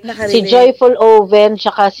Angel. Nakarelate. Si Joyful Oven,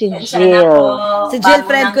 tsaka si Jill. Si Jill,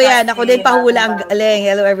 friend ko yan. Ako din pahula ang galing.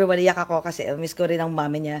 Hello everyone. Iyak ako kasi miss ko rin ang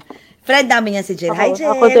mami niya. Friend namin yan si Jill. Hi, Jill.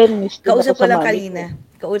 Ako din, miss din Kausap ako ko sa lang mami kanina.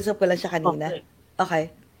 Kausap ko lang siya kanina. Okay.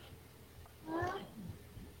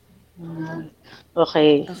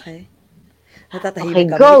 Okay. Natatahimik Okay,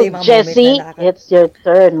 ka. go, Ito yung mga Jessie. moment na It's your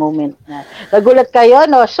turn moment na. Nagulat kayo,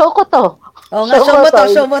 no? Show ko to. Oo nga,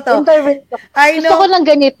 show mo to. Interview to. I Gusto know. ko lang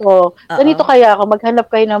ganito. Ganito kaya ako, maghanap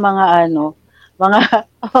kayo ng mga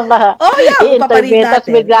Oh, yeah. i-interview. Paparin Tapos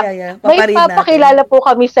natin. bigla, Yeah. may Paparin papakilala po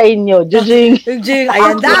kami sa inyo. Jujing. Jing,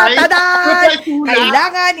 ayan na. Tadan!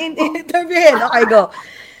 Kailangan interviewin. Okay, go.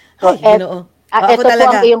 So, Ay, Ginoo. ito po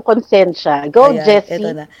ang iyong konsensya. Go, Ayan, Jessie. ito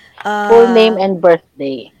na. Full name and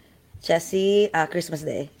birthday. Jessie, Christmas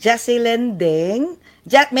Day. Jessie Lending.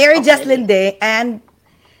 Mary Jesslyn Ding and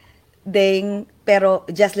Ding, pero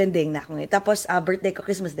Jesslyn Ding na ako ngayon. Tapos, birthday ko,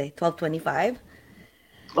 Christmas Day, 12/25.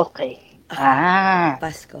 Okay.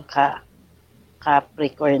 Pasko.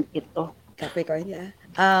 Capricorn ito. Capricorn, yeah.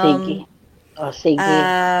 Sige. Sige.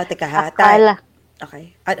 Teka ha. Akala.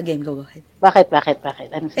 Okay. Game, go ahead. Bakit?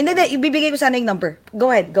 Ano Hindi, ibibigay ko sana yung number.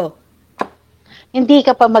 Go ahead, go. Hindi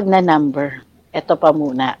ka pa magna-number. Ito pa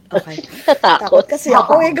muna. Okay. Takot kasi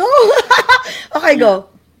ako. Go. Okay, go.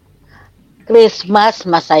 Christmas,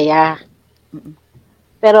 masaya.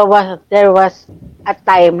 Pero there was a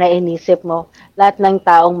time na inisip mo, lahat ng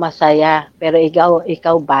taong masaya, pero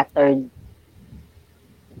ikaw battered.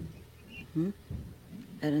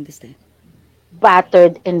 I don't understand.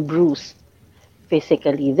 Battered and bruised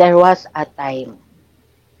physically. There was a time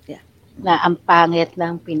na ang pangit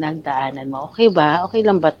ng pinagdaanan mo. Okay ba? Okay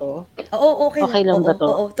lang ba to? Oo, Okay lang ba to?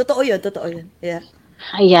 Oo, totoo yun. Yeah.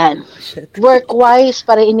 Ayan. Shit. Work-wise,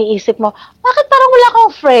 para iniisip mo, bakit parang wala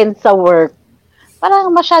kang friend sa work?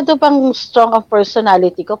 Parang masyado bang strong ang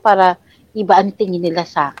personality ko para iba ang tingin nila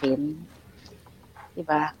sa akin.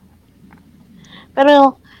 Diba?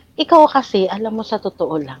 Pero, ikaw kasi, alam mo sa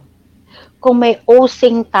totoo lang, kung may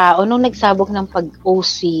OCing tao, nung nagsabog ng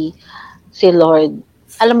pag-OC si Lord,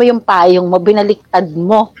 alam mo yung payong mo, binaliktad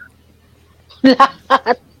mo.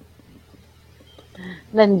 Lahat.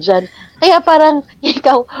 Nandyan. Kaya parang,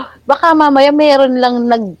 ikaw, baka mamaya mayroon lang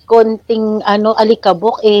nagkonting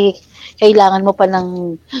alikabok, kailangan mo pa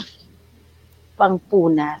ng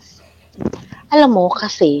pangpunas. Alam mo,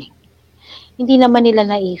 kasi, hindi naman nila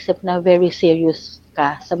naisip na very serious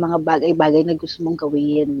ka sa mga bagay-bagay na gusto mong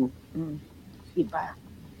gawin. Diba?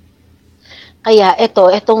 Kaya,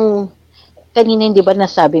 itong kanina hindi ba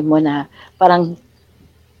nasabi mo na parang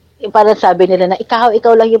sabi nila na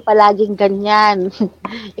ikaw lang yung palaging ganyan.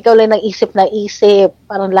 Ikaw lang nang isip na isip.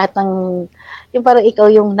 Parang lahat ng, yung parang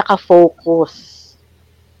ikaw yung nakafocus.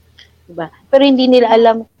 Diba? Pero hindi nila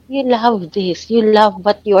alam, you love this. You love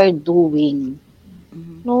what you are doing.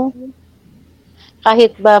 No?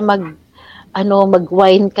 Kahit ba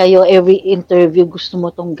mag-wine kayo every interview, gusto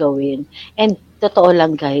mo tong gawin. And totoo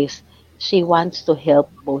lang guys, she wants to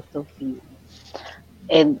help both of you.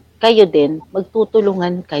 And kayo din,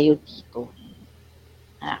 magtutulungan kayo dito.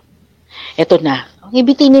 Ito na.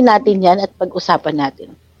 Ibitinin natin yan at pag-usapan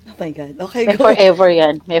natin. Oh my God. Okay, May go. forever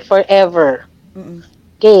yan. May forever.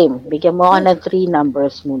 Game. Bigyan mo ka ng 3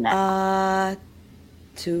 numbers muna.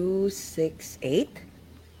 2, 6, 8.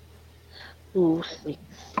 2, 6,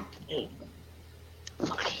 8.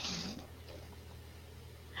 Okay.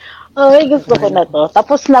 Okay, gusto ko na to.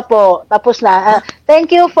 Tapos na po.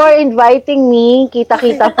 Thank you for inviting me.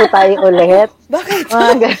 Kita-kita po tayo ulit. Bakit?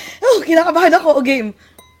 Kinakabahan ako. Game.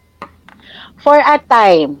 For a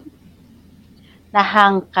time,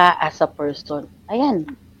 nahang ka as a person. Ayan.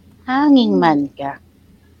 Hanging man ka.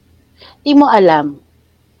 Di mo alam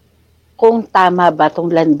kung tama ba tong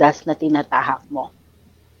landas na tinatahak mo.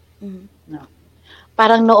 No.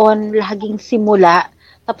 Parang noon, laging simula,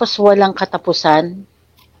 tapos walang katapusan,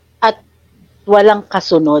 at walang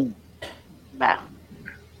kasunod. Diba?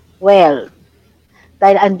 Well,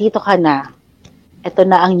 dahil andito ka na, ito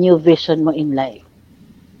na ang new vision mo in life.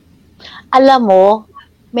 Alam mo,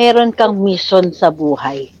 meron kang mission sa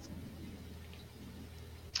buhay.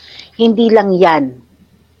 Hindi lang yan.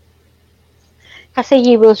 Kasi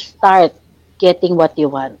you will start getting what you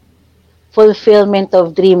want. Fulfillment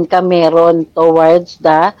of dream ka meron towards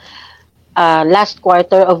the last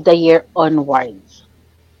quarter of the year onwards.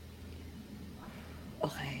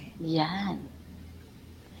 Okay. Yan.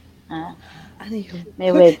 Ano yun?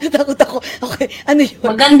 May web. Natakot ako. Okay. Ano yun?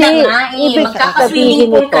 Maganda nga ibig magkaka-swimming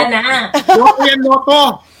pool ka na. Loto yan, Loto!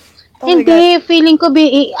 Hindi, feeling ko,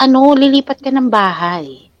 lilipat ka ng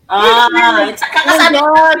bahay. It's a kakasabi.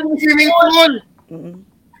 Swimming pool!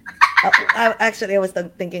 Actually, I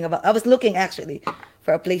was looking actually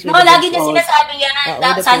for a place with Lagi niya sinasabi yan.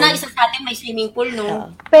 Sana pool. isa sa atin may swimming pool, no?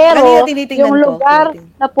 Pero, Kanina tinitingnan yung ko. lugar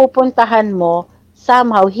na pupuntahan mo,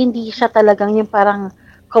 somehow, hindi siya talagang yung parang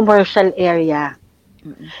commercial area.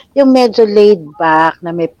 Yung medyo laid back,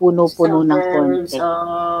 na may puno-puno ng konti.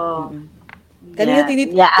 Kanina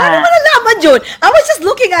tinitingnan. Yeah. Paano mo nalaman yun? I was just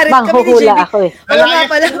looking at it. Manghuhula ako eh. Oo nga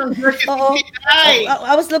pala. Oo. Ay!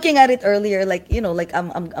 I was looking at it earlier, like, like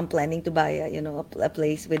I'm planning to buy a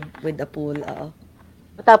place with a pool.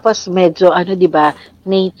 Tapos medyo, di ba,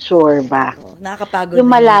 nature ba? Nakakapagod Yung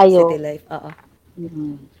malayo. city life.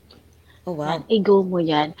 Oh, wow. Igo mo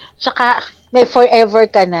yan. Tsaka, may forever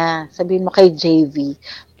ka na. Sabihin mo kay JV,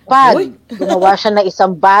 pag gumawa siya ng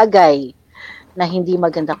isang bagay na hindi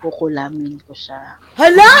maganda, kukulamin ko siya.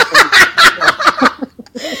 Hala!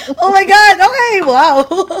 Oh my God! Okay, wow!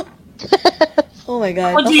 Oh my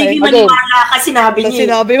God. O, JV, maniwala ka, sinabi niya.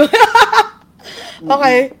 Sinabi mo.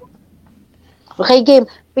 Okay. Okay, game.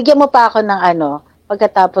 Bigyan mo pa ako ng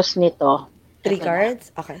pagkatapos nito. 3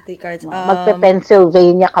 cards? Okay, 3 cards.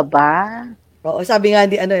 Magpe-Pennsylvania ka ba? Oo, sabi nga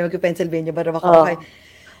di mag-Pennsylvania para Oh. makakay.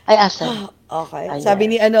 Ay, asa? Okay. Ayan.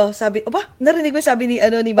 Sabi narinig mo sabi ni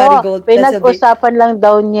Marigold. Pinag-usapan lang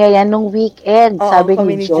daw niya yan nung weekend, sabi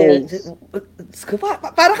ni Joyce.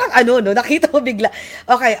 Para kang no? Nakita mo bigla.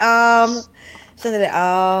 Okay, sandali,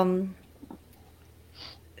 3,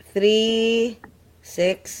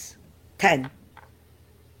 6, 10.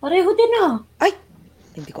 Pareho din Ay!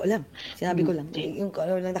 Hindi ko alam. Sinabi ko lang. Yung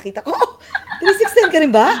lang nakita ko. 316 ka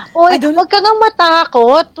rin ba? Oy, wag ka nga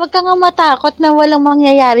matakot. Wag ka nga matakot na walang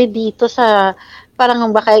mangyayari dito sa,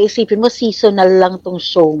 parang baka isipin mo, seasonal lang tong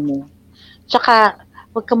show mo. Tsaka,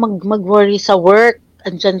 wag ka mag-worry sa work.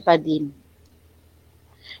 Andyan pa din.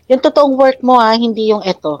 Yung totoong work mo hindi yung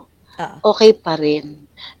eto. Okay pa rin.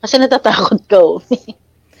 Kasi natatakot ko.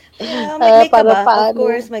 May kaba. Of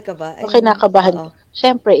course, may kaba. Okay, nakabahan.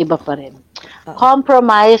 Siyempre, iba pa rin.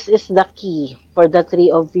 Compromise is the key for the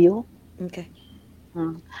three of you. Okay.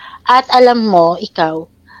 At alam mo, ikaw,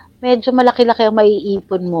 medyo malaki-laki ang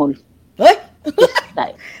maiipon mo. Ay!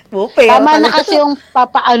 Tama na kasi yung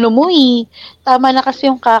papaano mo Tama na kasi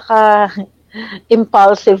yung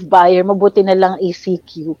impulsive buyer. Mabuti na lang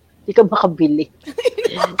ECQ. Hindi ka makabili.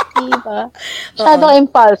 Diba? Masyadong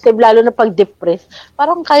impulsive, lalo na pag-depress.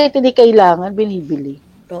 Parang kahit hindi kailangan, binibili.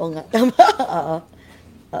 Oo nga. Tama.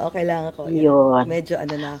 Oo, kailangan ko. Yun. Medyo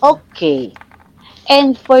na ako. Okay.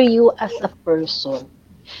 And for you as a person,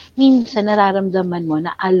 minsan nararamdaman mo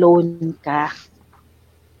na alone ka.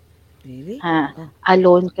 Really?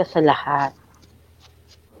 Alone ka sa lahat.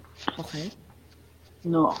 Okay.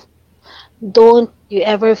 No. Don't you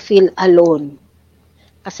ever feel alone.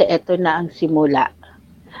 Kasi eto na ang simula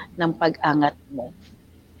ng pag-angat mo.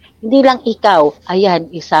 Hindi lang ikaw, ayan,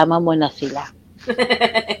 isama mo na sila.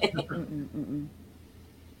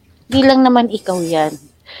 Hindi lang naman ikaw yan.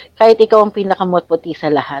 Kahit ikaw ang pinakamutputi sa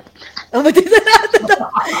lahat. Puti sa lahat.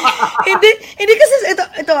 hindi kasi, ito,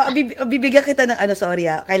 bibigyan kita ng sorry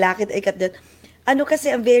kailangan kita ikat din.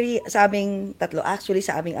 Kasi ang very, sa aming tatlo, actually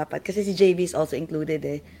sa aming apat, kasi si JV is also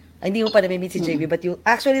included Hindi mo pa na-meet si JV, but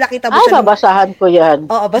actually nakita mo siya. Babasahan ko yan.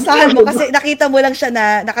 Oo, basahan mo kasi nakita mo lang siya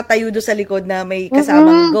na nakatayo doon sa likod na may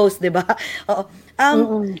kasamang ghost, di ba? Oo.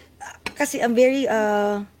 Kasi I'm very,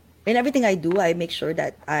 in everything I do, I make sure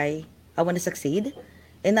that I want to succeed.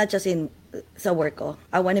 And not just sa work ko.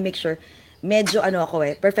 I want to make sure, medyo ako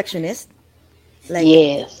perfectionist. Like,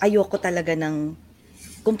 yes. Ayoko talaga ng,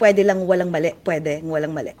 kung pwede lang walang mali, pwede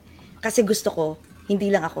walang mali. Kasi gusto ko,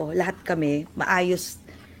 hindi lang ako, lahat kami, maayos.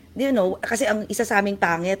 Kasi ang isa sa aming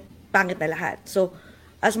pangit na lahat. So,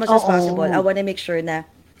 as much as possible, I want to make sure na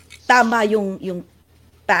tama yung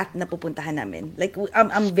path na pupuntahan namin. Like,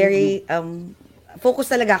 I'm very,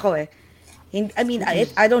 focus talaga ako I mean,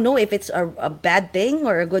 I don't know if it's a bad thing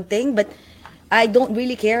or a good thing, but I don't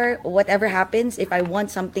really care whatever happens. If I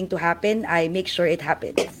want something to happen, I make sure it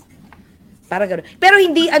happens. Parang gano'n. Pero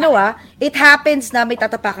hindi, it happens na may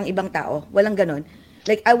tatapakang ibang tao. Walang gano'n.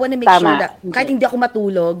 Like, I want to make sure that kahit hindi ako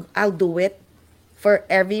matulog, I'll do it for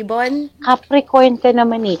everyone. Capricorn ka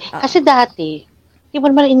naman Kasi dati, di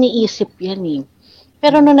mo naman iniisip yan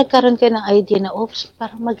Pero nung nagkaroon ka ng idea na, oops,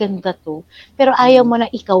 parang maganda to. Pero ayaw mo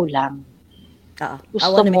na ikaw lang. I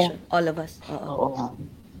want to make sure, all of us. Oo.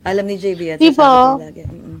 Alam ni JV yan. Diba?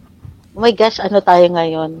 Oh my gosh, tayo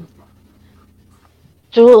ngayon?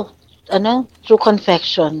 True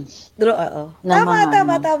confections. Tama.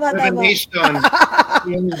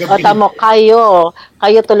 Tama, kayo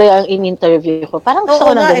tuloy ang in-interview ko. Parang gusto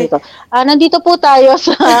ko ng ganito. Nandito po tayo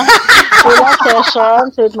sa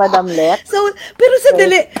sessions with Madam Let. So, pero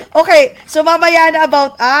sandali. Okay, so mamaya na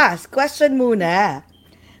about us. Question muna.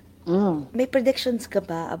 May predictions ka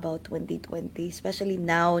ba about 2020? Especially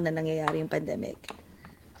now na nangyayari yung pandemic.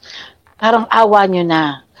 Parang awa nyo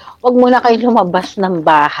na. Huwag muna kayo lumabas ng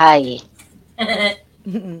bahay.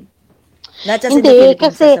 Hindi,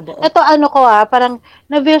 kasi ito parang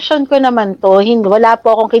na-version ko naman to. Wala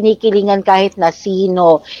po akong kinikilingan kahit na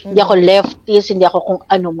sino. Hindi ako leftist, hindi ako kung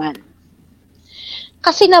ano man.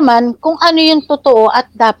 Kasi naman, kung ano yung totoo at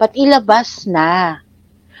dapat ilabas na.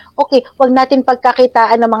 Okay, wag natin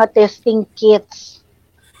pagkakitaan ng mga testing kits.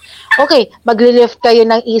 Okay, magli-lift kayo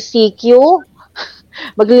ng ECQ.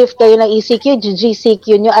 Mag-lift kayo ng ECQ,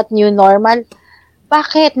 GCQ nyo at new normal.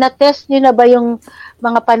 Bakit? Na-test nyo na ba yung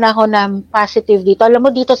mga panahon na positive dito? Alam mo,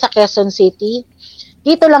 dito sa Quezon City,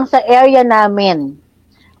 dito lang sa area namin,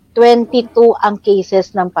 22 ang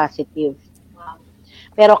cases ng positive.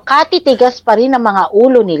 Pero katitigas pa rin ang mga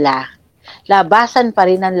ulo nila. Labasan pa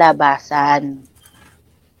rin ang labasan.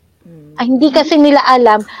 Hindi kasi nila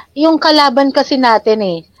alam, yung kalaban kasi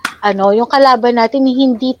natin yung kalaban natin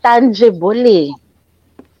hindi tangible eh.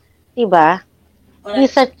 'Di ba?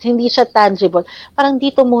 Hindi siya tangible. Parang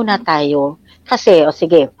dito muna tayo. Kasi,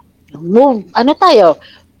 sige, tayo?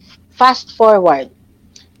 Fast forward.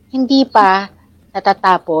 Hindi pa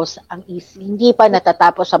natatapos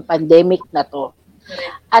ang pandemic na to.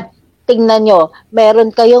 At tingnan nyo,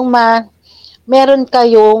 meron kayong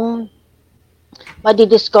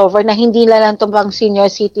madidiscover na hindi lang itong senior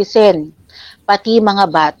citizen, pati mga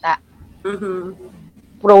bata.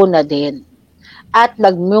 Prone na din. At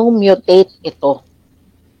nag-mutate ito.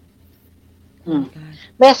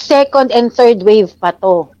 May second and third wave pa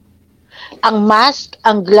to. Ang mask,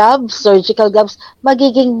 ang gloves, surgical gloves,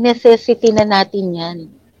 magiging necessity na natin yan.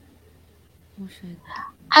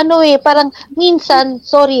 Parang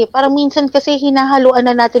minsan kasi hinahaluan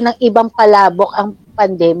na natin ng ibang palabok ang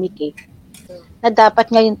pandemic na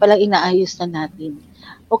dapat ngayon palang inaayos na natin.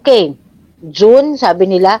 Okay, June, sabi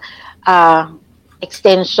nila,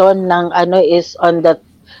 extension ng is on the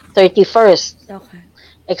 31st. Okay.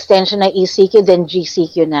 Extension ng ECQ, then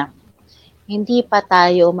GCQ na. Hindi pa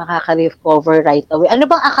tayo makaka-recover right away. Ano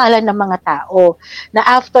bang akala ng mga tao? Na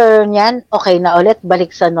after nyan, okay na ulit,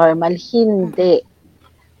 balik sa normal? Hindi.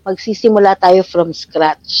 Magsisimula tayo from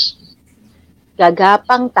scratch.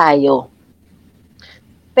 Gagapang tayo.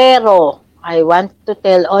 Pero, I want to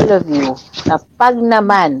tell all of you na pag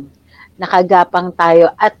naman nakagapang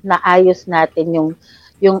tayo at naayos natin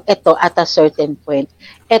yung ito at a certain point,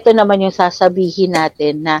 ito naman yung sasabihin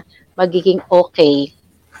natin na magiging okay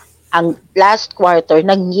ang last quarter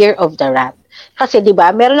ng Year of the Rat. Kasi 'di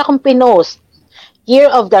ba, meron akong pinost, Year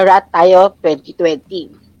of the Rat tayo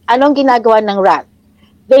 2020. Anong ginagawa ng rat?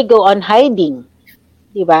 They go on hiding.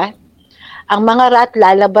 'Di ba? Ang mga rat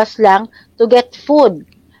lalabas lang to get food.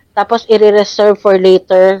 Tapos i-reserve for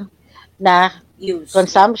later na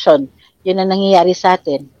consumption. Yun ang nangyayari sa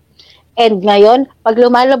atin. And ngayon, pag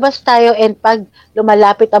lumalabas tayo and pag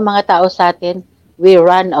lumalapit ang mga tao sa atin, we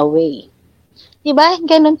run away. Diba?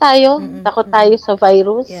 Ganun tayo. Takot tayo sa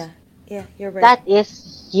virus. Yeah, you're right. That is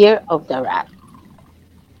Year of the Rat.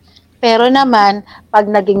 Pero naman,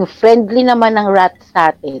 pag naging friendly naman ng rat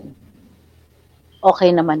sa atin,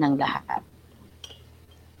 okay naman ang lahat.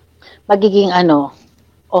 Magiging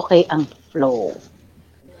okay ang flow.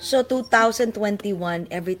 So 2021,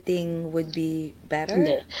 everything would be better?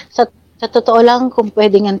 Hindi. Sa totoo lang, kung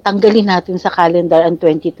pwedeng tanggalin natin sa calendar ang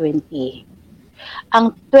 2020.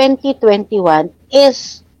 Ang 2021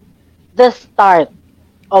 is the start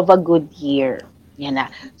of a good year. Yan na.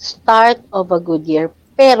 Start of a good year.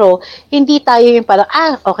 Pero, hindi tayo yung parang,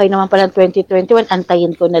 okay naman pala 2021,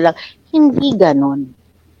 antayin ko na lang. Hindi ganon.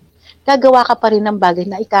 Gagawa ka pa rin ng bagay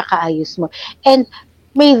na ikakaayos mo. And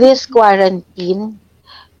may this quarantine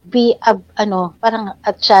be parang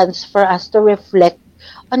a chance for us to reflect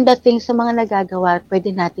on the things sa mga nagagawa at pwede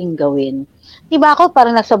nating gawin. Diba ako,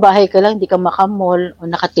 parang nasa bahay ka lang, hindi ka makamall o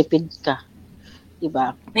nakatipid ka.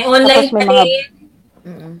 Diba? May online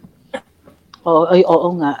Oo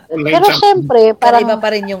nga. Pero syempre, parang iba pa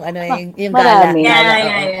rin yung yung marami.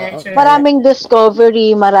 Yeah. Maraming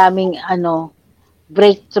discovery, maraming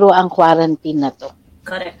breakthrough ang quarantine na to.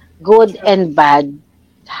 Correct. Good and bad,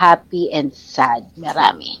 happy and sad.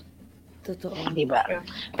 Marami. Totoo. Diba?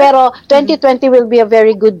 Pero 2020 will be a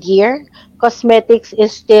very good year. Cosmetics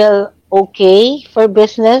is still okay for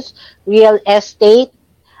business. Real estate,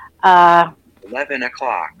 11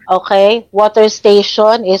 o'clock. okay. Water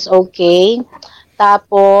station is okay.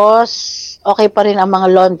 Tapos, okay pa rin ang mga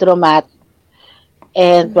laundromat.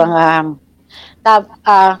 And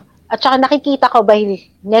at saka nakikita ko by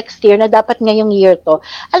next year na dapat ngayong year to,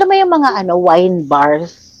 alam mo yung mga wine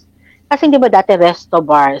bars? Kasi di ba dati resto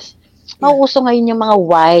bars? Mauuso ngayon yung mga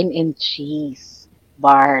wine and cheese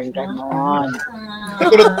bar, gano'n.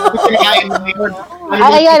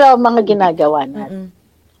 Ayan mga ginagawa natin.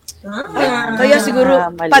 Kaya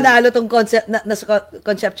siguro panalo tong concept na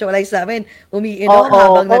conceptualize namin. Umiinom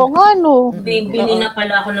habang Bili na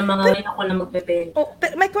pala ako ng mga wine, ako na magpepenta.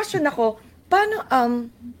 May question ako. Paano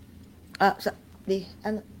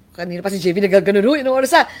kanina pa si JV nagagano yung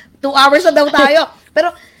oras 2 hours na daw tayo.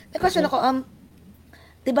 Pero may question ako,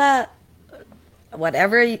 'di ba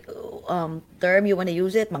whatever term you want to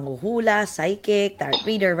use it, manghuhula, psychic, tarot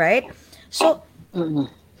reader, right? So,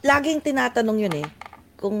 laging tinatanong yun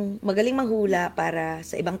kung magaling manghula para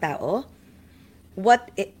sa ibang tao, what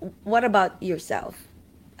about yourself?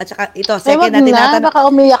 At saka ito, second na tinatanong. Baka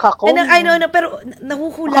umiyak ako. I know, pero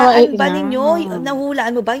nahuhulaan ba ninyo?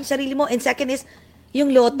 Nahuhulaan mo ba yung sarili mo? And second is,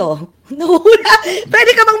 Yung loto. Nahula.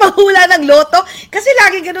 Pwede ka bang mahula ng loto? Kasi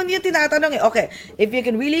lagi ganun yung tinatanong eh. Okay, if you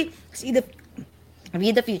can really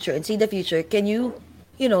read the future and see the future, can you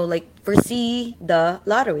like, foresee the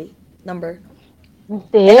lottery number?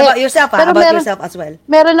 Hindi. And about yourself, Pero about yourself as well.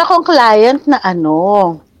 Meron akong client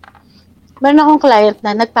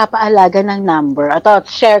na nagpapaalaga ng number. Ito,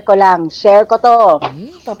 share ko to.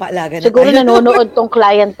 Papaalaga na Siguro tayo. nanonood tong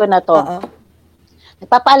client ko na to. Oo.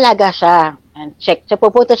 Nagpapaalaga siya. And check. So,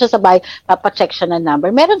 pupunta siya sa bahay, papacheck siya ng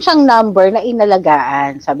number. Meron siyang number na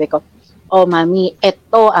inalagaan. Sabi ko, oh, mami,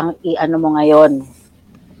 ito ang i-ano mo ngayon.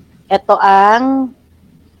 Ito ang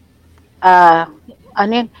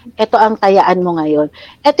ito ang tayaan mo ngayon.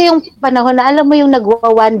 Ito yung panahon na alam mo yung nagwa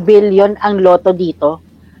 1 billion ang loto dito.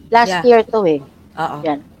 Last year to eh. Oo.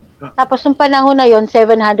 Yan. Tapos yung panahon na yon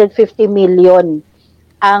 750 million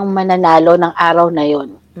ang mananalo ng araw na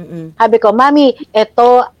yon. Sabi ko, mami,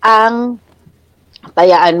 ito ang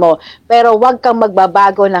tayaan mo. Pero wag kang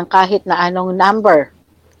magbabago ng kahit na anong number.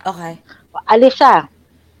 Okay. Alis siya.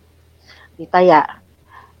 Itaya.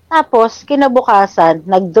 Tapos, kinabukasan,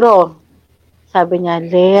 nag-draw. Sabi niya,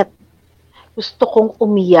 Let, gusto kong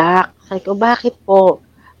umiyak. Sabi ko, bakit po?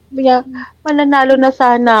 Sabi niya, mananalo na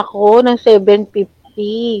sana ako ng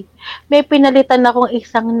 750. May pinalitan akong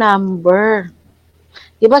isang number.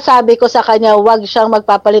 Diba sabi ko sa kanya, wag siyang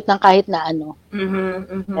magpapalit ng kahit na ano.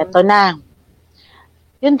 Eto na.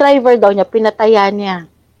 Yung driver daw niya, pinataya niya.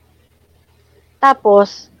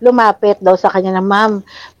 Tapos, lumapit daw sa kanya na, ma'am,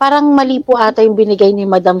 parang mali po ata yung binigay ni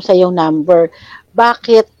madam sa yung number.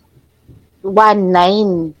 Bakit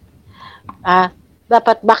 19?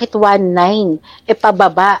 Bakit 19?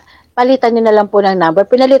 Pababa. Palitan niyo na lang po ng number.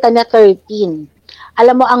 Pinalitan niya 13.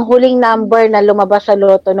 Alam mo, ang huling number na lumabas sa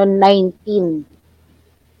loto noon, 19.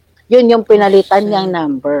 Yun yung pinalitan niyang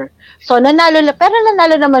number. So, nanalo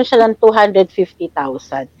naman siya ng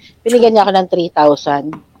 250,000. Binigyan niya ako ng 3,000.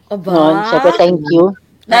 Noon, siyempre, thank you.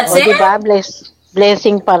 That's it? Diba?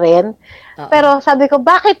 Blessing pa rin. Pero sabi ko,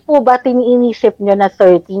 bakit po ba tiniisip nyo na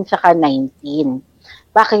 13 tsaka 19?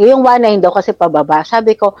 Bakit? Yung 19 daw kasi pababa.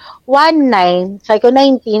 Sabi ko, 19, sabi ko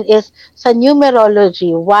 19 is, sa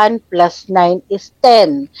numerology, 1 plus 9 is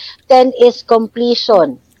 10. 10 is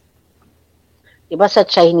completion. Diba sa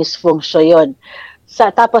Chinese feng shui yun.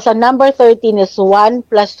 Tapos ang number 13 is 1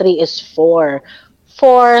 plus 3 is 4.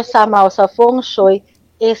 4 somehow sa feng shui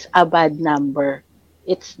is a bad number.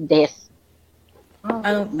 It's death.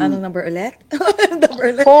 Anong number ulit?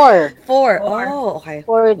 4. 4. Oh, okay.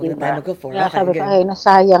 4, di ba? Kaya sabi ko, ay,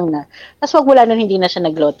 nasayang na. Tapos wag mula nun, hindi na siya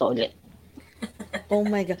nagloto ulit. Oh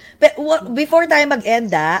my God. But before tayo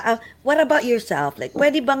mag-end, what about yourself? Like,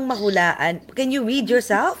 pwede bang mahulaan? Can you read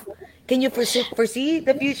yourself? Can you foresee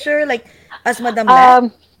the future? Like, as Madam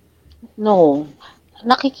Let? No.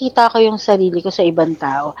 Nakikita ko yung sarili ko sa ibang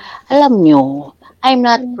tao. Alam nyo, I'm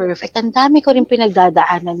not perfect. Ang dami ko rin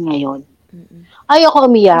pinagdadaanan ngayon.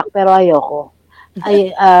 Ayoko umiyak, pero ayoko.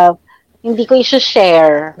 Hindi ko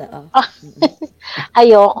i-share.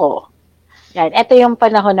 Ayoko. Yan. Ito yung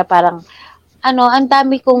panahon na parang, ang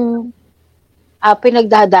dami kong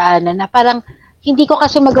pinagdadaanan na parang, hindi ko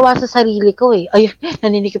kasi magawa sa sarili ko eh. Ay,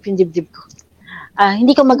 naninikip yung dibdib ko.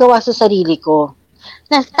 Hindi ko magawa sa sarili ko.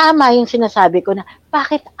 Na tama yung sinasabi ko na,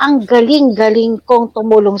 bakit ang galing-galing kong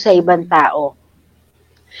tumulong sa ibang tao?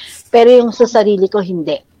 Pero yung sa sarili ko,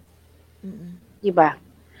 hindi. Diba?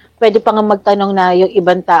 Pwede pa nga magtanong na yung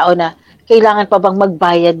ibang tao na, kailangan pa bang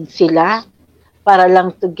magbayad sila para lang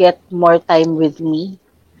to get more time with me?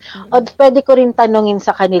 O pwede ko rin tanongin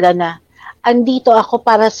sa kanila na, andito ako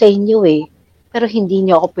para sa inyo eh, pero hindi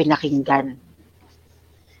niyo ako pinakinggan.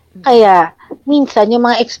 Kaya, minsan, yung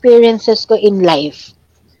mga experiences ko in life,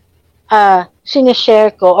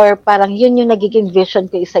 sinishare ko, or parang yun yung nagiging vision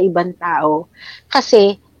ko sa ibang tao.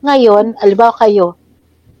 Kasi, ngayon, alibaw kayo,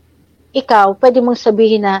 ikaw, pwede mong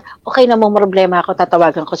sabihin na, okay na mong problema ako,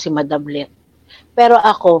 tatawagan ko si Madam Let. Pero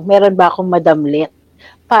ako, meron ba akong Madam Let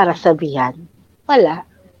para sabihan? Wala.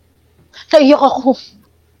 Sa iyo ako.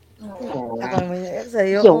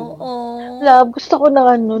 Sa'yo. Love, gusto ko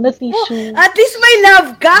na na tissue. At least may love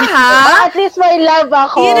ka, ha? At least may love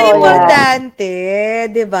ako. Yun ang importante,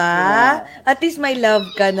 di ba? At least may love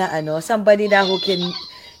ka na somebody na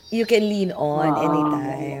you can lean on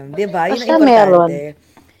anytime. Di ba? Yun ang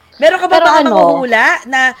importante. Meron ka ba mga manghuhula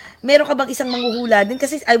meron ka bang isang manghuhula din?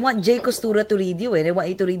 Kasi I want Jay Costura to read you I want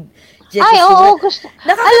you to read Jay Costura. Oo, gusto.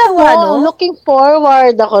 Alam mo, looking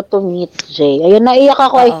forward ako to meet Jay. Ayun, naiyak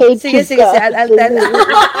ako. I hate you. Sige. I'll tell.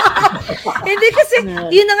 Hindi kasi,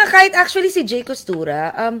 yun na nga kahit actually si Jay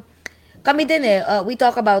Costura, kami din we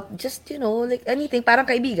talk about just, like anything, parang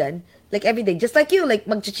kaibigan. like every day. Just like you, like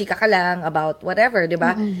magchichika ka lang about whatever, di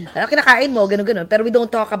ba? Kinakain mo, ganun-ganun. Pero we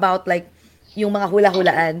don't talk about like yung mga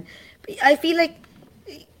hula-hulaan. I feel like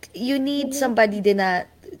you need somebody din na,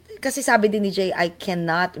 kasi sabi din ni Jay, I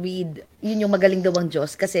cannot read, yun yung magaling daw ang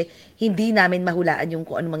Diyos, kasi hindi namin mahulaan yung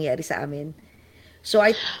kung ano mangyari sa amin. So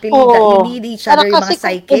I believe that you need each other, yung mga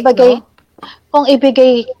psychic, no?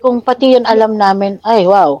 Kung pati yun alam namin, ay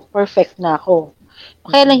wow, perfect na ako.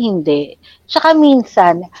 Kaya lang hindi. Tsaka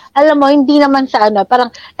minsan, alam mo, hindi naman sa parang,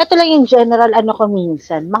 ito lang yung general ko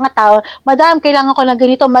minsan. Mga tao, madam, kailangan ko ng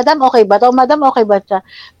ganito, madam, okay ba to? Madam, okay ba siya?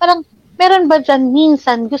 Parang, meron ba dyan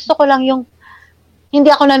minsan, gusto ko lang yung, hindi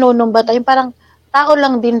ako nanunumbata, yung parang, tao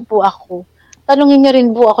lang din po ako. Tanungin niyo rin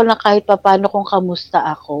po ako na kahit paano kung kamusta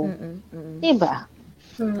ako. Diba?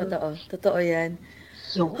 Totoo yan.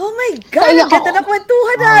 Yung, oh my God, ang ganda na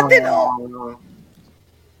kwentuhan natin,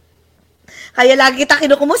 Kaya lagi kita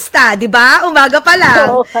kinukumusta, di ba? Umaga pa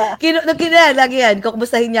lang. Lagi yan.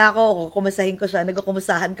 Kukumustahin niya ako, kukumustahin ko siya.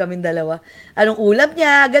 Nagkukumustahan kaming dalawa. Anong ulam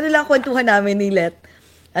niya? Ganun lang kwentuhan namin ni Let.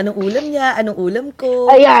 Anong ulam niya? Anong ulam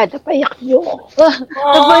ko? Ayan, napayak niyo.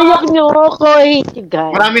 Napayak niyo ako.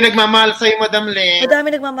 Marami nagmamahal sa'yo, Madam Le. Madami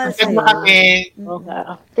nagmamahal sa'yo.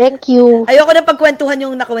 Thank you. Ayoko na pagkwentuhan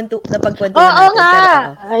yung napagkwentuhan natin. Oo nga.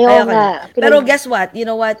 Ayoko nga. Pero guess what? You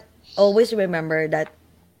know what? Always remember that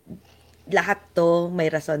lahat to may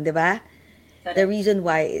rason, di ba? The reason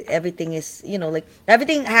why everything is, like,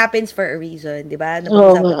 everything happens for a reason, di ba?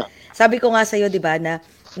 Sabi ko nga sa'yo, di ba, na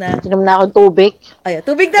inom na akong tubig. Ay,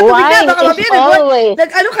 tubig na. Baka mabiyag.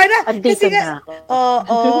 Ano ka na? Kasi nga,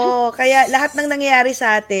 kaya lahat ng nangyayari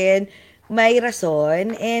sa atin, may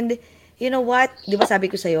rason. And, you know what? Di ba sabi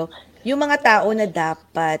ko sa'yo, yung mga tao na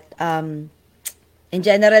dapat, in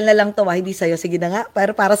general na lang to, hindi sa'yo. Sige na nga,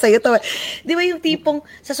 para sa'yo to. Di ba yung tipong,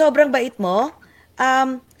 sa sobrang bait mo,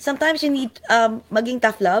 sometimes you need maging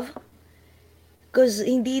tough love. Because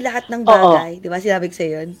hindi lahat ng bagay, di ba, sinabi ko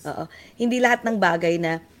sa'yo yun? Oo. Hindi lahat ng bagay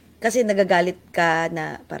na, kasi nagagalit ka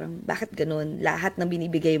na parang, bakit ganun? Lahat ng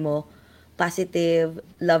binibigay mo, positive,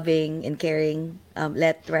 loving, and caring,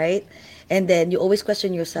 right? And then, you always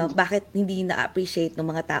question yourself, bakit hindi na-appreciate ng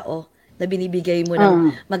mga tao na binibigay mo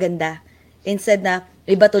ng maganda? Instead na,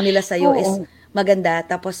 ibato nila sa'yo is maganda,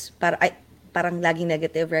 tapos parang laging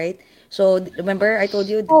negative, right? So, remember, I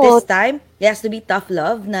told you, this time, it has to be tough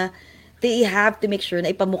love na they have to make sure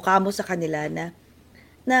na ipamukha mo sa kanila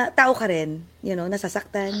na tao ka rin,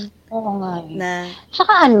 nasasaktan. Oo nga.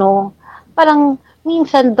 Tsaka parang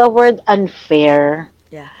minsan the word unfair,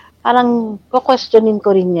 parang questionin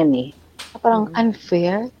ko rin yan Parang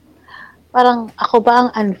unfair? Parang ako ba ang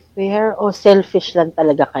unfair o selfish lang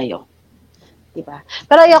talaga kayo? Diba?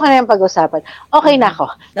 Pero ayoko na yung pag-usapan. Okay na ako.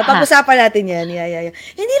 Napag-usapan natin yan. Yeah.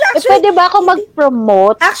 Hindi lang actually. Pwede ba ako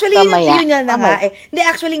mag-promote? Actually, yun na nga. Hindi,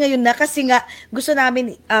 actually ngayon na kasi nga gusto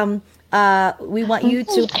namin we want you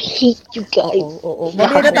to... I hate you guys. Oo.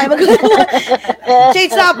 Mamaya na tayo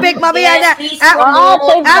change topic. Mamaya na.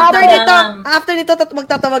 After nito,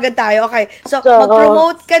 magtatawagan tayo. Okay. So,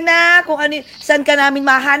 mag-promote ka na kung saan ka namin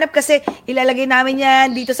mahanap kasi ilalagay namin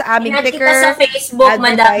yan dito sa aming ticker. Kita sa Facebook,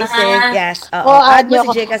 Madam. Yes. Add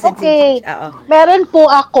mo si Jay kasi. Okay. Meron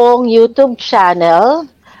po akong YouTube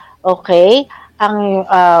channel. Okay. Ang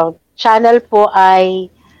channel po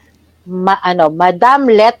ay Madam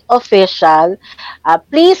Let Official.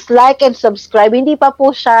 Please like and subscribe. Hindi pa po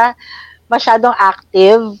siya masyadong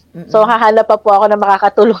active. So, hahanap pa po ako na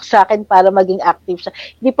makakatulong sa akin para maging active siya.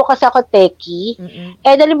 Hindi po kasi ako techie.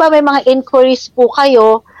 And halimbawa may mga inquiries po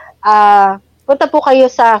kayo, punta po kayo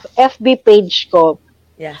sa FB page ko.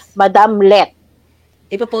 Yes. Madam Let.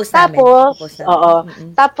 Ipopost namin.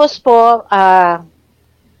 Tapos po,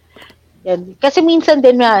 yan. Kasi minsan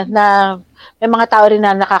din na may mga tao rin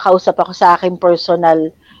na nakakausap ako sa aking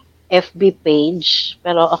personal FB page.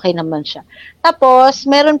 Pero okay naman siya. Tapos,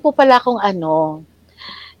 meron po pala akong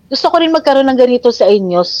gusto ko rin magkaroon ng ganito sa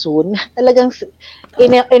inyo soon. Talagang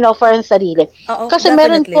in-offer ang sarili. Kasi definitely.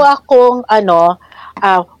 Meron po akong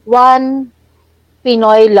One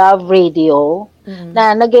Pinoy Love Radio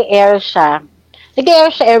na nag-e-air siya.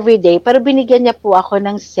 Nag-e-air siya everyday, pero binigyan niya po ako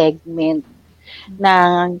ng segment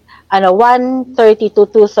ng 1:30 to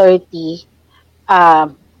 2:30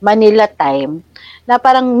 Manila time, na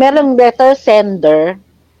parang merong letter sender,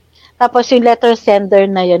 tapos yung letter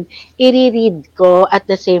sender na yun, i-read ko at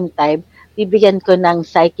the same time, bibigyan ko ng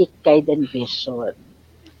psychic guide and vision.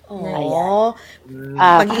 Ayan.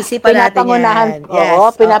 Pag-iisipan natin yan.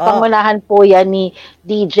 Yes. Pinapangunahan po yan ni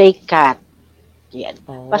DJ Kat. Yan.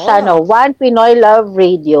 Basta One Pinoy Love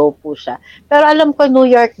Radio po siya. Pero alam ko New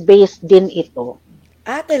York-based din ito.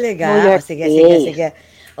 Talaga? New York Sige.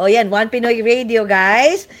 Oh, yan, One Pinoy Radio,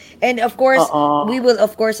 guys. And of course, we will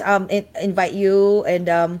of course invite you and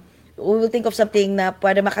we will think of something na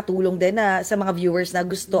para makatulong din na sa mga viewers na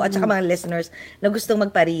gusto at saka mga listeners na gustong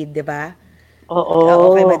magpa-read, 'di ba?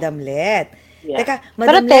 Oo. Okay, Madam Let. Yeah. Teka,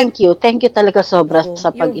 Pero Madam thank you talaga sobra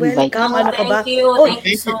sa You're pag-invite. welcome. Ano ka ba? Thank you. Oh, Thank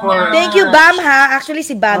you so much. Thank you, Bam, ha? Actually,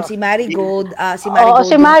 si Bam, si Marigold, Oo,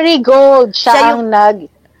 si Marigold, Siya siya yung- ang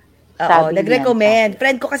Oo, sabi nag-recommend.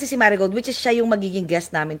 Friend ko kasi si Marigold, which is siya yung magiging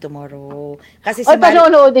guest namin tomorrow. Kasi si Oy,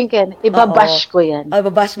 panonoodin ko yan. Ibabash ko yan. Oh,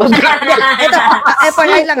 babash mo. Ito,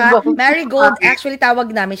 FYI lang ha. Marigold, actually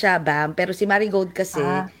tawag namin siya Bam, pero si Marigold kasi,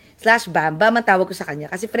 /Bam, Bam ang tawag ko sa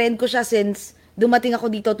kanya. Kasi friend ko siya since dumating ako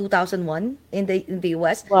dito 2001 in the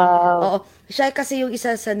US. Wow. Oo. Siya kasi yung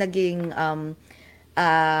isa sa naging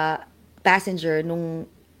passenger nung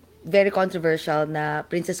very controversial na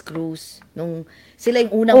Princess Cruise nung sila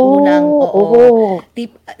yung unang-unang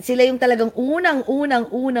sila yung talagang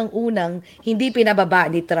unang hindi pinababa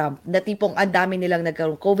ni Trump na tipong ang dami nilang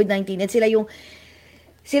nagkaroon COVID-19 and sila yung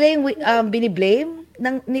biniblame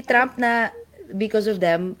ni Trump na because of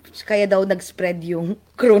them kaya daw nag-spread yung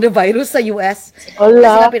coronavirus sa US.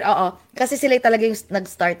 Kasi sila talaga yung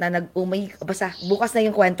nag-start na basta bukas na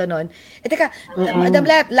yung kwento nun. Teka, Madam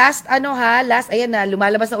Let, last ayan na,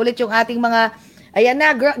 lumalabas na ulit yung ating mga, ayan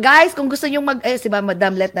na, guys, kung gusto nyo si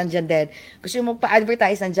Madam Let nandyan din. Gusto nyo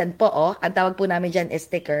magpa-advertise, nandyan po, ang tawag po namin dyan is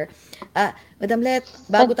sticker. Madam Let,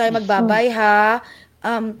 bago tayo magbabay ha,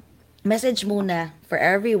 message muna for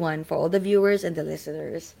everyone, for all the viewers and the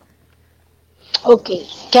listeners. Okay,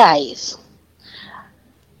 guys.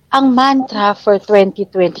 Ang mantra for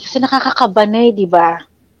 2020, kasi nakakakaba na di ba?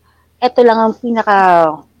 Ito lang ang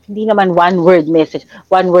hindi naman one word message.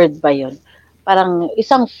 One word ba yun? Parang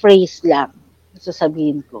isang phrase lang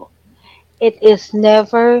sasabihin ko. It is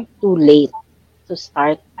never too late to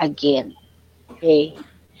start again. Okay?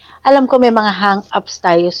 Alam ko may mga hang-ups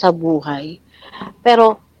tayo sa buhay.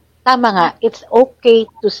 Pero, tama nga, it's okay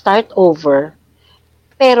to start over.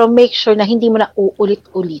 Pero make sure na hindi mo na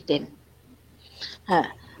uulit-ulitin.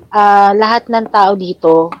 Lahat ng tao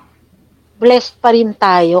dito, blessed pa rin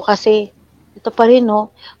tayo kasi ito pa rin,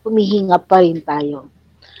 humihinga pa rin tayo.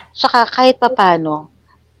 Saka kahit papano,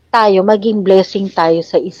 tayo, maging blessing tayo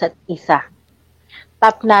sa isa't isa.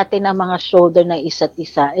 Tap natin ang mga shoulder ng isa't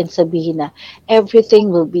isa and sabihin na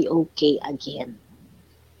everything will be okay again.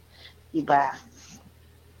 Diba?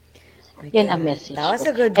 Yan ang message. That was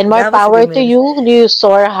a good, and more power to you. You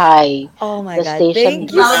soar high. Oh my God. Station.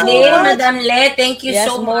 Thank you so much. Madam Le. Thank you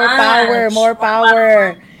so more much. More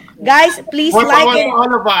power. Guys, please More like power it. to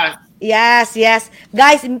all of us. Yes.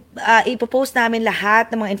 Guys, ipopost namin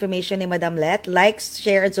lahat ng mga information ni Madam Let. Like,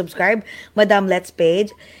 share, and subscribe Madam Let's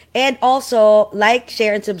page. And also, like,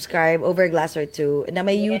 share, and subscribe over Glass or Two. Na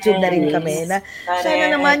may YouTube na rin kami. Na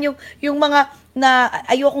sana naman yung mga na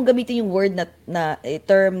ayokong gamitin yung word na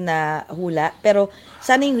term na hula, pero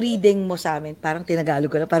sana yung reading mo sa amin, parang tinagalog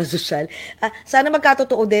ko na, parang social. Sana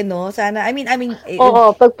magkatotoo din, no? Sana, I mean,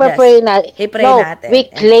 Oo, pagpa-pray natin. I-pray natin. We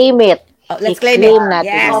claim it. Let's claim it. Natin.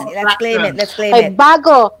 Yes, let's claim Ay, it.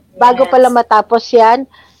 bago pala matapos yan,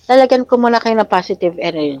 talagan ko muna kayo ng positive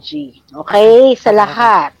energy. Okay? Sa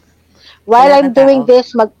lahat. While I'm doing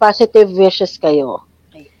this, mag-positive wishes kayo.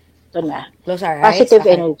 Okay. Ito na. Close our eyes. Positive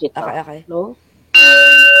energy to. Okay. No?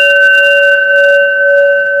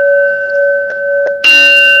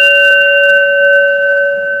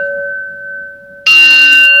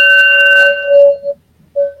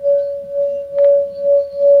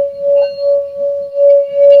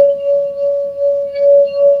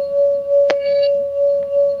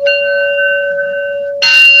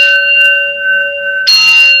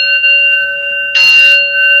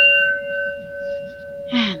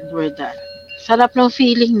 Sarap ng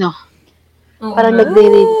feeling, no? Parang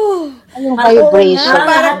nagre-read. Anong vibration?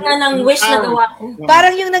 Parang na ng wish na gawa ko.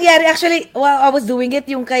 Parang yung nangyari, actually, while I was doing it,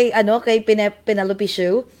 yung kay Penelope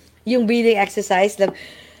Shue, yung breathing exercise, like,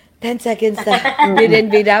 10 seconds na, breathe in,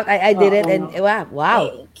 breathe out, I did it, and wow,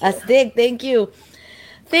 astig, thank you.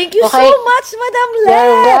 Thank you so much, Madam Let.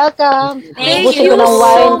 You're welcome. Thank you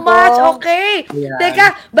so much. Okay. Yeah.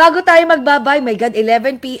 Teka, bago tayo magbabay, my God,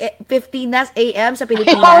 11:15 na a.m. sa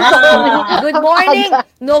Pilipinas. Good morning.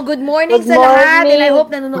 Good morning sa lahat. And I hope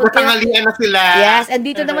nanonood kayo. Tanghalian na sila. Yes, and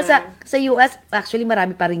dito naman sa US, actually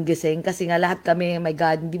marami pa rin gising kasi nga lahat kami, my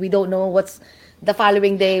God, we don't know what's the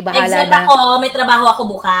following day, bahala Except na. ako, may trabaho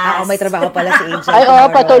ako bukas. May trabaho pala si Angel. Ay,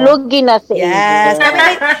 patulogin na si Angel. Yes,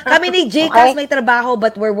 kami ni Jcas may trabaho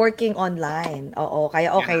but we're working online. Oo,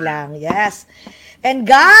 kaya okay lang. Yes. And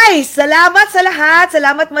guys, salamat sa lahat.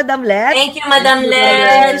 Salamat, Madam Let. Thank you, Madam Thank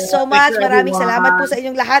Let. you so much. Thank you, Maraming everyone. salamat po sa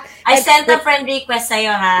inyong lahat. I And- sent a friend request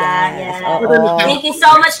sa'yo, ha? Yes, Yeah. oo. Thank you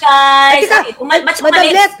so much, guys. Teka, Ba't siya Madam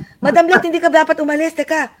umalis? Let, Madam Let, hindi ka dapat umalis.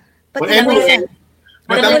 Teka. Pati Well, nawala. anyway,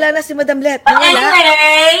 Pati Madam- wala na si Madam Let. But Nawala.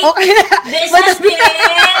 anyway, Okay na. this has Madam been...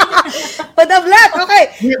 Madam Let, okay.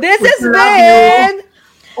 This has We love been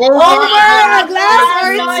Over a glass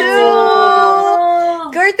or two.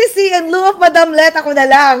 Courtesy and lieu of Madam Let, ako na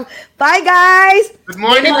lang. Bye, guys. Good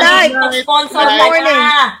morning. Good night. Sponsor Good ka morning.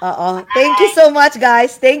 na. Oo. Thank you so much,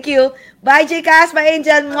 guys. Thank you. Bye, Jcas. Bye,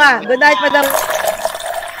 Angel. Mwah. Good night, Madam.